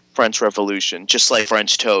Revolution, just like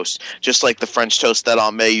French toast, just like the French toast that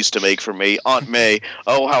Aunt May used to make for me. Aunt May,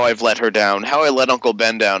 oh, how I've let her down, how I let Uncle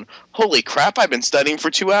Ben down. Holy crap, I've been studying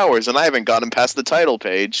for 2 hours, and I haven't gotten past the title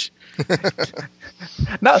page.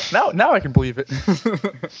 Now I can believe it.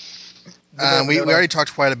 We already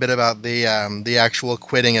talked quite a bit about the actual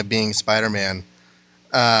quitting of being Spider-Man,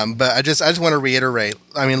 but I just want to reiterate.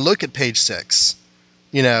 I mean, look at page 6.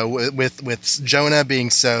 You know, with Jonah being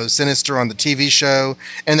so sinister on the TV show,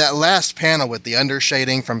 and that last panel with the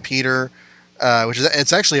undershading from Peter,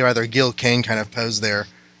 it's actually a rather Gil Kane kind of pose there.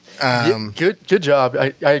 Good job.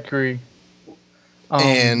 I agree.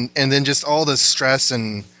 And then just all the stress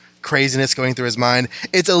and craziness going through his mind.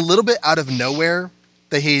 It's a little bit out of nowhere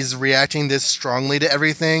that he's reacting this strongly to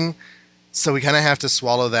everything, so we kind of have to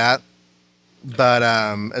swallow that. But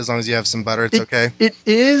as long as you have some butter, it's okay. It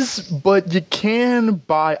is, but you can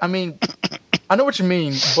buy. I mean, I know what you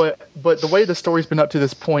mean, but the way the story's been up to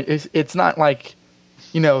this point is it's not like,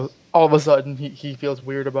 you know, all of a sudden he feels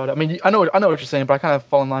weird about it. I mean, I know what you're saying, but I kind of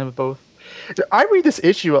fall in line with both. I read this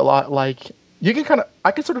issue a lot. Like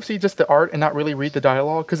I can sort of see just the art and not really read the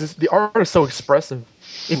dialogue because the art is so expressive.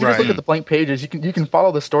 If you just look at the blank pages, you can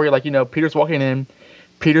follow the story. Like, you know, Peter's walking in.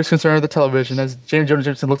 Peter's concerned with the television as James Jonah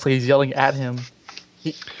Jameson looks like he's yelling at him.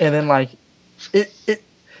 And then, like,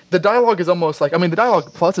 the dialogue is almost like, I mean, the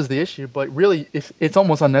dialogue pluses the issue, but really it's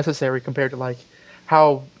almost unnecessary compared to, like,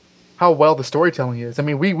 how well the storytelling is. I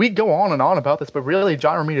mean, we go on and on about this, but really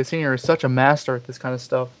John Romita Sr. is such a master at this kind of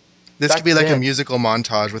stuff. This could be like a musical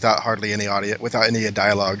montage without hardly any audio, without any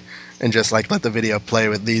dialogue, and just, like, let the video play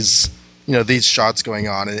with these, you know, these shots going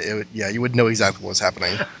on, and you would know exactly what was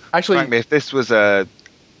happening. Actually, frankly,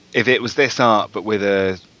 if it was this art, but with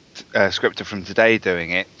a scripter from today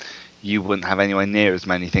doing it, you wouldn't have anywhere near as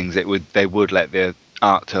many things. They would let the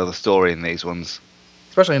art tell the story in these ones,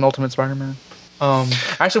 especially in Ultimate Spider-Man.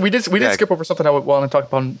 Actually, we did skip over something I would want to talk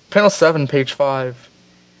about. On panel 7, page 5,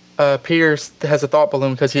 Peter has a thought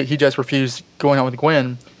balloon because he just refused going out with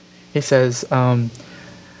Gwen. He says, "I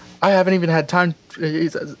haven't even had time."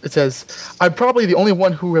 It says, "I'm probably the only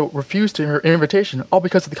one who refused her invitation, all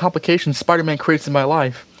because of the complications Spider-Man creates in my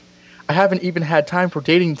life. I haven't even had time for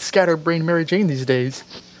dating scatterbrained Mary Jane these days.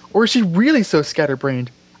 Or is she really so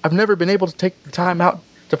scatterbrained? I've never been able to take the time out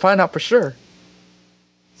to find out for sure."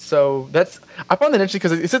 So I find that interesting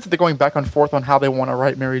because it says that they're going back and forth on how they want to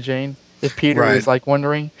write Mary Jane. If Peter is like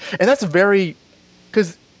wondering, and that's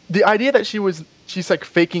because the idea that she's like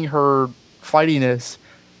faking her flightiness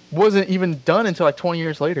wasn't even done until like 20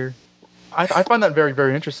 years later. I find that very,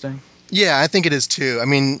 very interesting. Yeah, I think it is too. I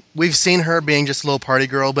mean, we've seen her being just a little party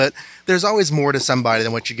girl, but there's always more to somebody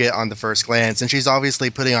than what you get on the first glance. And she's obviously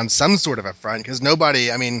putting on some sort of a front because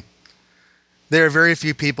there are very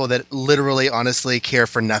few people that literally, honestly care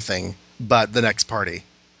for nothing but the next party.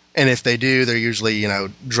 And if they do, they're usually, you know,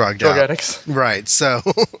 drugged out. Drug addicts. Right, so.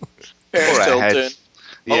 Paris Hilton.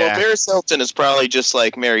 Yeah. Oh, well, Paris Hilton is probably just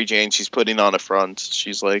like Mary Jane. She's putting on a front.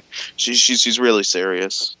 She's like, she's really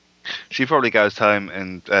serious. She probably goes home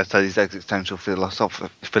and studies existential philosophy.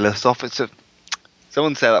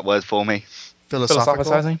 Someone say that word for me.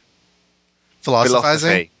 Philosophizing.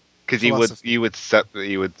 Philosophizing. Because you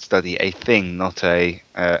would study a thing, not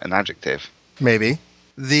an adjective. Maybe.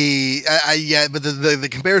 The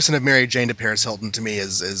comparison of Mary Jane to Paris Hilton to me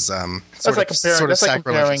is sort of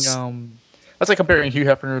sacrilegious. That's like comparing Hugh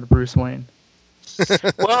Hefner to Bruce Wayne.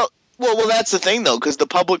 Well, that's the thing though, because the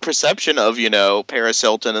public perception of, you know, Paris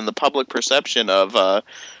Hilton and the public perception of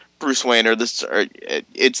Bruce Wayne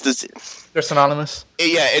it's this. They're synonymous.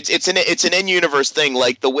 Yeah, it's an in-universe thing.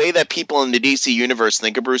 Like the way that people in the DC universe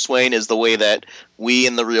think of Bruce Wayne is the way that we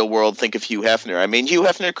in the real world think of Hugh Hefner. I mean, Hugh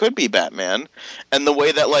Hefner could be Batman, and the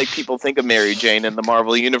way that like people think of Mary Jane in the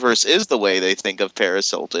Marvel universe is the way they think of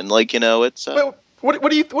Paris Hilton. Like, you know, it's.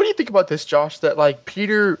 What do you think about this, Josh? That like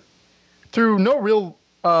Peter, through no real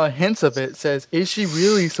hints of it, says, "Is she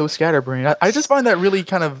really so scatterbrained?" I just find that really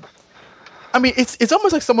kind of. I mean, it's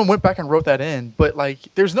almost like someone went back and wrote that in, but like,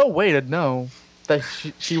 there's no way to know that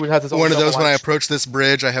she would have this. One of those when I approach this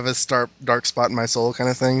bridge, I have a dark spot in my soul kind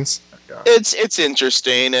of things. It's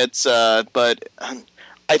interesting. But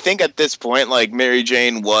I think at this point, like Mary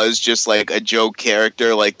Jane was just like a joke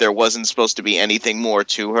character. Like there wasn't supposed to be anything more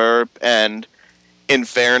to her. And in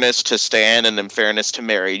fairness to Stan and in fairness to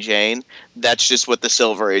Mary Jane, that's just what the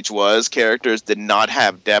Silver Age was. Characters did not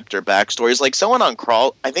have depth or backstories. Like someone on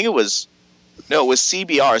it was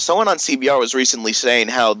CBR. Someone on CBR was recently saying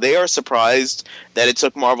how they are surprised that it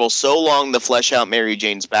took Marvel so long to flesh out Mary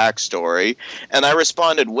Jane's backstory. And I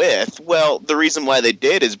responded with, well, the reason why they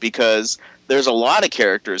did is because there's a lot of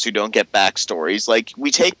characters who don't get backstories. Like,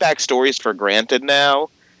 we take backstories for granted now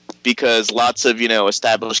because lots of, you know,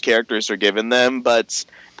 established characters are given them. But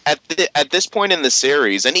at this point in the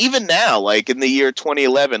series, and even now, like in the year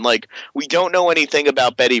 2011, like we don't know anything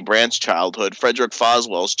about Betty Brant's childhood, Frederick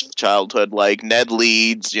Foswell's childhood, like Ned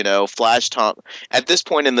Leeds, Flash Thompson. At this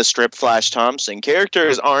point in the strip, Flash Thompson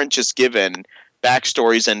characters aren't just given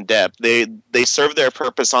backstories and depth; they serve their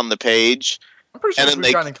purpose on the page. I'm pretty sure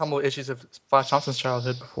we've gotten a couple of issues of Flash Thompson's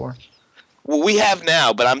childhood before. Well, we have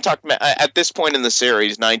now, but I'm talking about at this point in the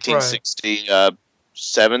series,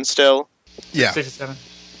 1967 still. Yeah. 67.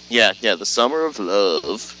 Yeah, the Summer of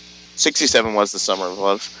Love. 67 was the Summer of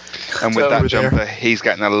Love. And with that jumper, he's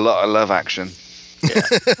getting a lot of love action. Yeah.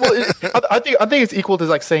 Well, I think it's equal to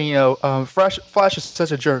like saying, Flash is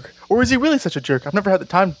such a jerk, or is he really such a jerk? I've never had the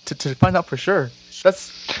time to find out for sure.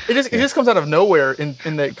 It just comes out of nowhere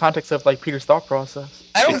in the context of like Peter's thought process.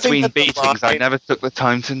 I don't Between think beatings, I never took the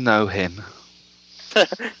time to know him.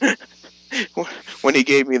 When he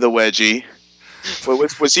gave me the wedgie.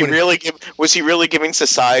 Was he really giving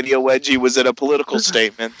society a wedgie? Was it a political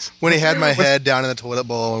statement? When he had my head down in the toilet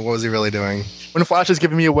bowl, what was he really doing? When Flash is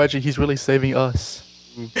giving me a wedgie, he's really saving us.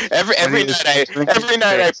 Every night I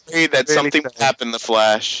pray that something will happen to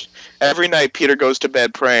Flash. Every night Peter goes to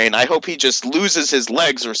bed praying, I hope he just loses his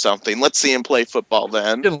legs or something. Let's see him play football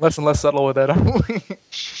then. Getting less and less subtle with that, aren't we?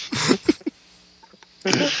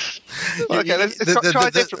 Okay, let's try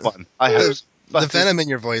a different one. I hope. The venom in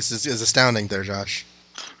your voice is astounding there, Josh.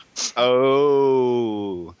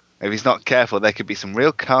 Oh. If he's not careful, there could be some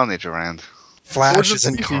real carnage around. Flash is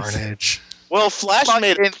in carnage. Well, Flash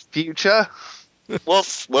made in future. Well,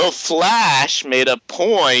 Flash made a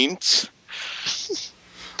point.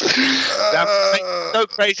 That's so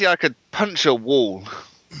crazy I could punch a wall.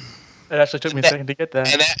 It actually took me a second to get that.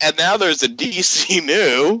 And now there's a DC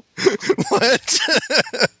New. What?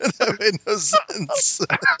 That made no sense.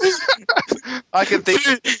 I can think.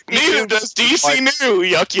 Neither does DC New.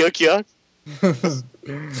 Yuck, yuck, yuck.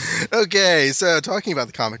 Okay, so talking about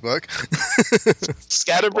the comic book.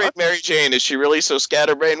 Scatterbrain Mary Jane. Is she really so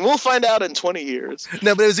scatterbrained? We'll find out in 20 years.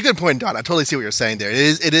 No, but it was a good point, Don. I totally see what you're saying there.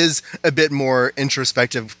 It is a bit more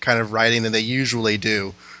introspective kind of writing than they usually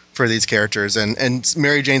do for these characters, and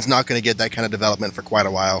Mary Jane's not going to get that kind of development for quite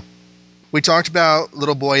a while. We talked about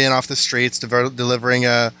little boy in off the streets delivering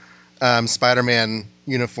a Spider-Man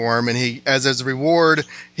uniform, and he, as a reward,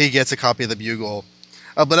 he gets a copy of the Bugle.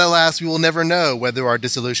 But alas, we will never know whether our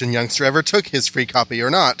disillusioned youngster ever took his free copy or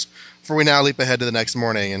not, for we now leap ahead to the next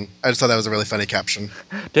morning, and I just thought that was a really funny caption.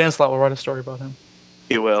 Dan Slott will write a story about him.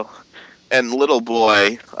 He will. And little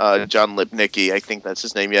boy, John Lipnicki, I think that's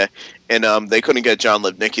his name, yeah. And they couldn't get John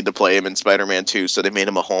Lipnicki to play him in Spider-Man 2, so they made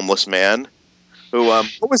him a homeless man. Who,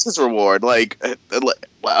 what was his reward? Like,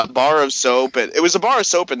 a bar of soap? It was a bar of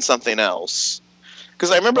soap and something else.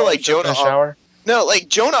 Because I remember, like, Jonah... shower? No, like,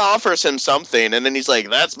 Jonah offers him something, and then he's like,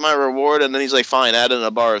 that's my reward, and then he's like, fine, add in a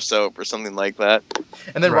bar of soap or something like that.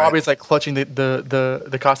 And then Robbie's, like, clutching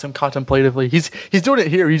the costume contemplatively. He's doing it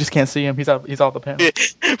here, you just can't see him. He's off the panel.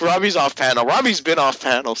 Robbie's off panel. Robbie's been off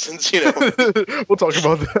panel since, We'll talk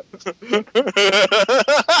about that.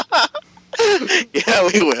 Yeah,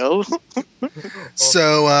 we will.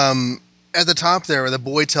 So, at the top there, where the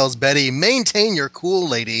boy tells Betty, maintain your cool,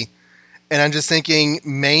 lady. And I'm just thinking,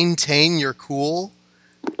 maintain your cool?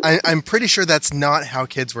 I'm pretty sure that's not how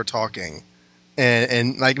kids were talking.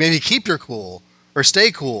 And like, maybe keep your cool. Or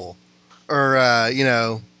stay cool. Or,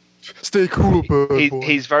 Stay cool, boy.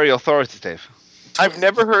 He's very authoritative. I've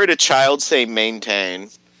never heard a child say maintain.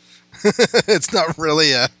 It's not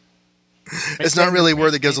really a... It's not really a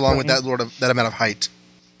word that goes along with that amount of height.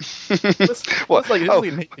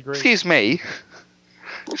 Excuse me.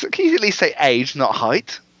 Can you at least say age, not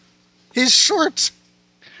height? He's short.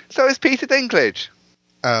 So is Peter Dinklage.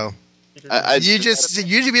 Oh.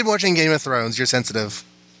 You've been watching Game of Thrones. You're sensitive.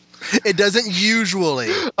 It doesn't usually.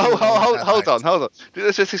 Hold on.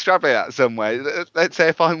 Let's just extrapolate that some way. Let's say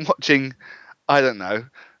if I'm watching, I don't know,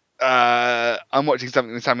 I'm watching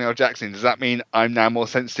something with Samuel L. Jackson. Does that mean I'm now more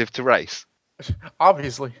sensitive to race?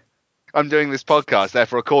 Obviously. I'm doing this podcast,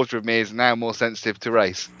 therefore a quarter of me is now more sensitive to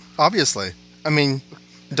race. Obviously. I mean,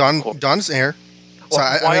 Don's here. So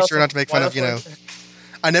I make sure not to make fun of,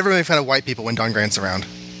 I never make fun of white people when Don Grant's around.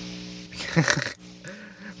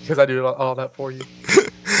 Because I do all that for you.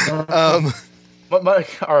 All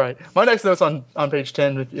right. My next note's on page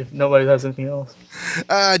 10 if nobody has anything else.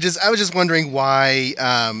 I was just wondering why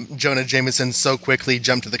Jonah Jameson so quickly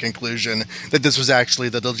jumped to the conclusion that this was actually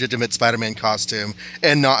the legitimate Spider-Man costume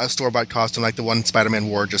and not a store-bought costume like the one Spider-Man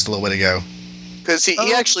wore just a little bit ago. Because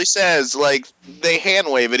he actually says, like, they hand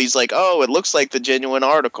wave it. He's like, oh, it looks like the genuine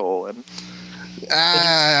article. And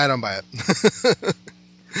I don't buy it.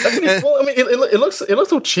 Well, I mean, it looks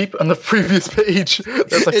so cheap on the previous page.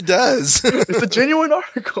 It does. It's a genuine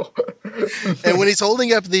article. And when he's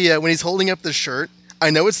holding up the shirt, I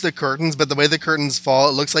know it's the curtains, but the way the curtains fall,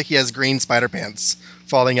 it looks like he has green spider pants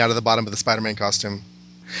falling out of the bottom of the Spider-Man costume.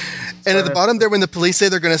 And at the bottom there, when the police say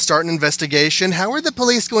they're going to start an investigation, how are the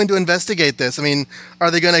police going to investigate this? I mean, are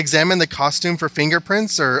they going to examine the costume for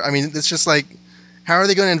fingerprints? Or, I mean, it's just like, how are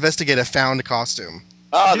they going to investigate a found costume?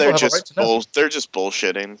 Oh, they're just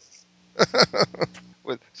bullshitting.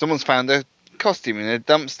 Someone's found a costume in a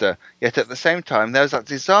dumpster, yet at the same time there was that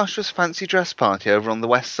disastrous fancy dress party over on the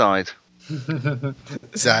west side.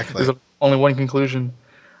 Exactly. There's only one conclusion.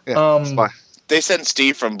 Yeah, they sent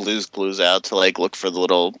Steve from Blue's Clues out to like look for the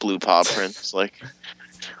little blue paw prints. Like,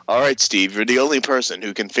 all right, Steve, you're the only person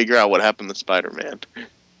who can figure out what happened to Spider-Man.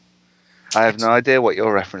 I have no idea what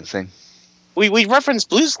you're referencing. We referenced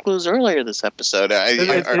Blue's Clues earlier this episode. I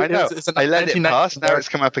know. I let it pass. Now it's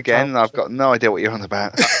come up again, and I've got no idea what you're on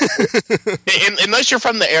about. Unless you're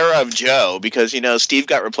from the era of Joe, because Steve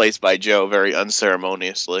got replaced by Joe very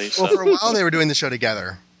unceremoniously. So. Well, for a while they were doing the show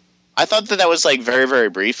together. I thought that was like very, very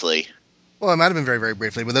briefly. Well, it might have been very, very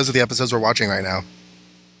briefly, but those are the episodes we're watching right now.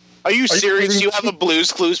 Are you serious? You have a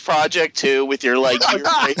Blue's Clues project too with your like?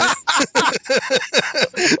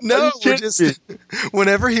 No, we're just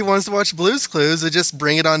whenever he wants to watch Blue's Clues, they just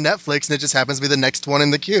bring it on Netflix, and it just happens to be the next one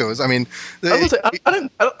in the queues. I mean, I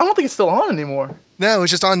don't think it's still on anymore. No,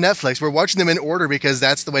 it's just on Netflix. We're watching them in order because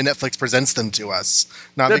that's the way Netflix presents them to us,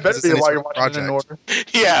 not because it's any sort of project.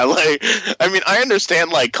 Yeah, like I mean, I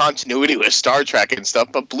understand like continuity with Star Trek and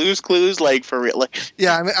stuff, but Blue's Clues, like for real, like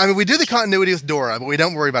yeah, I mean, we do the continuity with Dora, but we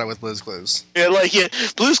don't worry about it with Blue's Clues. Yeah,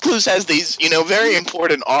 Blue's Clues has these, very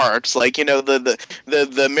important arcs, like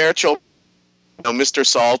the marital, Mr.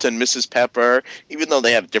 Salt and Mrs. Pepper, even though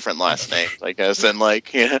they have different last names, I guess, and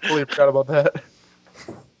like yeah. Totally forgot about that.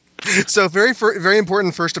 So very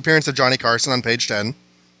important first appearance of Johnny Carson on page 10.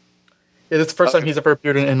 Yeah, that's the first time he's ever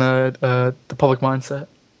appeared in the Public Mindset.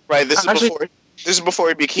 Right. This is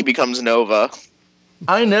before he becomes Nova.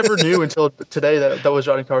 I never knew until today that was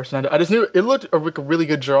Johnny Carson. I just knew it looked like a really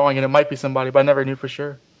good drawing, and it might be somebody, but I never knew for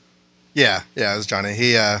sure. Yeah, it was Johnny.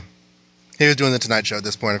 He was doing the Tonight Show at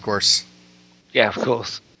this point, of course. Yeah, of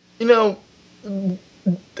course.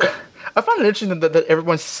 I find it interesting that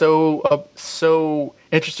everyone's so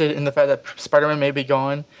interested in the fact that Spider-Man may be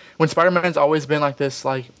gone, when Spider-Man's always been like this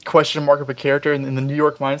like question mark of a character in the New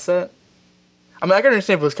York mindset. I mean, I can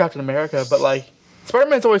understand if it was Captain America, but like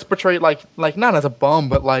Spider-Man's always portrayed like not as a bum,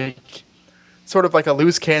 but like sort of like a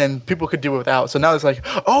loose cannon people could do without. So now it's like,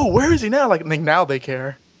 oh, where is he now? Like now they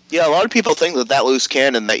care. Yeah, a lot of people think that loose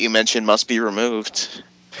cannon that you mentioned must be removed.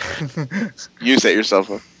 You set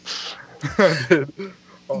yourself up.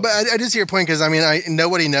 But I do see your point, because I mean,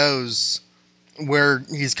 nobody knows where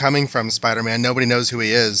he's coming from, Spider-Man. Nobody knows who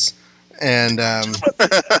he is, and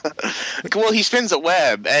well, he spins a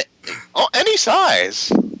web at any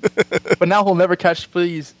size. But now he'll never catch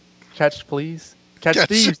thieves, just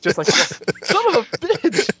like son of a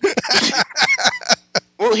bitch.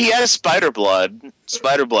 Well, he has spider blood,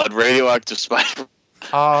 radioactive spider.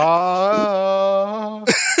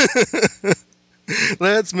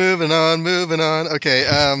 Let's moving on. Okay.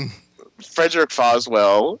 Frederick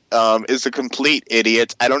Foswell is a complete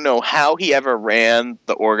idiot. I don't know how he ever ran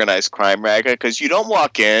the organized crime racket, because you don't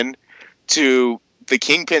walk in to the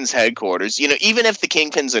Kingpin's headquarters. Even if the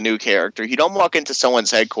Kingpin's a new character, you don't walk into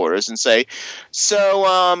someone's headquarters and say,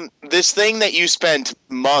 so this thing that you spent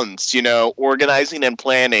months, organizing and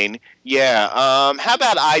planning, how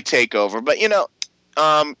about I take over? But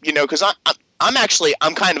because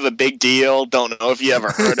I'm kind of a big deal. Don't know if you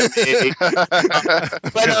ever heard of me.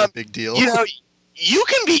 But big deal. You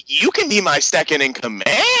can be my second in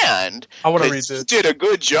command. I want to read this. You did a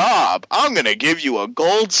good job. I'm gonna give you a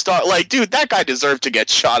gold star. Like, dude, that guy deserved to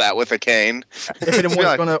get shot at with a cane. If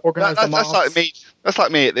anyone's gonna organize the mob. That's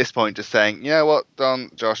like me at this point, just saying, you know what,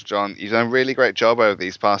 John, you've done a really great job over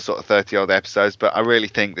these past sort of 30-odd episodes, but I really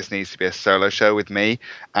think this needs to be a solo show with me,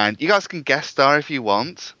 and you guys can guest star if you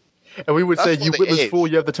want. And we would say, you witless fool,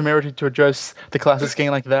 you have the temerity to address the classics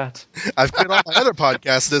gang like that. I've quit all my other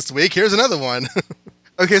podcasts this week. Here's another one.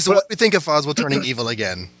 Okay, so what do we think of Foswell turning evil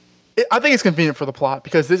again? I think it's convenient for the plot,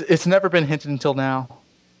 because it's never been hinted until now.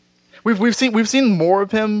 We've seen more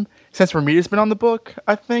of him since Romita's been on the book,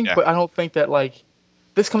 I think, but I don't think that like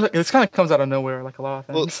this kind of comes out of nowhere, like a lot of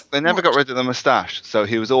things. Well, they never got rid of the mustache, so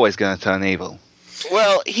he was always going to turn evil.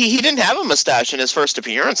 Well, he didn't have a mustache in his first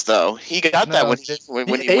appearance, though. He got that when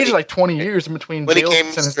he aged like 20 years in between. When he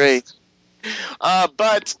came straight.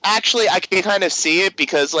 But actually, I can kind of see it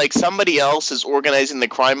because like somebody else is organizing the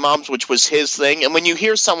crime mobs, which was his thing. And when you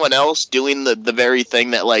hear someone else doing the very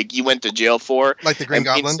thing that like you went to jail for, Like the Green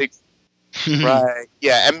Goblin? right?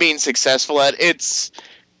 Yeah, and being successful at it's.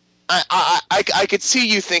 I could see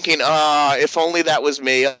you thinking, if only that was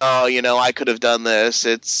me. I could have done this.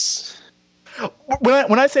 It's.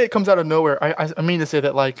 When I say it comes out of nowhere, I mean to say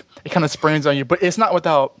that like it kind of springs on you, but it's not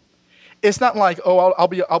without. It's not like I'll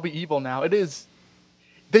be evil now. It is.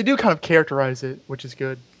 They do kind of characterize it, which is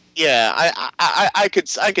good. Yeah, I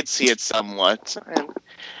could see it somewhat. And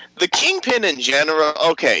the Kingpin in general.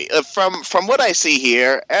 Okay, from what I see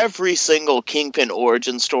here, every single Kingpin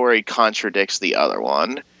origin story contradicts the other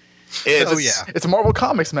one. It's Marvel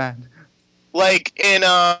Comics, man. Like in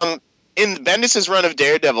Bendis' run of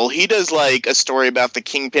Daredevil, he does like a story about the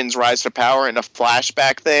Kingpin's rise to power in a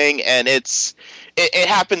flashback thing, and it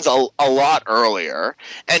happens a lot earlier.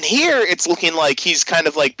 And here it's looking like he's kind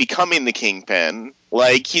of like becoming the Kingpin,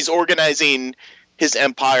 like he's organizing his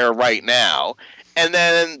empire right now. And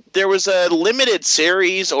then there was a limited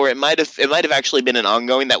series, or it might have actually been an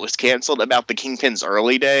ongoing that was canceled about the Kingpin's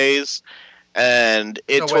early days, and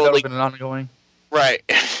it No way that totally would've been an ongoing. right.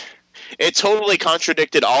 It totally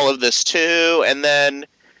contradicted all of this too, and then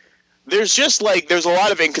there's a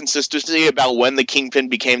lot of inconsistency about when the Kingpin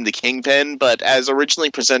became the Kingpin, but as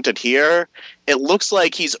originally presented here, it looks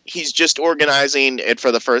like he's just organizing it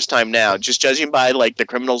for the first time now, just judging by like the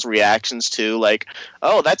criminals' reactions to like,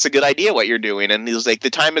 oh, that's a good idea what you're doing, and he's like, the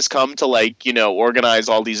time has come to like, organize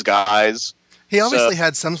all these guys. He obviously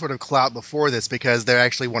had some sort of clout before this because they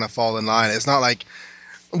actually want to fall in line. It's not like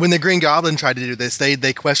when the Green Goblin tried to do this,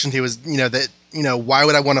 they questioned he was, why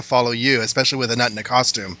would I want to follow you, especially with a nut in a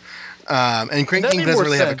costume? And King doesn't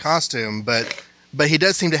really have a costume, but he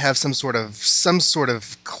does seem to have some sort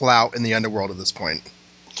of clout in the underworld at this point.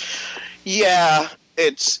 Yeah,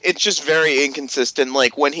 it's just very inconsistent.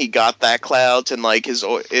 Like when he got that clout and like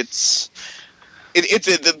that's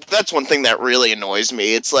one thing that really annoys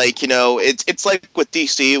me. It's like, it's like with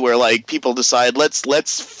DC where like people decide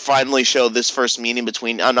let's finally show this first meeting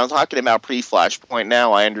between. I'm not talking about pre-Flashpoint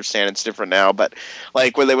now. I understand it's different now, but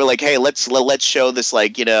like where they were like, hey, let's show this,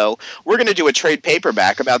 like, we're gonna do a trade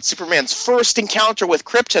paperback about Superman's first encounter with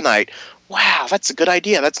Kryptonite. Wow, that's a good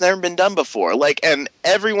idea. That's never been done before. Like, and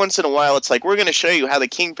every once in a while, it's like, we're going to show you how the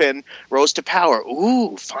Kingpin rose to power.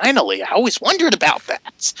 Ooh, finally! I always wondered about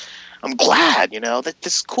that. I'm glad, that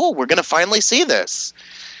this is cool. We're going to finally see this.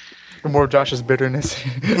 More Josh's bitterness.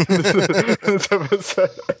 This episode.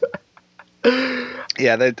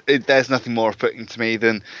 Yeah, there's nothing more off-putting to me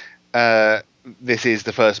than this is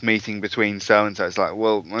the first meeting between so-and-so. It's like,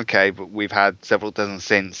 well, okay, but we've had several dozen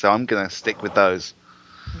since, so I'm going to stick with those.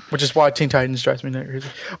 Which is why Teen Titans drives me crazy.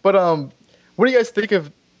 But what do you guys think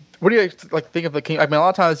of? What do you guys think of the King? I mean, a lot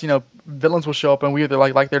of times, villains will show up and we either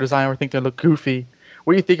like their design or think they look goofy.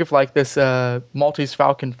 What do you think of like this Maltese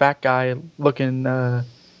Falcon fat guy looking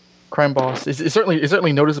crime boss? It's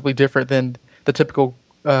certainly noticeably different than the typical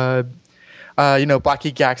Blackie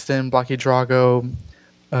Gaxton, Blackie Drago,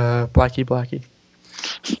 Blackie.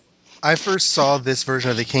 I first saw this version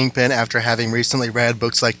of the Kingpin after having recently read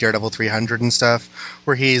books like Daredevil 300 and stuff,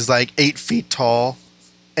 where he's like 8 feet tall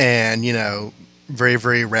and, very,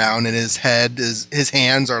 very round, and his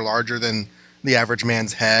hands are larger than the average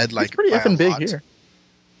man's head. Like, he's pretty effing big here.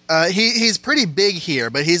 He's pretty big here,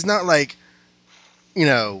 but he's not like,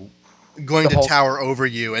 going to tower over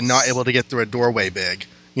you and not able to get through a doorway big,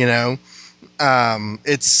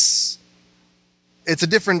 It's a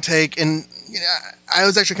different take, and I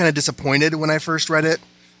was actually kind of disappointed when I first read it.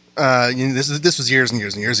 This was years and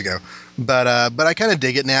years and years ago, but I kind of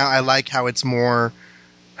dig it now. I like how it's more.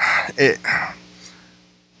 I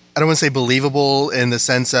don't want to say believable in the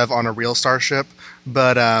sense of on a real starship,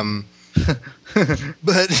 but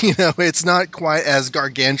it's not quite as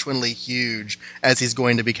gargantuanly huge as he's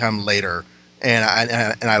going to become later, and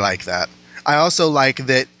I like that. I also like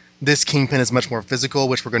that this Kingpin is much more physical,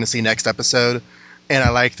 which we're going to see next episode. And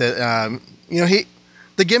I like that,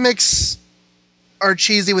 the gimmicks are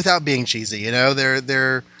cheesy without being cheesy.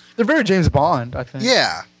 They're very James Bond, I think.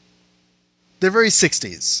 Yeah, they're very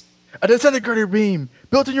 60s. A disintegrator beam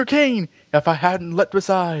built in your cane. If I hadn't leapt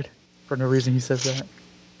aside, for no reason he says that.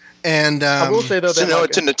 And I will say though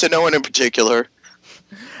that to no one in particular.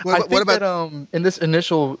 What about that, in this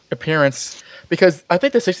initial appearance, because I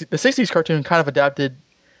think the 60s cartoon kind of adapted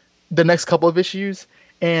the next couple of issues,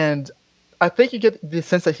 and I think you get the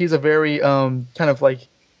sense that he's a very kind of like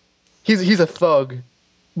he's a thug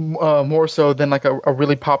more so than like a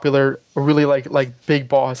really popular, really like big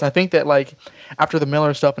boss. I think that like after the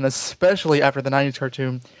Miller stuff and especially after the 90s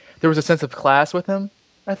cartoon, there was a sense of class with him,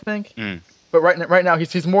 I think. Mm. But right now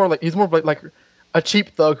he's more like a cheap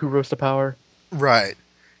thug who rose to power. Right.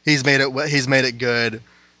 He's made it good,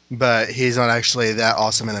 but he's not actually that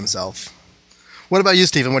awesome in himself. What about you,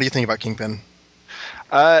 Stephen? What do you think about Kingpin?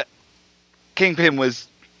 Kingpin was,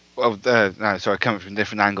 coming from a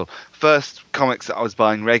different angle. First comics that I was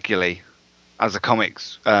buying regularly as a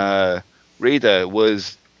comics reader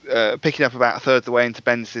was picking up about a third of the way into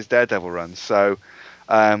Bendis' Daredevil run. So,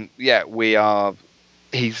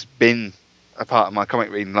 he's been a part of my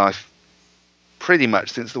comic reading life pretty much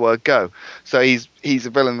since the word go. So he's a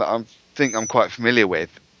villain that I think I'm quite familiar with,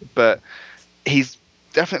 but he's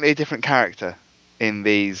definitely a different character in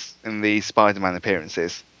these Spider-Man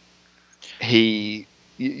appearances.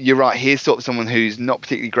 You're right, he is sort of someone who's not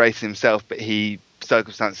particularly great in himself, but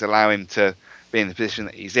circumstances allow him to be in the position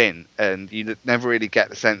that he's in, and you never really get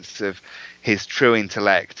the sense of his true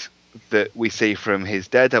intellect that we see from his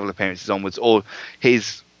Daredevil appearances onwards, or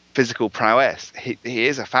his physical prowess. He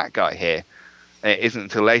is a fat guy here. It isn't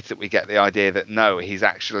until later that we get the idea that no, he's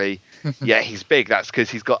actually, he's big. That's because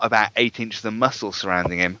he's got about 8 inches of muscle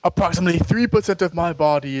surrounding him. Approximately 3% of my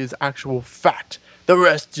body is actual fat. The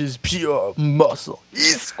rest is pure muscle.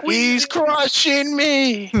 He's crushing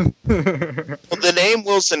me. Well, the name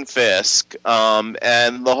Wilson Fisk, and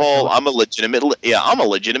the whole I'm a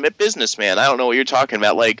legitimate businessman. I don't know what you're talking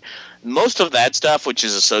about. Like, most of that stuff, which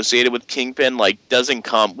is associated with Kingpin, like, doesn't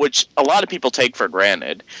come, which a lot of people take for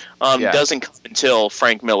granted, doesn't come until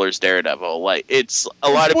Frank Miller's Daredevil. Like, it's a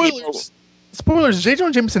lot of people. Spoilers. J.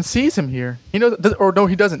 Jonah Jameson sees him here. He knows, or no,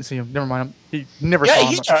 he doesn't see him. Never mind. He never saw him. Yeah,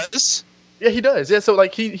 he does. Yeah, he does. Yeah, so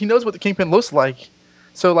like he knows what the Kingpin looks like.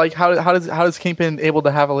 So like how does Kingpin able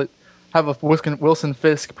to have a Wilson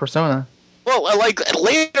Fisk persona? Well, like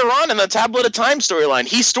later on in the Tablet of Time storyline,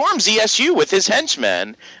 he storms ESU with his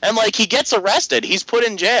henchmen, and like he gets arrested. He's put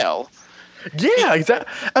in jail. Yeah,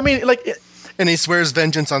 exactly. I mean, like, and he swears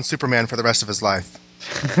vengeance on Superman for the rest of his life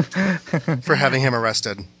for having him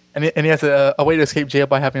arrested. And he has a way to escape jail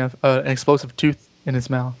by having an explosive tooth in his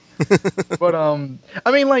mouth. But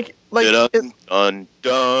I mean, like dun dun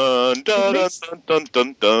dun dun dun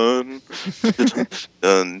dun dun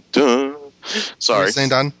dun dun. Sorry, saying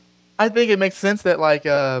done. I think it makes sense that like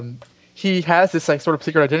he has this like sort of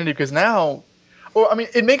secret identity because now, or I mean,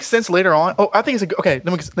 it makes sense later on. Oh, I think it's okay.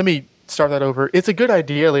 Let me start that over. It's a good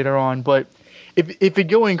idea later on, but if it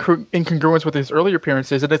go in congruence with his earlier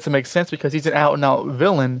appearances, it doesn't make sense because he's an out and out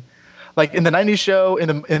villain. Like in the '90s show,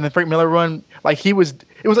 in the Frank Miller run, like it was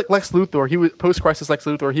like Lex Luthor. He was post-crisis Lex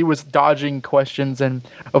Luthor. He was dodging questions and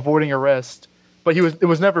avoiding arrest, but it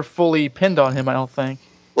was never fully pinned on him, I don't think.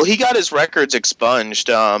 Well, he got his records expunged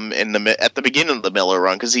at the beginning of the Miller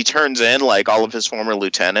run because he turns in like all of his former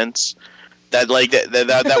lieutenants. That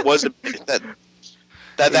was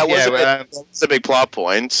a big plot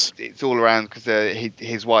point. It's all around because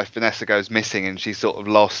his wife Vanessa goes missing and she's sort of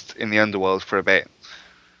lost in the underworld for a bit.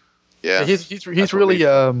 Yeah, he's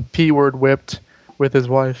really P-word whipped with his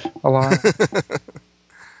wife a lot.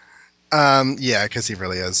 Yeah, because he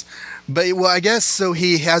really is. But well, I guess so.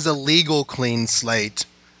 He has a legal clean slate,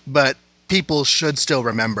 but people should still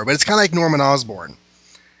remember. But it's kind of like Norman Osborn.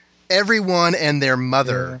 Everyone and their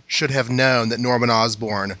mother should have known that Norman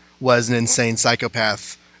Osborn was an insane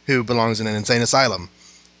psychopath who belongs in an insane asylum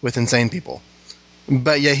with insane people.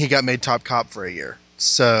 But yeah, he got made top cop for a year.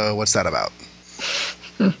 So what's that about?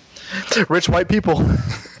 Rich white people.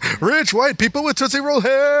 Rich white people with Tootsie Roll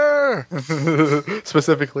hair!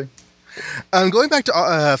 Specifically. Going back to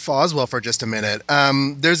Foswell for just a minute,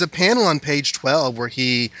 there's a panel on page 12 where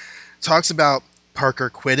he talks about Parker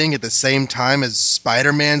quitting at the same time as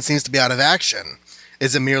Spider-Man seems to be out of action.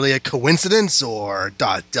 Is it merely a coincidence or ...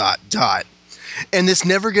 And this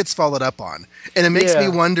never gets followed up on. And it makes me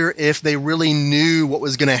wonder if they really knew what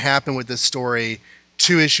was going to happen with this story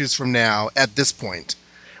 2 issues from now at this point.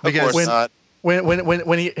 Because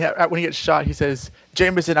when he gets shot, he says,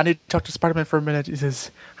 "Jameson, I need to talk to Spider-Man for a minute." He says,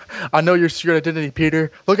 "I know your secret identity,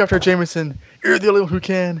 Peter. Look after Jameson. You're the only one who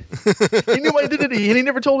can." He knew my identity, and he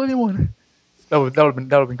never told anyone. That would have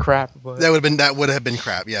been crap. But. That would have been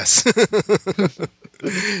crap. Yes.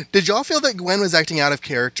 Did y'all feel that Gwen was acting out of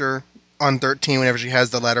character on 13 whenever she has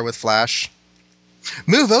the letter with Flash?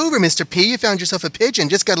 Move over, Mr. P. You found yourself a pigeon.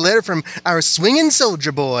 Just got a letter from our swinging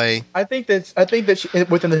soldier boy. I think that she,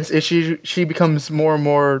 within this issue, she becomes more and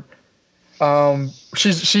more.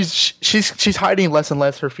 She's hiding less and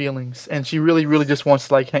less her feelings, and she really just wants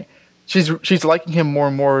to like. She's liking him more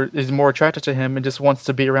and more. Is more attracted to him, and just wants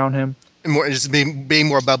to be around him. More just being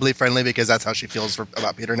more bubbly friendly because that's how she feels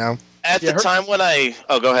about Peter now. At the time when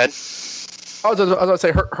go ahead. I was going to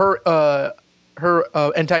say her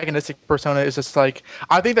antagonistic persona is just like,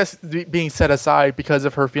 I think that's being set aside because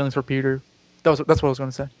of her feelings for Peter. That's what I was going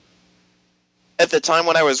to say. At the time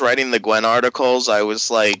when I was writing the Gwen articles, I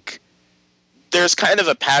was like, there's kind of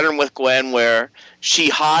a pattern with Gwen where she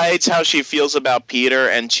hides how she feels about Peter,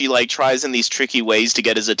 and she like tries in these tricky ways to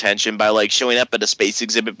get his attention by like showing up at a space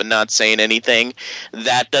exhibit but not saying anything.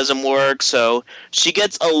 That doesn't work, so she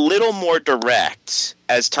gets a little more direct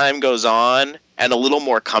as time goes on and a little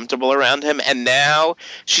more comfortable around him, and now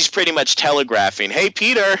she's pretty much telegraphing, hey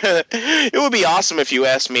Peter, it would be awesome if you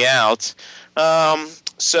asked me out.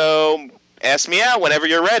 So ask me out whenever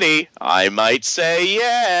you're ready. I might say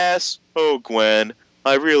yes. Oh, Gwen,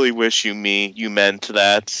 I really wish you meant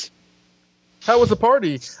that. How was the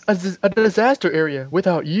party? A disaster area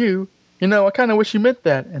without you. You know, I kind of wish you meant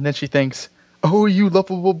that. And then she thinks, oh, you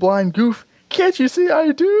lovable blind goof. Can't you see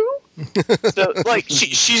I do? So, like,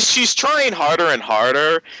 she's trying harder and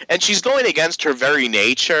harder, and she's going against her very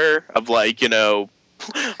nature of, like, you know,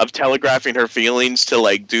 of telegraphing her feelings to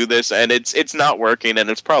like do this, and it's not working, and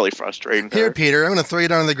it's probably frustrating her. Here, Peter, I'm going to throw you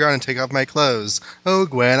down on the ground and take off my clothes. Oh,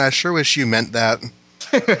 Gwen, I sure wish you meant that.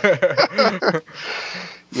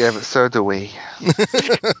 Yeah, but so do we.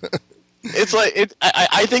 It's like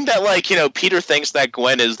I think that, like, you know, Peter thinks that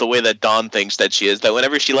Gwen is the way that Dawn thinks that she is. That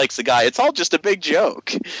whenever she likes a guy, it's all just a big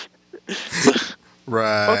joke.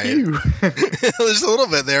 Right. Fuck you. There's a little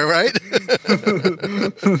bit there, right?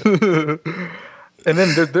 And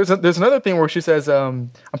then there's another thing where she says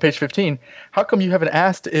on page 15, how come you haven't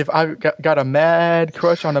asked if I got a mad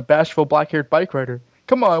crush on a bashful black-haired bike rider?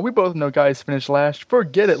 Come on, we both know guys finish last.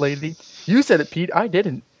 Forget it, lady. You said it, Pete. I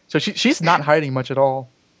didn't. So she's not hiding much at all.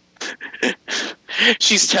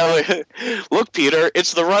 She's telling, look, Peter,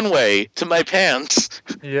 it's the runway to my pants.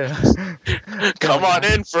 Yeah. Come on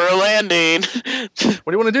in for a landing. What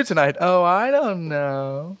do you want to do tonight? Oh, I don't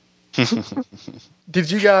know.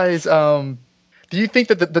 Did you guys do you think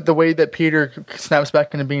that the way that Peter snaps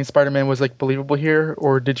back into being Spider-Man was like believable here,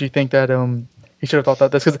 or did you think that he should have thought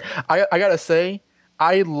that this? Because I gotta say,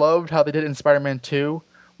 I loved how they did it in Spider-Man 2,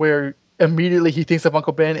 where immediately he thinks of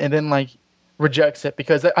Uncle Ben and then like rejects it,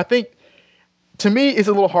 because I think to me it's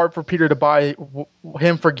a little hard for Peter to buy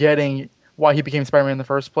him forgetting why he became Spider-Man in the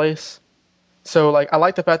first place. So like I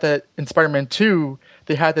like the fact that in Spider-Man 2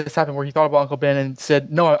 they had this happen where he thought about Uncle Ben and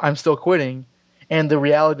said, no, I'm still quitting. And the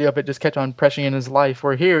reality of it just kept on pressing in his life.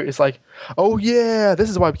 Where here it's like, oh yeah, this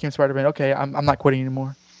is why I became Spider-Man. Okay, I'm not quitting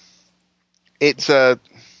anymore. It seems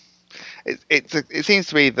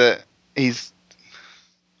to me that he's.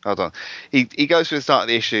 Hold on. He goes to the start of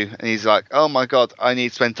the issue and he's like, oh my god, I need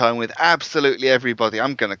to spend time with absolutely everybody.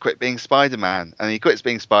 I'm going to quit being Spider-Man. And he quits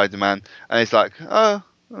being Spider-Man and he's like, oh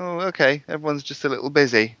okay, everyone's just a little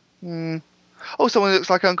busy. Oh, someone looks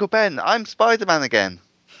like Uncle Ben. I'm Spider-Man again.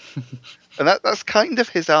 And that's kind of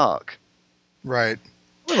his arc. Right.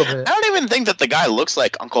 A little bit. I don't even think that the guy looks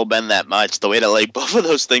like Uncle Ben that much. The way that like both of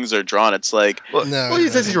those things are drawn, it's like, Well, he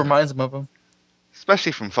says he reminds him of him.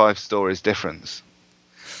 Especially from 5 stories difference.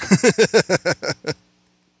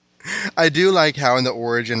 I do like how in the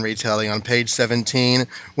origin retelling on page 17,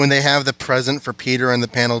 when they have the present for Peter in the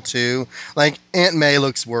panel 2, like Aunt May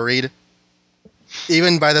looks worried,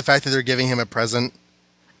 even by the fact that they're giving him a present.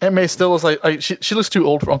 Aunt May still looks like she looks too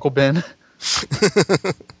old for Uncle Ben.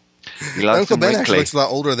 Uncle Ben actually looks a lot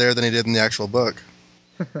older there than he did in the actual book.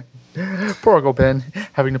 Poor Uncle Ben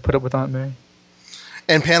having to put up with Aunt May.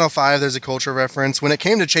 In panel 5, there's a culture reference. When it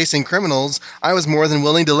came to chasing criminals, I was more than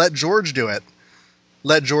willing to let George do it.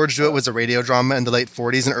 Let George Do It was a radio drama in the late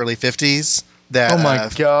 40s and early 50s. That, oh my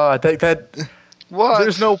god, that what?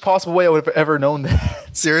 There's no possible way I would have ever known that.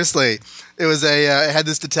 Seriously, it was it had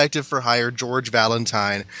this detective for hire, George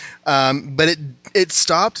Valentine, but it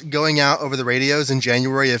stopped going out over the radios in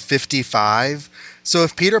January of ¡55. So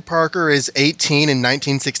if Peter Parker is 18 in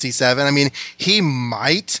 1967, I mean, he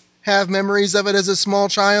might have memories of it as a small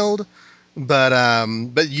child, but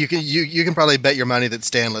you can probably bet your money that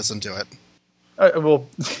Stan listened to it. Well,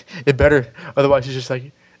 it better. Otherwise, it's just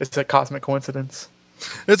like it's a cosmic coincidence.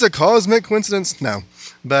 It's a cosmic coincidence. No,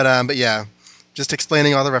 but yeah, just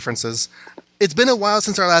explaining all the references. It's been a while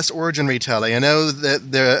since our last origin retelling. I know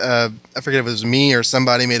that I forget if it was me or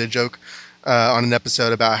somebody made a joke on an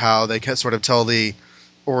episode about how they sort of tell the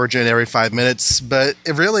origin every 5 minutes, but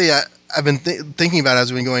it really I've been thinking about it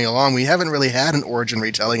as we've been going along. We haven't really had an origin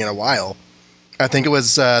retelling in a while. I think it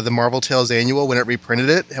was the Marvel Tales Annual when it reprinted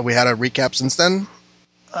it. Have we had a recap since then?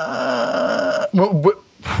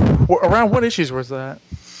 Around what issues was that?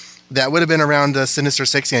 That would have been around Sinister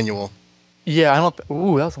Six Annual. Yeah, I don't.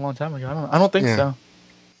 Ooh, that was a long time ago. I don't think so.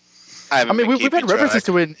 I mean, we've had references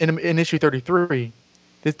to it in issue 33.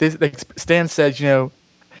 like Stan says, you know,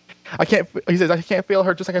 I can't. He says I can't fail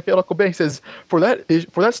her just like I failed Uncle Ben. He says for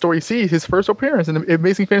that story, see his first appearance in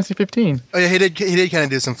Amazing Fantasy 15. Oh yeah, he did kind of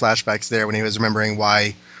do some flashbacks there when he was remembering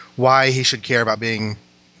why he should care about being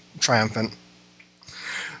triumphant.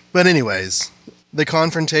 But anyways, the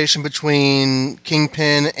confrontation between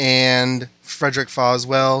Kingpin and Frederick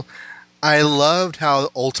Foswell. I loved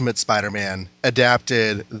how Ultimate Spider-Man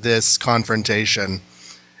adapted this confrontation.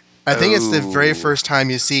 I think it's the very first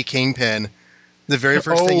time you see Kingpin. The very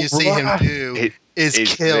first thing you see him do is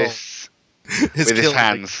kill with his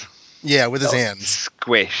hands. Yeah, with his hands.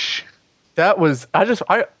 Squish. That was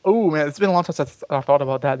oh man, it's been a long time since I thought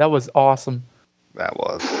about that. That was awesome. That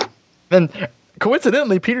was. Then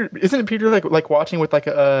coincidentally, isn't Peter like watching with like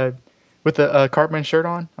a Cartman shirt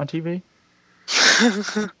on TV?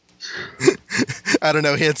 I don't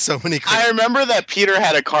know. He had so many. I remember that Peter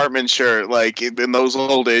had a Cartman shirt, like in those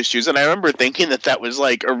old issues, and I remember thinking that was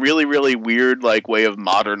like a really, really weird like way of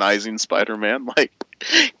modernizing Spider-Man, like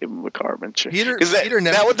give him a Cartman shirt.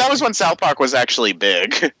 That was when South Park was actually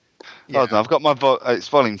big. Yeah. Hold on, I've got my it's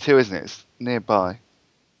volume 2, isn't it? It's nearby.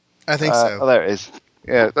 I think so. Oh, there it is.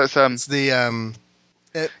 Yeah, that's It's the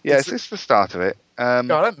it's the start of it.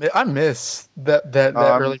 God, I miss that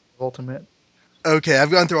early Ultimate. Okay, I've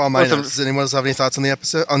gone through all my notes. Does anyone else have any thoughts on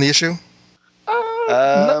the issue?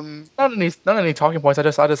 Not any talking points. I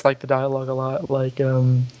just like the dialogue a lot. Like,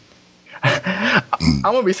 I'm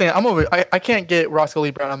gonna be saying I can't get Roscoe Lee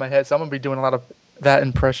Brown out of my head, so I'm gonna be doing a lot of that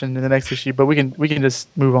impression in the next issue. But we can just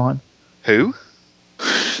move on. Who?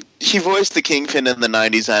 He voiced the Kingpin in the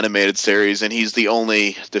 '90s animated series, and he's the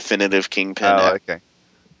only definitive Kingpin. Oh, okay.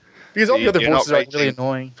 Because all the other voices are really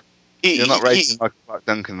annoying. You're not rating Michael Clark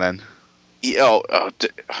Duncan then.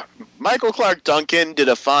 Michael Clark Duncan did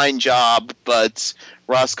a fine job, but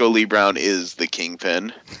Roscoe Lee Brown is the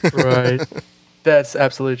Kingpin. Right. That's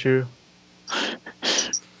absolutely true.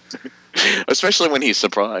 Especially when he's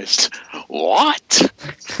surprised. What?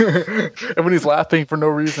 And when he's laughing for no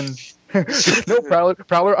reason. No,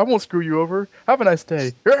 Prowler, I won't screw you over. Have a nice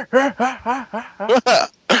day.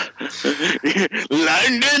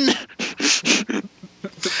 London!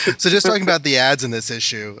 So just talking about the ads in this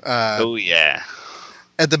issue. Oh, yeah.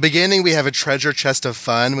 At the beginning, we have a treasure chest of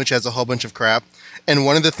fun, which has a whole bunch of crap. And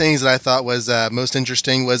one of the things that I thought was most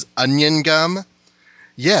interesting was onion gum.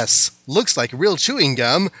 Yes, looks like real chewing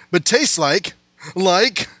gum, but tastes like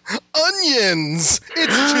onions.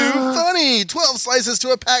 It's too funny. 12 slices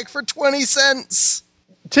to a pack for 20 cents.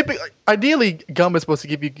 Ideally, gum is supposed to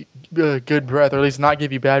give you good breath, or at least not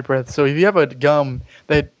give you bad breath. So if you have a gum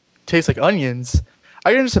that tastes like onions,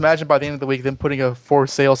 I can just imagine by the end of the week them putting a for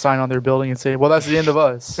sale sign on their building and saying, "Well, that's the end of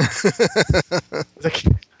us." It's like,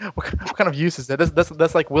 what kind of use is that?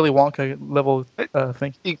 That's like Willy Wonka level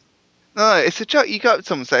thinking. No, it's a joke. You go up to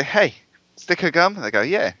someone and say, "Hey, stick of gum?" And they go,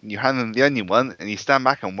 "Yeah." And you hand them the onion one, and you stand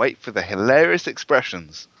back and wait for the hilarious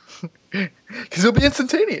expressions. Because it'll be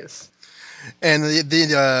instantaneous. And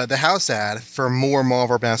the house ad for more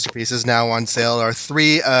Marvel Masterpieces now on sale are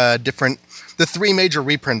the three major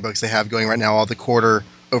reprint books they have going right now, all the quarter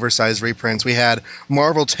oversized reprints. We had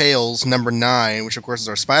Marvel Tales #9, which of course is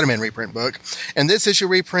our Spider-Man reprint book. And this issue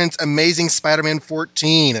reprints Amazing Spider-Man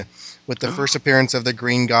 14 with the first appearance of the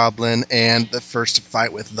Green Goblin and the first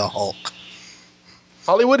fight with the Hulk.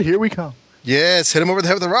 Hollywood, here we come. Yes, hit him over the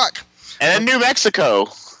head with a rock. And New Mexico.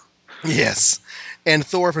 Yes. And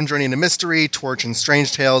Thor from Journey into Mystery, Torch and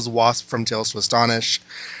Strange Tales, Wasp from Tales to Astonish.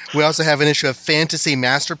 We also have an issue of Fantasy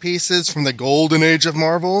Masterpieces from the Golden Age of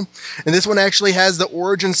Marvel. And this one actually has the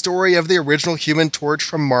origin story of the original Human Torch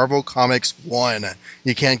from Marvel Comics 1.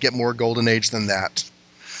 You can't get more Golden Age than that.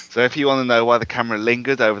 So if you want to know why the camera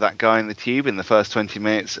lingered over that guy in the tube in the first 20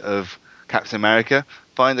 minutes of Captain America,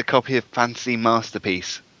 find a copy of Fantasy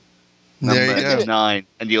Masterpiece number 9,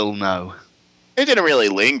 and you'll know. It didn't really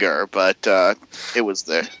linger, but it was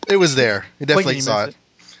there. It was there. You definitely saw it.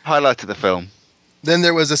 Highlight of the film. Then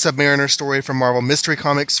there was a Submariner story from Marvel Mystery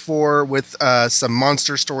Comics 4 with some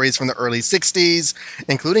monster stories from the early 60s,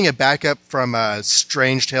 including a backup from a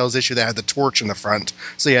Strange Tales issue that had the torch in the front.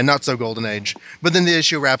 So yeah, not so Golden Age. But then the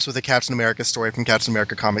issue wraps with a Captain America story from Captain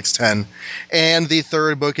America Comics 10. And the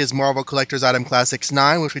third book is Marvel Collector's Item Classics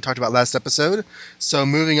 9, which we talked about last episode. So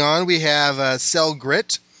moving on, we have Sell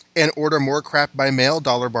Grit and Order More Crap by Mail,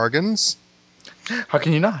 dollar bargains. How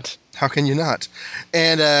can you not? How can you not?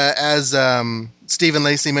 And as Stephen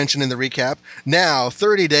Lacey mentioned in the recap, now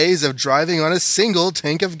 30 days of driving on a single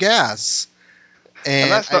tank of gas.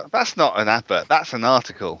 And that's not an advert. That's an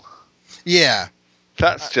article. Yeah.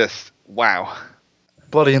 That's just, wow.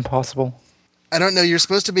 Bloody impossible. I don't know. You're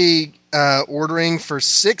supposed to be ordering for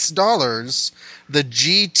 $6 the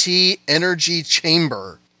GT Energy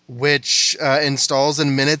Chamber, which installs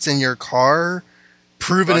in minutes in your car,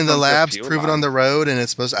 proven in the labs, proven on the road, and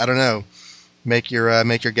it's supposed to, I don't know, make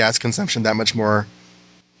your gas consumption that much more,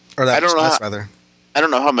 or that much less, rather. I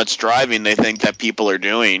don't know how much driving they think that people are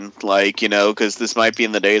doing, like, you know, because this might be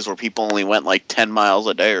in the days where people only went like 10 miles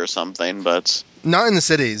a day or something, but... Not in the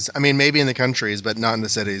cities. I mean, maybe in the countries, but not in the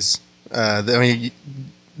cities.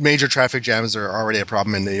 Major traffic jams are already a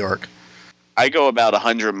problem in New York. I go about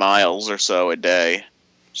 100 miles or so a day,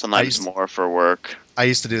 sometimes more for work. I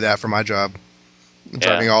used to do that for my job,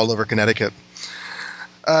 driving all over Connecticut.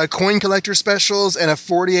 Coin collector specials and a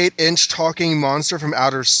 48-inch talking monster from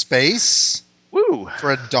outer space. Woo!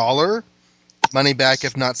 For $1. Money back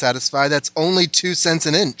if not satisfied. That's only 2 cents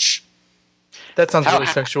an inch. That sounds really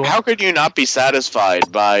sexual. How could you not be satisfied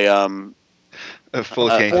by a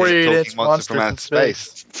 48-inch monster from outer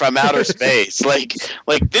space? From outer space, like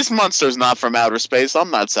this monster's not from outer space.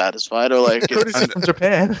 I'm not satisfied. Or like it's from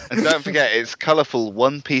Japan. And don't forget, it's colorful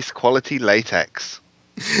one-piece quality latex.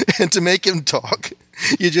 And to make him talk,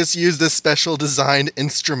 you just use this special designed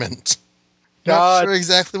instrument. God. Not sure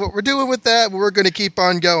exactly what we're doing with that, but we're going to keep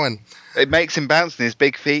on going. It makes him bounce in his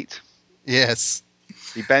big feet. Yes.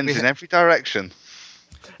 He bends in every direction.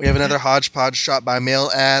 We have another Hodgepodge shop by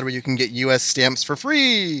mail ad where you can get U.S. stamps for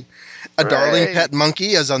free. A darling pet monkey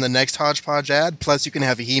is on the next Hodgepodge ad. Plus, you can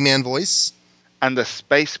have a He-Man voice. And a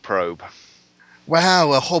space probe.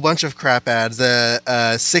 Wow, a whole bunch of crap ads.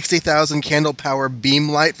 The 60,000 candle power beam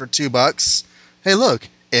light for $2. Hey, look,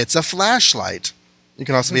 it's a flashlight. You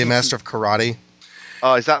can also be a master of karate.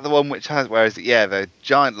 Oh, is that the one which has, where is it? Yeah, the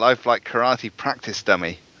giant lifelike karate practice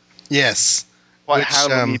dummy. Yes. How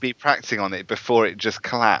long will you be practicing on it before it just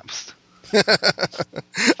collapsed?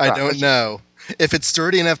 I don't know. If it's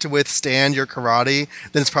sturdy enough to withstand your karate,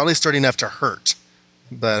 then it's probably sturdy enough to hurt.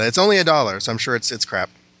 But it's only $1, so I'm sure it's crap.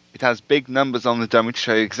 It has big numbers on the dummy to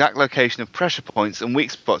show you exact location of pressure points and weak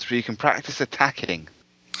spots where you can practice attacking.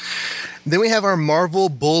 Then we have our Marvel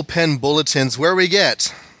Bullpen Bulletins, where we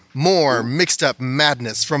get more mixed-up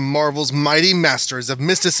madness from Marvel's mighty masters of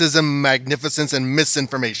mysticism, magnificence, and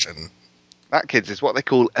misinformation. That, kids, is what they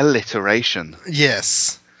call alliteration.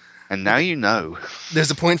 Yes. And now you know.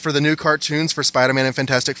 There's a point for the new cartoons for Spider-Man and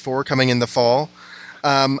Fantastic Four coming in the fall.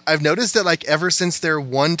 I've noticed that, like, ever since their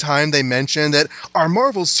one time they mentioned that our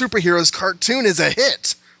Marvel Superheroes cartoon is a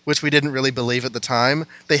hit, which we didn't really believe at the time,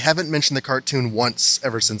 they haven't mentioned the cartoon once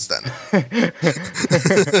ever since then.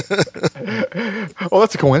 Well,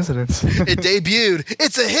 that's a coincidence. It debuted.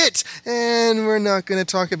 It's a hit! And we're not going to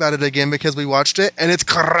talk about it again because we watched it, and it's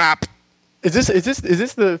crap! Is this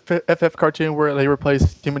the FF cartoon where they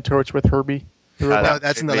replaced Human Torch with Herbie? No,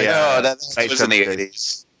 that's in the that was in the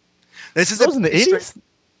 80s. This is that was in the 80s?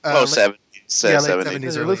 70s. Yeah, late 70s.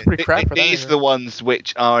 70s. It looks pretty crap for that. These are the ones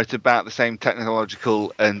which are at about the same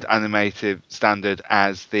technological and animative standard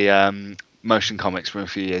as the motion comics from a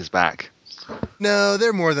few years back. No,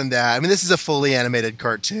 they're more than that. I mean, this is a fully animated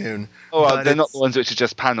cartoon. Oh, well, they're not the ones which are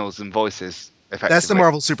just panels and voices, effectively. That's the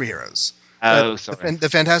Marvel superheroes. Oh, sorry. The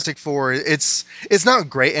Fantastic Four, it's not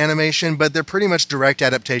great animation, but they're pretty much direct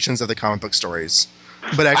adaptations of the comic book stories.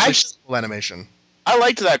 But actually full animation. I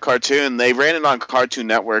liked that cartoon. They ran it on Cartoon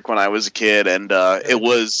Network when I was a kid, and it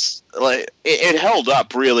was like it held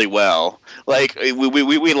up really well. Like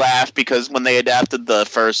we laughed because when they adapted the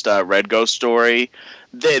first Red Ghost story,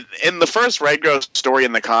 in the first Red Ghost story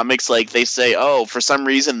in the comics, like they say, oh, for some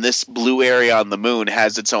reason this blue area on the moon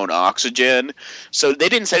has its own oxygen. So they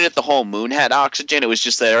didn't say that the whole moon had oxygen; it was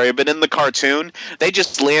just that area. But in the cartoon, they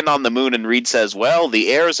just land on the moon, and Reed says, "Well,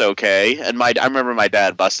 the air's okay." And I remember my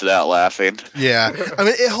dad busted out laughing. Yeah, I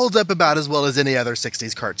mean, it holds up about as well as any other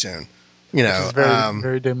 '60s cartoon. You know,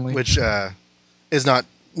 very dimly, which is not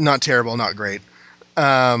terrible, not great.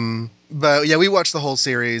 But yeah, we watched the whole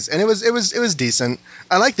series, and it was decent.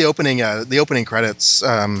 I like the opening credits.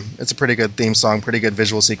 It's a pretty good theme song, pretty good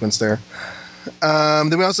visual sequence there.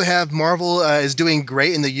 Then we also have Marvel is doing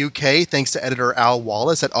great in the UK thanks to editor Al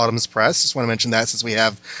Wallace at Autumn's Press. Just want to mention that since we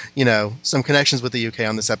have some connections with the UK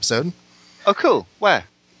on this episode. Oh, cool. Where?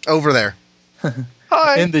 Over there.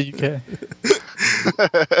 Hi. in the UK.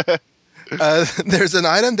 There's an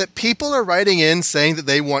item that people are writing in saying that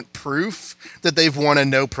they want proof that they've won a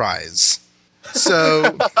no prize. So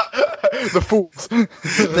the fools.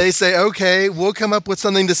 They say, okay, we'll come up with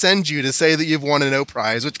something to send you to say that you've won a no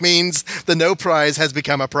prize, which means the no prize has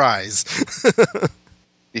become a prize.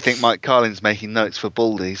 You think Mike Carlin's making notes for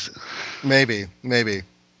Baldies? Maybe.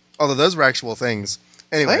 Although those were actual things.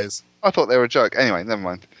 Anyways. I thought they were a joke. Anyway, never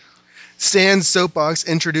mind. Stan's soapbox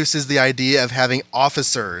introduces the idea of having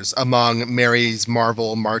officers among Mary's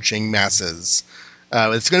Marvel marching masses.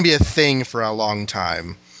 It's going to be a thing for a long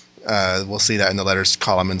time. We'll see that in the letters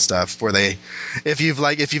column and stuff, where if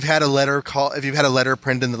you've had a letter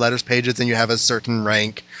printed in the letters pages, then you have a certain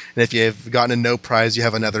rank, and if you've gotten a no prize, you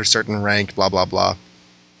have another certain rank. Blah blah blah.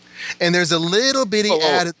 And there's a little bitty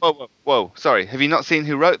ad. Whoa! Sorry, have you not seen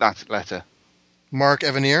who wrote that letter? Mark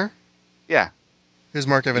Evanier? Yeah. Who's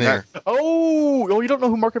Mark Evanier? Oh, you don't know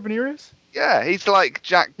who Mark Evanier is? Yeah, he's like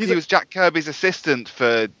Jack. He was Jack Kirby's assistant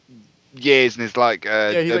for years, and is like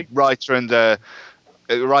a writer and a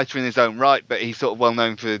writer in his own right. But he's sort of well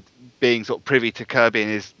known for being sort of privy to Kirby in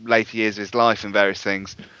his later years of his life and various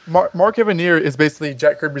things. Mark Evanier is basically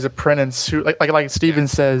Jack Kirby's apprentice, who, like Steven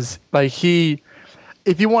says, like he.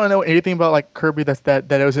 If you want to know anything about like Kirby that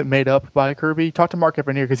isn't made up by Kirby, talk to Mark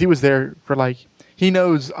Evanier, because he was there for he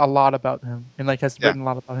knows a lot about him and has written a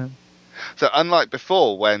lot about him. So unlike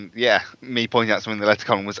before, when me pointing out something in the letter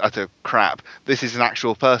column was utter crap, this is an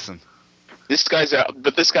actual person. This guy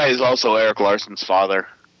is also Eric Larson's father.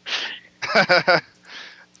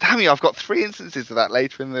 Damn you! I've got 3 instances of that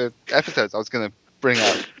later in the episodes I was going to bring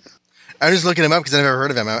up. I'm just looking him up because I've never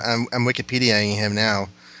heard of him. I'm Wikipediaing him now.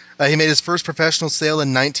 He made his first professional sale in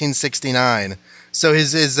 1969. So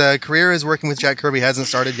his career as working with Jack Kirby hasn't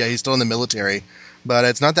started yet. He's still in the military. But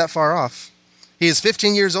it's not that far off. He is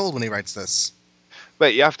 15 years old when he writes this.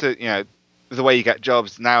 But you have to, the way you get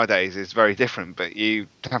jobs nowadays is very different. But you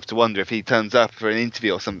have to wonder if he turns up for an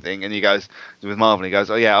interview or something and he goes, with Marvel, he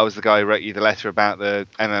goes, oh yeah, I was the guy who wrote you the letter about the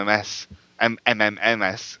MMS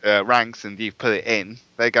ranks, and you've put it in.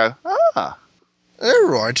 They go, ah. Oh,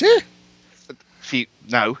 righty. See,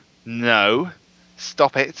 no,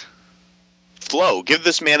 stop it. Flo, give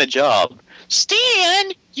this man a job.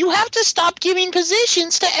 Stan, you have to stop giving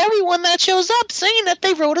positions to everyone that shows up saying that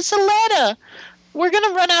they wrote us a letter. We're going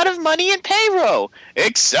to run out of money in payroll.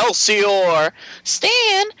 Excelsior!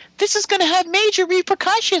 Stan, this is going to have major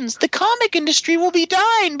repercussions. The comic industry will be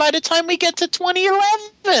dying by the time we get to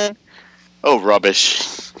 2011. Oh,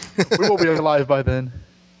 rubbish. We won't be alive by then.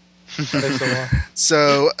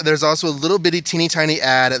 So there's also a little bitty teeny tiny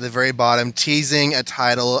ad at the very bottom teasing a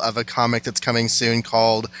title of a comic that's coming soon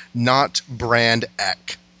called Not Brand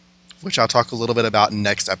Ek, which I'll talk a little bit about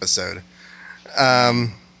next episode.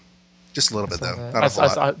 Just a little bit, though. Not a whole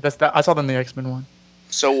lot. I saw them in the X-Men one.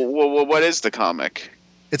 So what is the comic?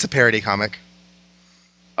 It's a parody comic.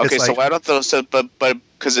 Okay, so why don't those? But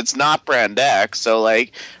because it's not Brand X, so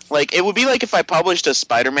like it would be like if I published a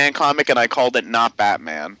Spider-Man comic and I called it Not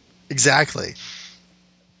Batman. Exactly.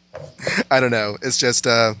 I don't know. It's just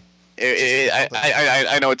I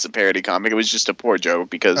know it's a parody comic. It was just a poor joke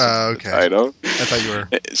because okay. I thought you were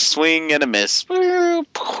swing and a miss. We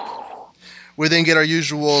then get our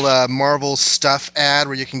usual Marvel stuff ad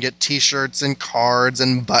where you can get T-shirts and cards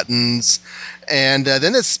and buttons, and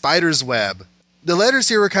then it's Spider's Web. The letters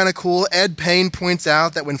here were kind of cool. Ed Payne points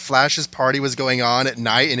out that when Flash's party was going on at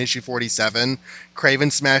night in issue 47, Kraven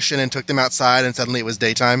smashed in and took them outside, and suddenly it was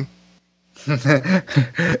daytime. He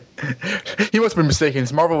must be mistaken.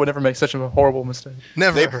 Marvel would never make such a horrible mistake.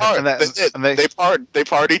 Never. They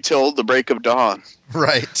party till the break of dawn.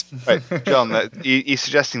 Right. Wait, John, you're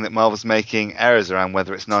suggesting that Marvel's making errors around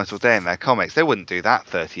whether it's night or day in their comics. They wouldn't do that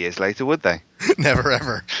 30 years later, would they? Never,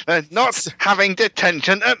 ever. They're not having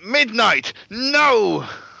detention at midnight. No!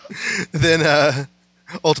 Then,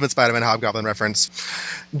 Ultimate Spider-Man Hobgoblin reference.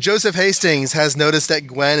 Joseph Hastings has noticed that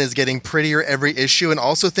Gwen is getting prettier every issue and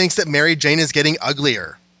also thinks that Mary Jane is getting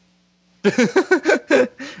uglier.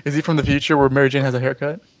 Is he from the future where Mary Jane has a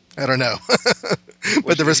haircut? I don't know.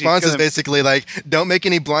 But the response is basically like, don't make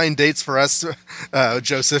any blind dates for us,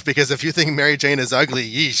 Joseph, because if you think Mary Jane is ugly,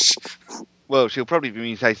 yeesh. Well, she'll probably be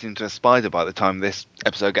mutated into a spider by the time this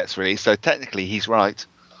episode gets released, so technically he's right.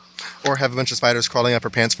 Or have a bunch of spiders crawling up her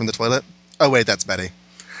pants from the toilet. Oh, wait, that's Betty.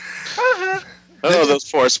 Oh, those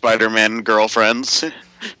poor Spider-Man girlfriends.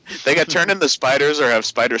 They got turned into spiders or have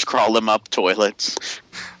spiders crawl them up toilets.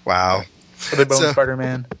 Wow. So they both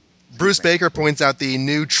Spider-Man. Bruce Baker points out the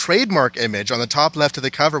new trademark image on the top left of the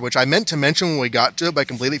cover, which I meant to mention when we got to it, but I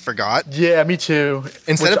completely forgot. Yeah, me too.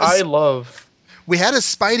 I love. We had a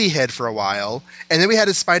Spidey head for a while, and then we had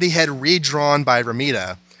a Spidey head redrawn by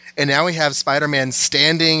Romita, and now we have Spider-Man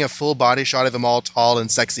standing, a full body shot of him all tall and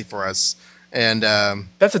sexy for us. And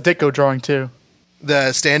that's a Ditko drawing too.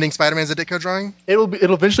 The standing Spider-Man's a Ditko drawing? It'll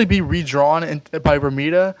eventually be redrawn by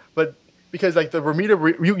Romita, but because like the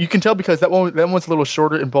Romita, you can tell because that one's a little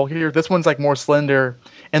shorter and bulkier. This one's like more slender,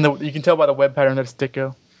 and you can tell by the web pattern that it's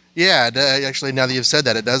Ditko. Yeah, actually, now that you've said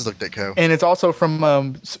that, it does look Ditko. And it's also from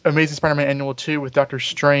Amazing Spider-Man Annual 2 with Doctor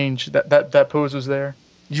Strange. That pose was there.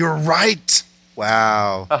 You're right.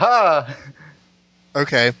 Wow. Aha!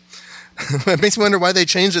 Okay. It makes me wonder why they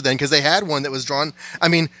changed it then, because they had one that was drawn. I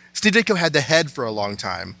mean, Steve Ditko had the head for a long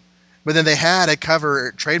time, but then they had a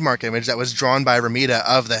cover trademark image that was drawn by Romita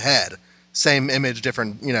of the head. Same image,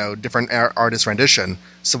 different artist rendition.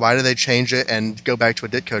 So why do they change it and go back to a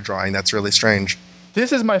Ditko drawing? That's really strange.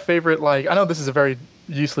 This is my favorite. Like, I know this is a very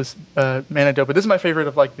useless anecdote, but this is my favorite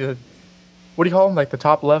of like the, what do you call them? Like the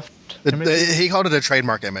top left image? He called it a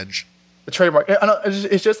trademark image. The trademark. I know,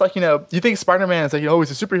 it's just like, you think Spider-Man is like,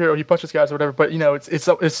 he's a superhero, he punches guys or whatever, but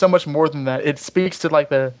it's so much more than that. It speaks to like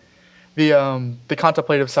the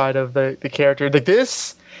contemplative side of the character. Like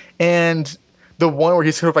this and the one where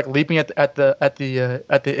he's sort of like leaping at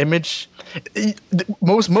the image,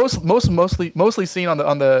 mostly seen on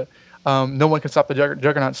the No One Can Stop the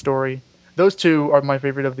Juggernaut story. Those two are my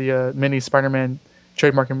favorite of the mini Spider-Man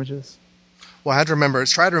trademark images. Well, I had to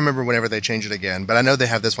try to remember whenever they change it again, but I know they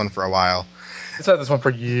have this one for a while. It's had this one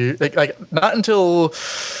for years. Like not until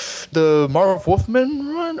the Marv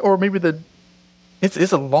Wolfman run, or maybe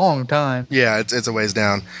it's a long time. Yeah, it's a ways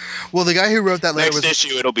down. Well, the guy who wrote that letter Next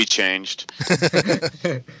issue, it'll be changed.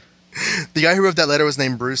 The guy who wrote that letter was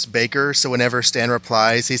named Bruce Baker, so whenever Stan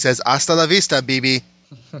replies, he says, "Hasta la vista, BB."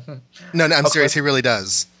 No, I'm serious, he really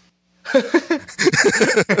does.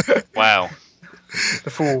 Wow.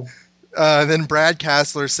 The fool. Then Brad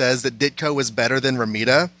Kassler says that Ditko was better than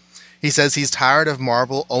Romita. He says he's tired of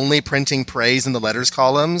Marvel only printing praise in the letters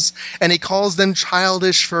columns, and he calls them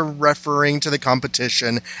childish for referring to the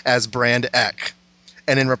competition as Brand Ek.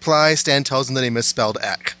 And in reply, Stan tells him that he misspelled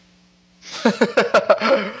Ek.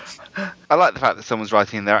 I like the fact that someone's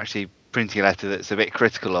writing and they're actually printing a letter that's a bit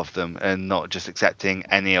critical of them and not just accepting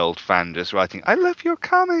any old fan just writing, "I love your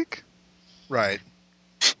comic." Right.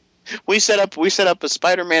 We set up a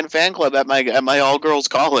Spider-Man fan club at my all-girls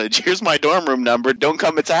college. Here's my dorm room number. Don't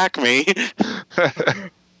come attack me.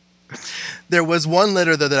 There was one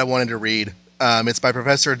letter, though, that I wanted to read. It's by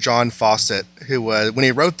Professor John Fawcett, who, when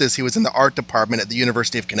he wrote this, he was in the art department at the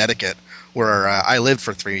University of Connecticut, where I lived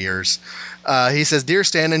for 3 years. He says, "Dear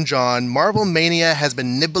Stan and John, Marvel Mania has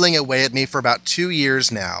been nibbling away at me for about 2 years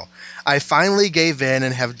now. I finally gave in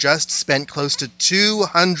and have just spent close to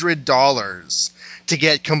 $200 to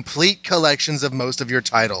get complete collections of most of your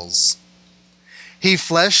titles." He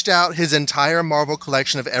fleshed out his entire Marvel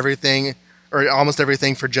collection of everything, or almost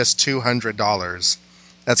everything, for just $200.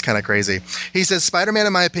 That's kind of crazy. He says, "Spider-Man,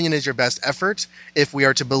 in my opinion, is your best effort. If we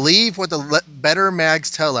are to believe what the better mags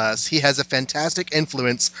tell us, he has a fantastic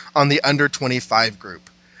influence on the under 25 group.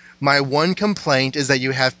 My one complaint is that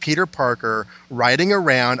you have Peter Parker riding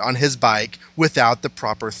around on his bike without the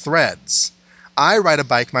proper threads. I ride a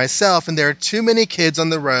bike myself, and there are too many kids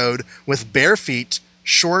on the road with bare feet,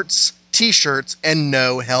 shorts, t-shirts, and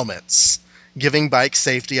no helmets, giving bike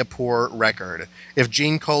safety a poor record. If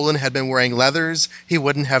Gene Colan had been wearing leathers, he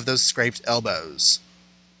wouldn't have those scraped elbows."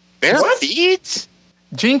 Bare feet?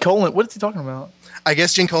 Gene Colan, what is he talking about? I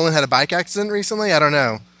guess Gene Colan had a bike accident recently? I don't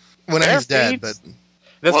know. Well, now he's dead, but...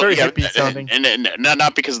 That's very hippie sounding. And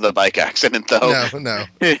not because of the bike accident, though. No.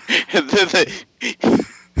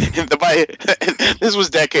 This was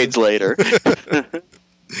decades later.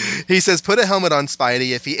 He says, "Put a helmet on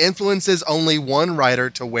Spidey. If he influences only one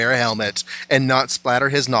writer to wear a helmet and not splatter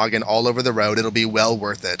his noggin all over the road, it'll be well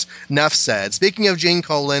worth it." Nuff said. Speaking of Gene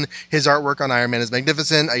Colan, his artwork on Iron Man is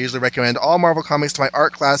magnificent. I usually recommend all Marvel comics to my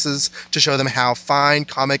art classes to show them how fine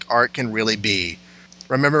comic art can really be.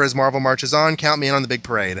 Remember, as Marvel marches on, count me in on the big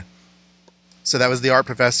parade. So that was the art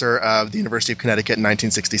professor of the University of Connecticut in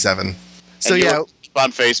 1967. So yeah,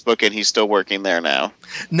 on Facebook, and he's still working there now.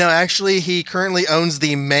 No, actually, he currently owns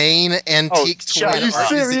the Maine Antique Toy. Are you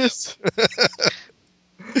serious?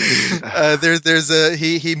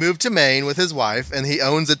 He moved to Maine with his wife, and he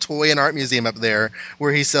owns a toy and art museum up there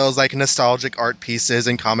where he sells like nostalgic art pieces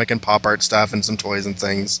and comic and pop art stuff and some toys and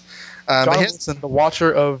things. John Wilson, the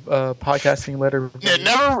watcher of podcasting letter. Yeah,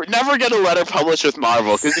 never get a letter published with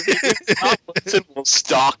Marvel, because if you do, John Wilson will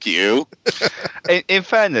stalk you. In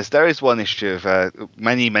fairness, there is one issue of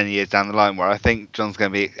many years down the line where I think John's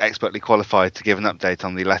going to be expertly qualified to give an update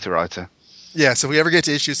on the letter writer. Yeah, so if we ever get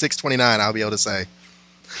to issue 629, I'll be able to say.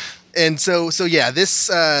 And so yeah, this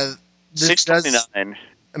 629.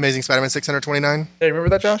 Amazing Spider-Man 629. Hey, remember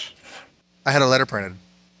that, Josh? I had a letter printed.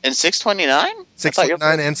 And 629?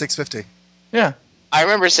 629 and 650. Yeah. I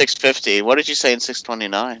remember 650. What did you say in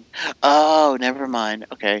 629? Oh, never mind.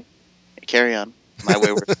 Okay. Carry on. My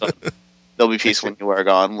wayward son. There'll be peace when you are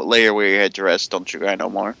gone. Lay your weary head to rest. Don't you cry no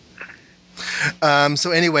more.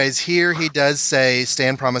 So anyways, here he does say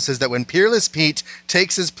Stan promises that when Peerless Pete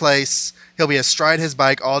takes his place, he'll be astride his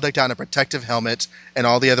bike, all decked out in a protective helmet and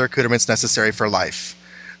all the other accoutrements necessary for life.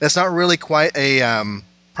 That's not really quite a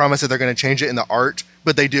promise that they're going to change it in the art,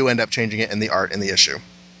 but they do end up changing it in the art in the issue.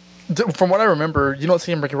 From what I remember, you don't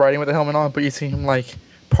see him riding with the helmet on, but you see him like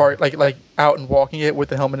out and walking it with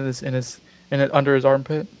the helmet in it under his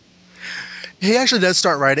armpit. He actually does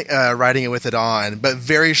start riding it with it on, but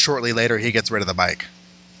very shortly later he gets rid of the bike.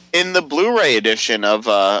 In the Blu-ray edition of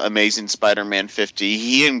Amazing Spider-Man 50,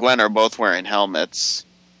 he and Gwen are both wearing helmets.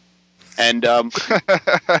 And what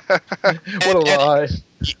a lie!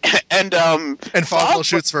 And Foswell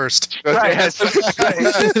shoots first. Right.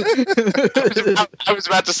 I was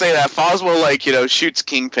about to say that Foswell, shoots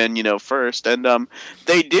Kingpin, first, and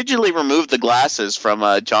they digitally removed the glasses from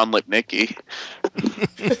John Lipnicki.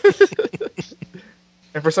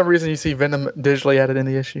 And for some reason, you see Venom digitally added in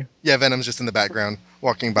the issue. Yeah, Venom's just in the background,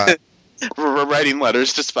 walking by. Writing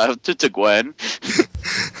letters to Gwen.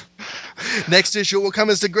 Next issue will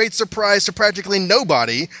come as a great surprise to practically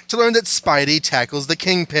nobody to learn that Spidey tackles the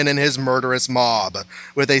Kingpin and his murderous mob,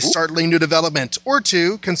 with a startling new development or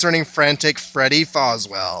two concerning frantic Freddy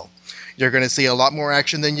Foswell. You're going to see a lot more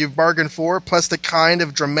action than you've bargained for, plus the kind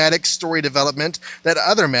of dramatic story development that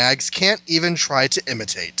other mags can't even try to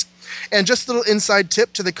imitate. And just a little inside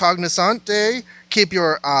tip to the cognoscente, keep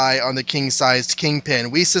your eye on the king-sized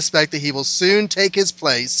Kingpin. We suspect that he will soon take his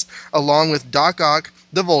place, along with Doc Ock,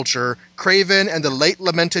 the Vulture, Kraven, and the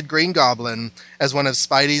late-lamented Green Goblin, as one of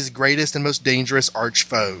Spidey's greatest and most dangerous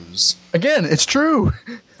arch-foes. Again, it's true!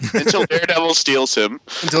 Until Daredevil steals him.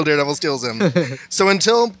 So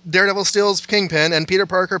until Daredevil steals Kingpin and Peter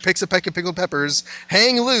Parker picks a peck of pickled peppers,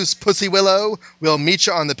 hang loose, Pussy Willow. We'll meet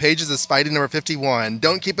you on the pages of Spidey number 51.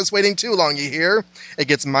 Don't keep us waiting too long, you hear? It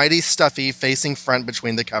gets mighty stuffy facing front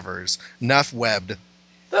between the covers. Nuff webbed.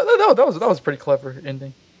 That was a pretty clever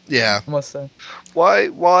ending. Yeah. I must say.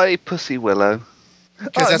 Why Pussy Willow?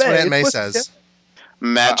 Because that's what Aunt May says.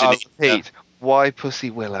 Imagine Pete, why Pussy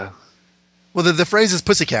Willow? Well, the phrase is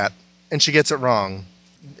pussycat, and she gets it wrong.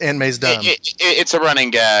 Aunt May's dumb. It's a running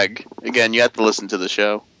gag. Again, you have to listen to the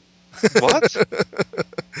show. What?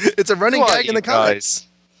 It's a running gag in the comics.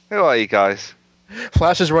 Who are you guys?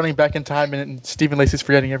 Flash is running back in time, and Stephen Lacey's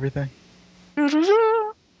forgetting everything.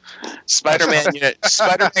 Spider-Man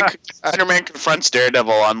confronts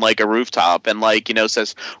Daredevil on a rooftop and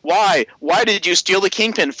says, why did you steal the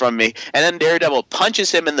Kingpin from me? And then Daredevil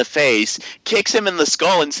punches him in the face, kicks him in the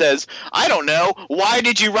skull, and says, I don't know, why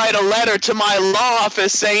did you write a letter to my law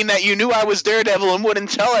office saying that you knew I was Daredevil and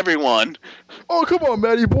wouldn't tell everyone? Oh, come on,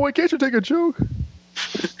 Matty boy, can't you take a joke?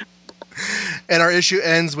 And our issue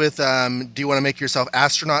ends with, do you want to make yourself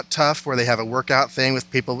astronaut tough, where they have a workout thing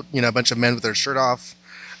with people, a bunch of men with their shirt off.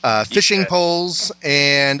 Fishing poles,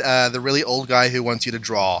 and the really old guy who wants you to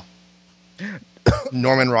draw.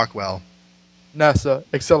 Norman Rockwell. NASA,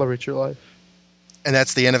 accelerate your life. And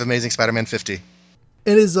that's the end of Amazing Spider-Man 50.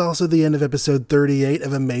 It is also the end of episode 38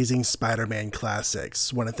 of Amazing Spider-Man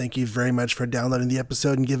Classics. Want to thank you very much for downloading the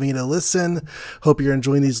episode and giving it a listen. Hope you're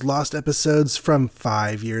enjoying these lost episodes from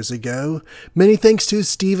 5 years ago. Many thanks to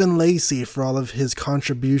Stephen Lacey for all of his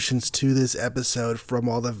contributions to this episode from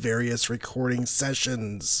all the various recording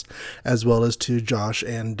sessions, as well as to Josh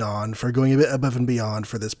and Don for going a bit above and beyond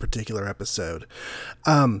for this particular episode.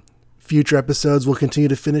 Future episodes will continue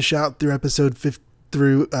to finish out through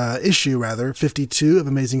issue 52 of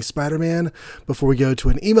Amazing Spider-Man before we go to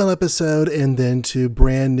an email episode and then to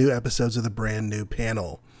brand new episodes of the brand new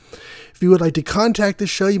panel. If you would like to contact the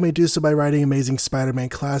show, you may do so by writing Amazing Spider-Man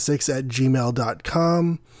Classics at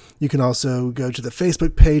gmail.com. You can also go to the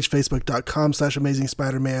Facebook page, facebook.com/Amazing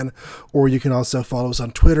Spider-Man, or you can also follow us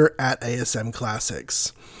on Twitter at ASM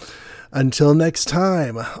Classics. Until next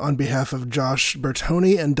time, on behalf of Josh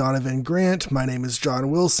Bertoni and Donovan Grant, my name is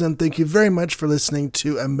John Wilson. Thank you very much for listening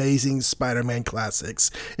to Amazing Spider-Man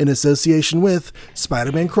Classics in association with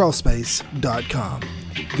SpidermanCrawlspace.com.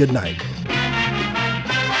 Good night.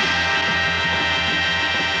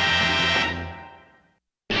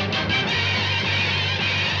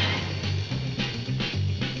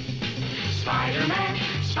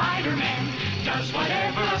 Spider-Man does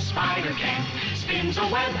whatever a spider can. Spins a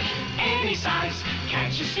web any size,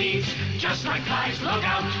 catches thieves just like flies. Look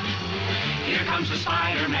out, here comes the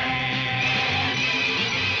Spider-Man.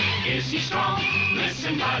 Is he strong?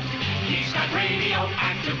 Listen, bud, he's got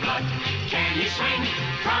radioactive blood. Can he swing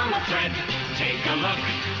from a thread? Take a look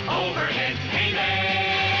overhead. Hey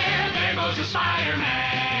there goes the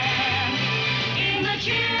Spider-Man. In the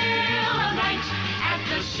chill of night, at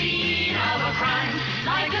the scene of a crime,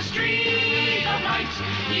 like a streak of light,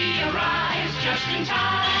 he arrives just in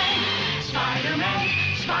time. Spider-Man,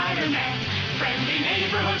 Spider-Man, friendly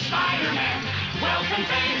neighborhood Spider-Man. Wealth and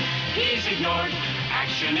fame, he's ignored.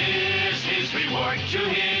 Action is his reward to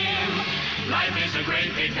him. Life is a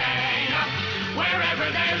great big bang-up. Wherever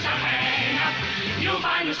there's a hang-up, you'll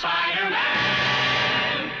find the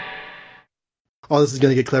Spider-Man. All this is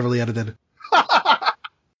going to get cleverly edited.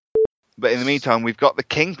 But in the meantime, we've got the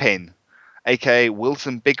Kingpin, a.k.a.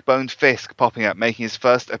 Wilson Big Boned Fisk, popping up, making his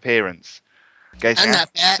first appearance. I'm not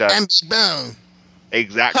fat, I'm Big Bone.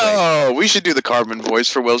 Exactly. Oh, we should do the Carbon voice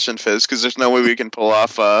for Wilson Fisk, because there's no way we can pull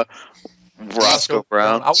off Roscoe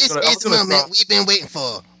Brown. It's the moment we've been waiting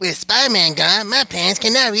for. With Spider-Man gone, my plans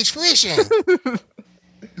cannot reach fruition.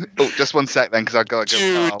 Oh, just one sec then, because I've got to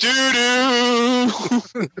go.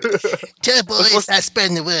 Tell the boys start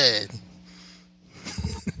spreading the word.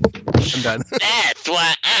 I'm done. That's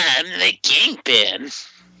why I'm the Kingpin.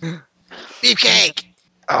 Beefcake.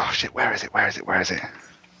 Oh, shit, where is it? What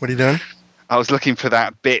are you doing? I was looking for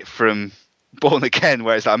that bit from Born Again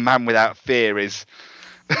where it's like a man without fear is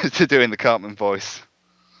to doing the Cartman voice.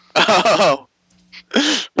 Oh.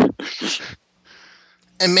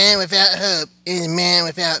 A man without hope is a man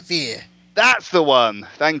without fear. That's the one.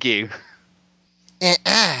 Thank you. And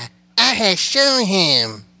I have shown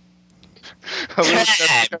him.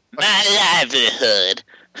 My livelihood.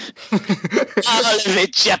 All of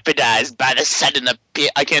it jeopardized by the sudden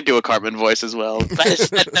appearance. I can't do a Cartman voice as well. By the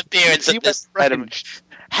sudden appearance of this Spider-Man.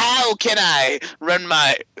 How can I run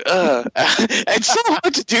my? It's so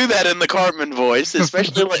hard to do that in the Cartman voice,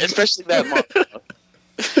 especially that motto.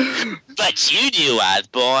 But you do,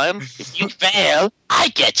 Osborn. If you fail, I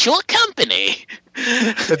get your company.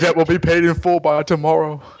 The debt will be paid in full by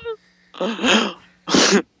tomorrow. A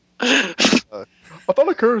thought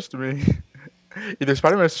occurs to me. Either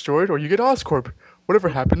Spider-Man is destroyed or you get Oscorp. Whatever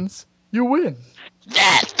happens, you win.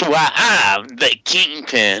 That's why I'm the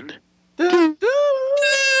Kingpin.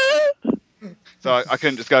 So I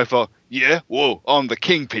couldn't just go for, whoa, I'm the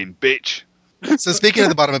Kingpin, bitch. So speaking of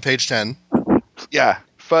the bottom of page 10. Yeah,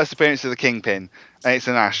 first appearance of the Kingpin, and it's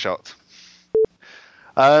an ass shot.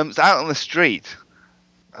 It's out on the street.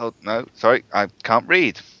 Oh, no, sorry, I can't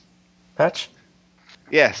read. Patch?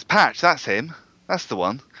 Yes, Patch, that's him. That's the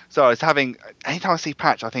one. So I was having, anytime I see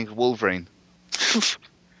Patch, I think of Wolverine.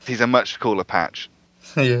 He's a much cooler Patch.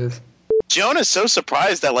 He is. Jonah's so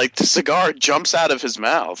surprised that the cigar jumps out of his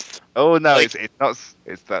mouth. Oh no, it's not.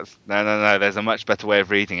 No. There's a much better way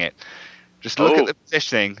of reading it. Just look at the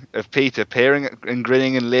positioning of Peter peering and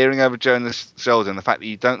grinning and leering over Jonah's shoulder, and the fact that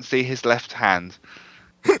you don't see his left hand.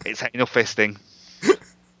 It's anal fisting.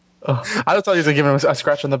 Oh, I just thought he was gonna give him a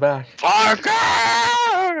scratch on the back.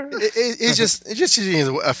 It's just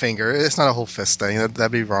using a finger. It's not a whole fist thing.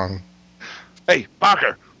 That'd be wrong. Hey,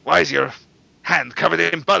 Parker, why is your hand covered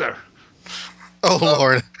in butter? Oh,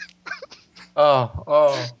 Lord.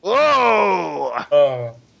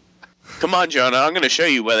 Whoa! Come on, Jonah. I'm going to show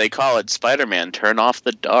you why they call it Spider-Man Turn Off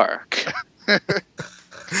the Dark. I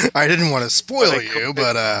didn't want to spoil you,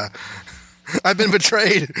 but I've been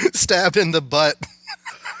betrayed. Stabbed in the butt.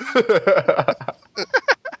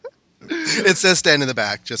 It says stand in the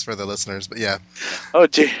back, just for the listeners, but yeah. Oh,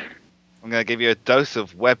 gee. I'm going to give you a dose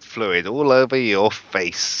of web fluid all over your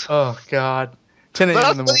face. Oh, God. 10 a.m.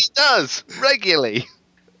 That's in the what morning. he does, regularly.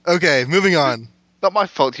 Okay, moving on. Not my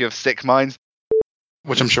fault you have sick minds.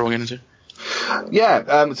 Which I'm sure we'll get into.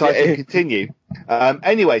 Yeah, so I can continue.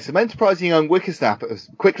 Anyway, some enterprising young whippersnappers.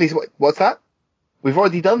 Quickly, what's that? We've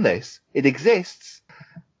already done this. It exists.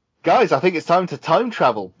 Guys, I think it's time to time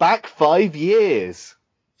travel. Back 5 years.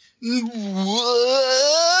 The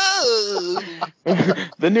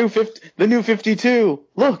new 52.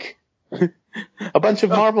 Look. A bunch of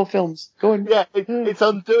Marvel films going. Yeah, it's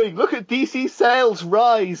undoing. Look at DC sales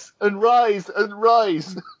rise and rise and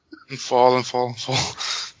rise. And fall and fall and fall.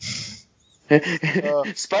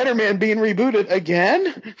 Spider-Man being rebooted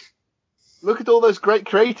again? Look at all those great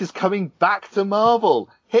creators coming back to Marvel.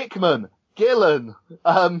 Hickman, Gillen,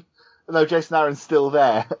 no, Jason Aaron's still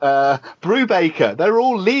there. Brubaker, they're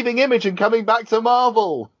all leaving Image and coming back to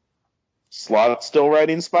Marvel. Slott still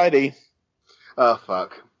writing Spidey. Oh,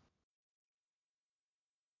 fuck.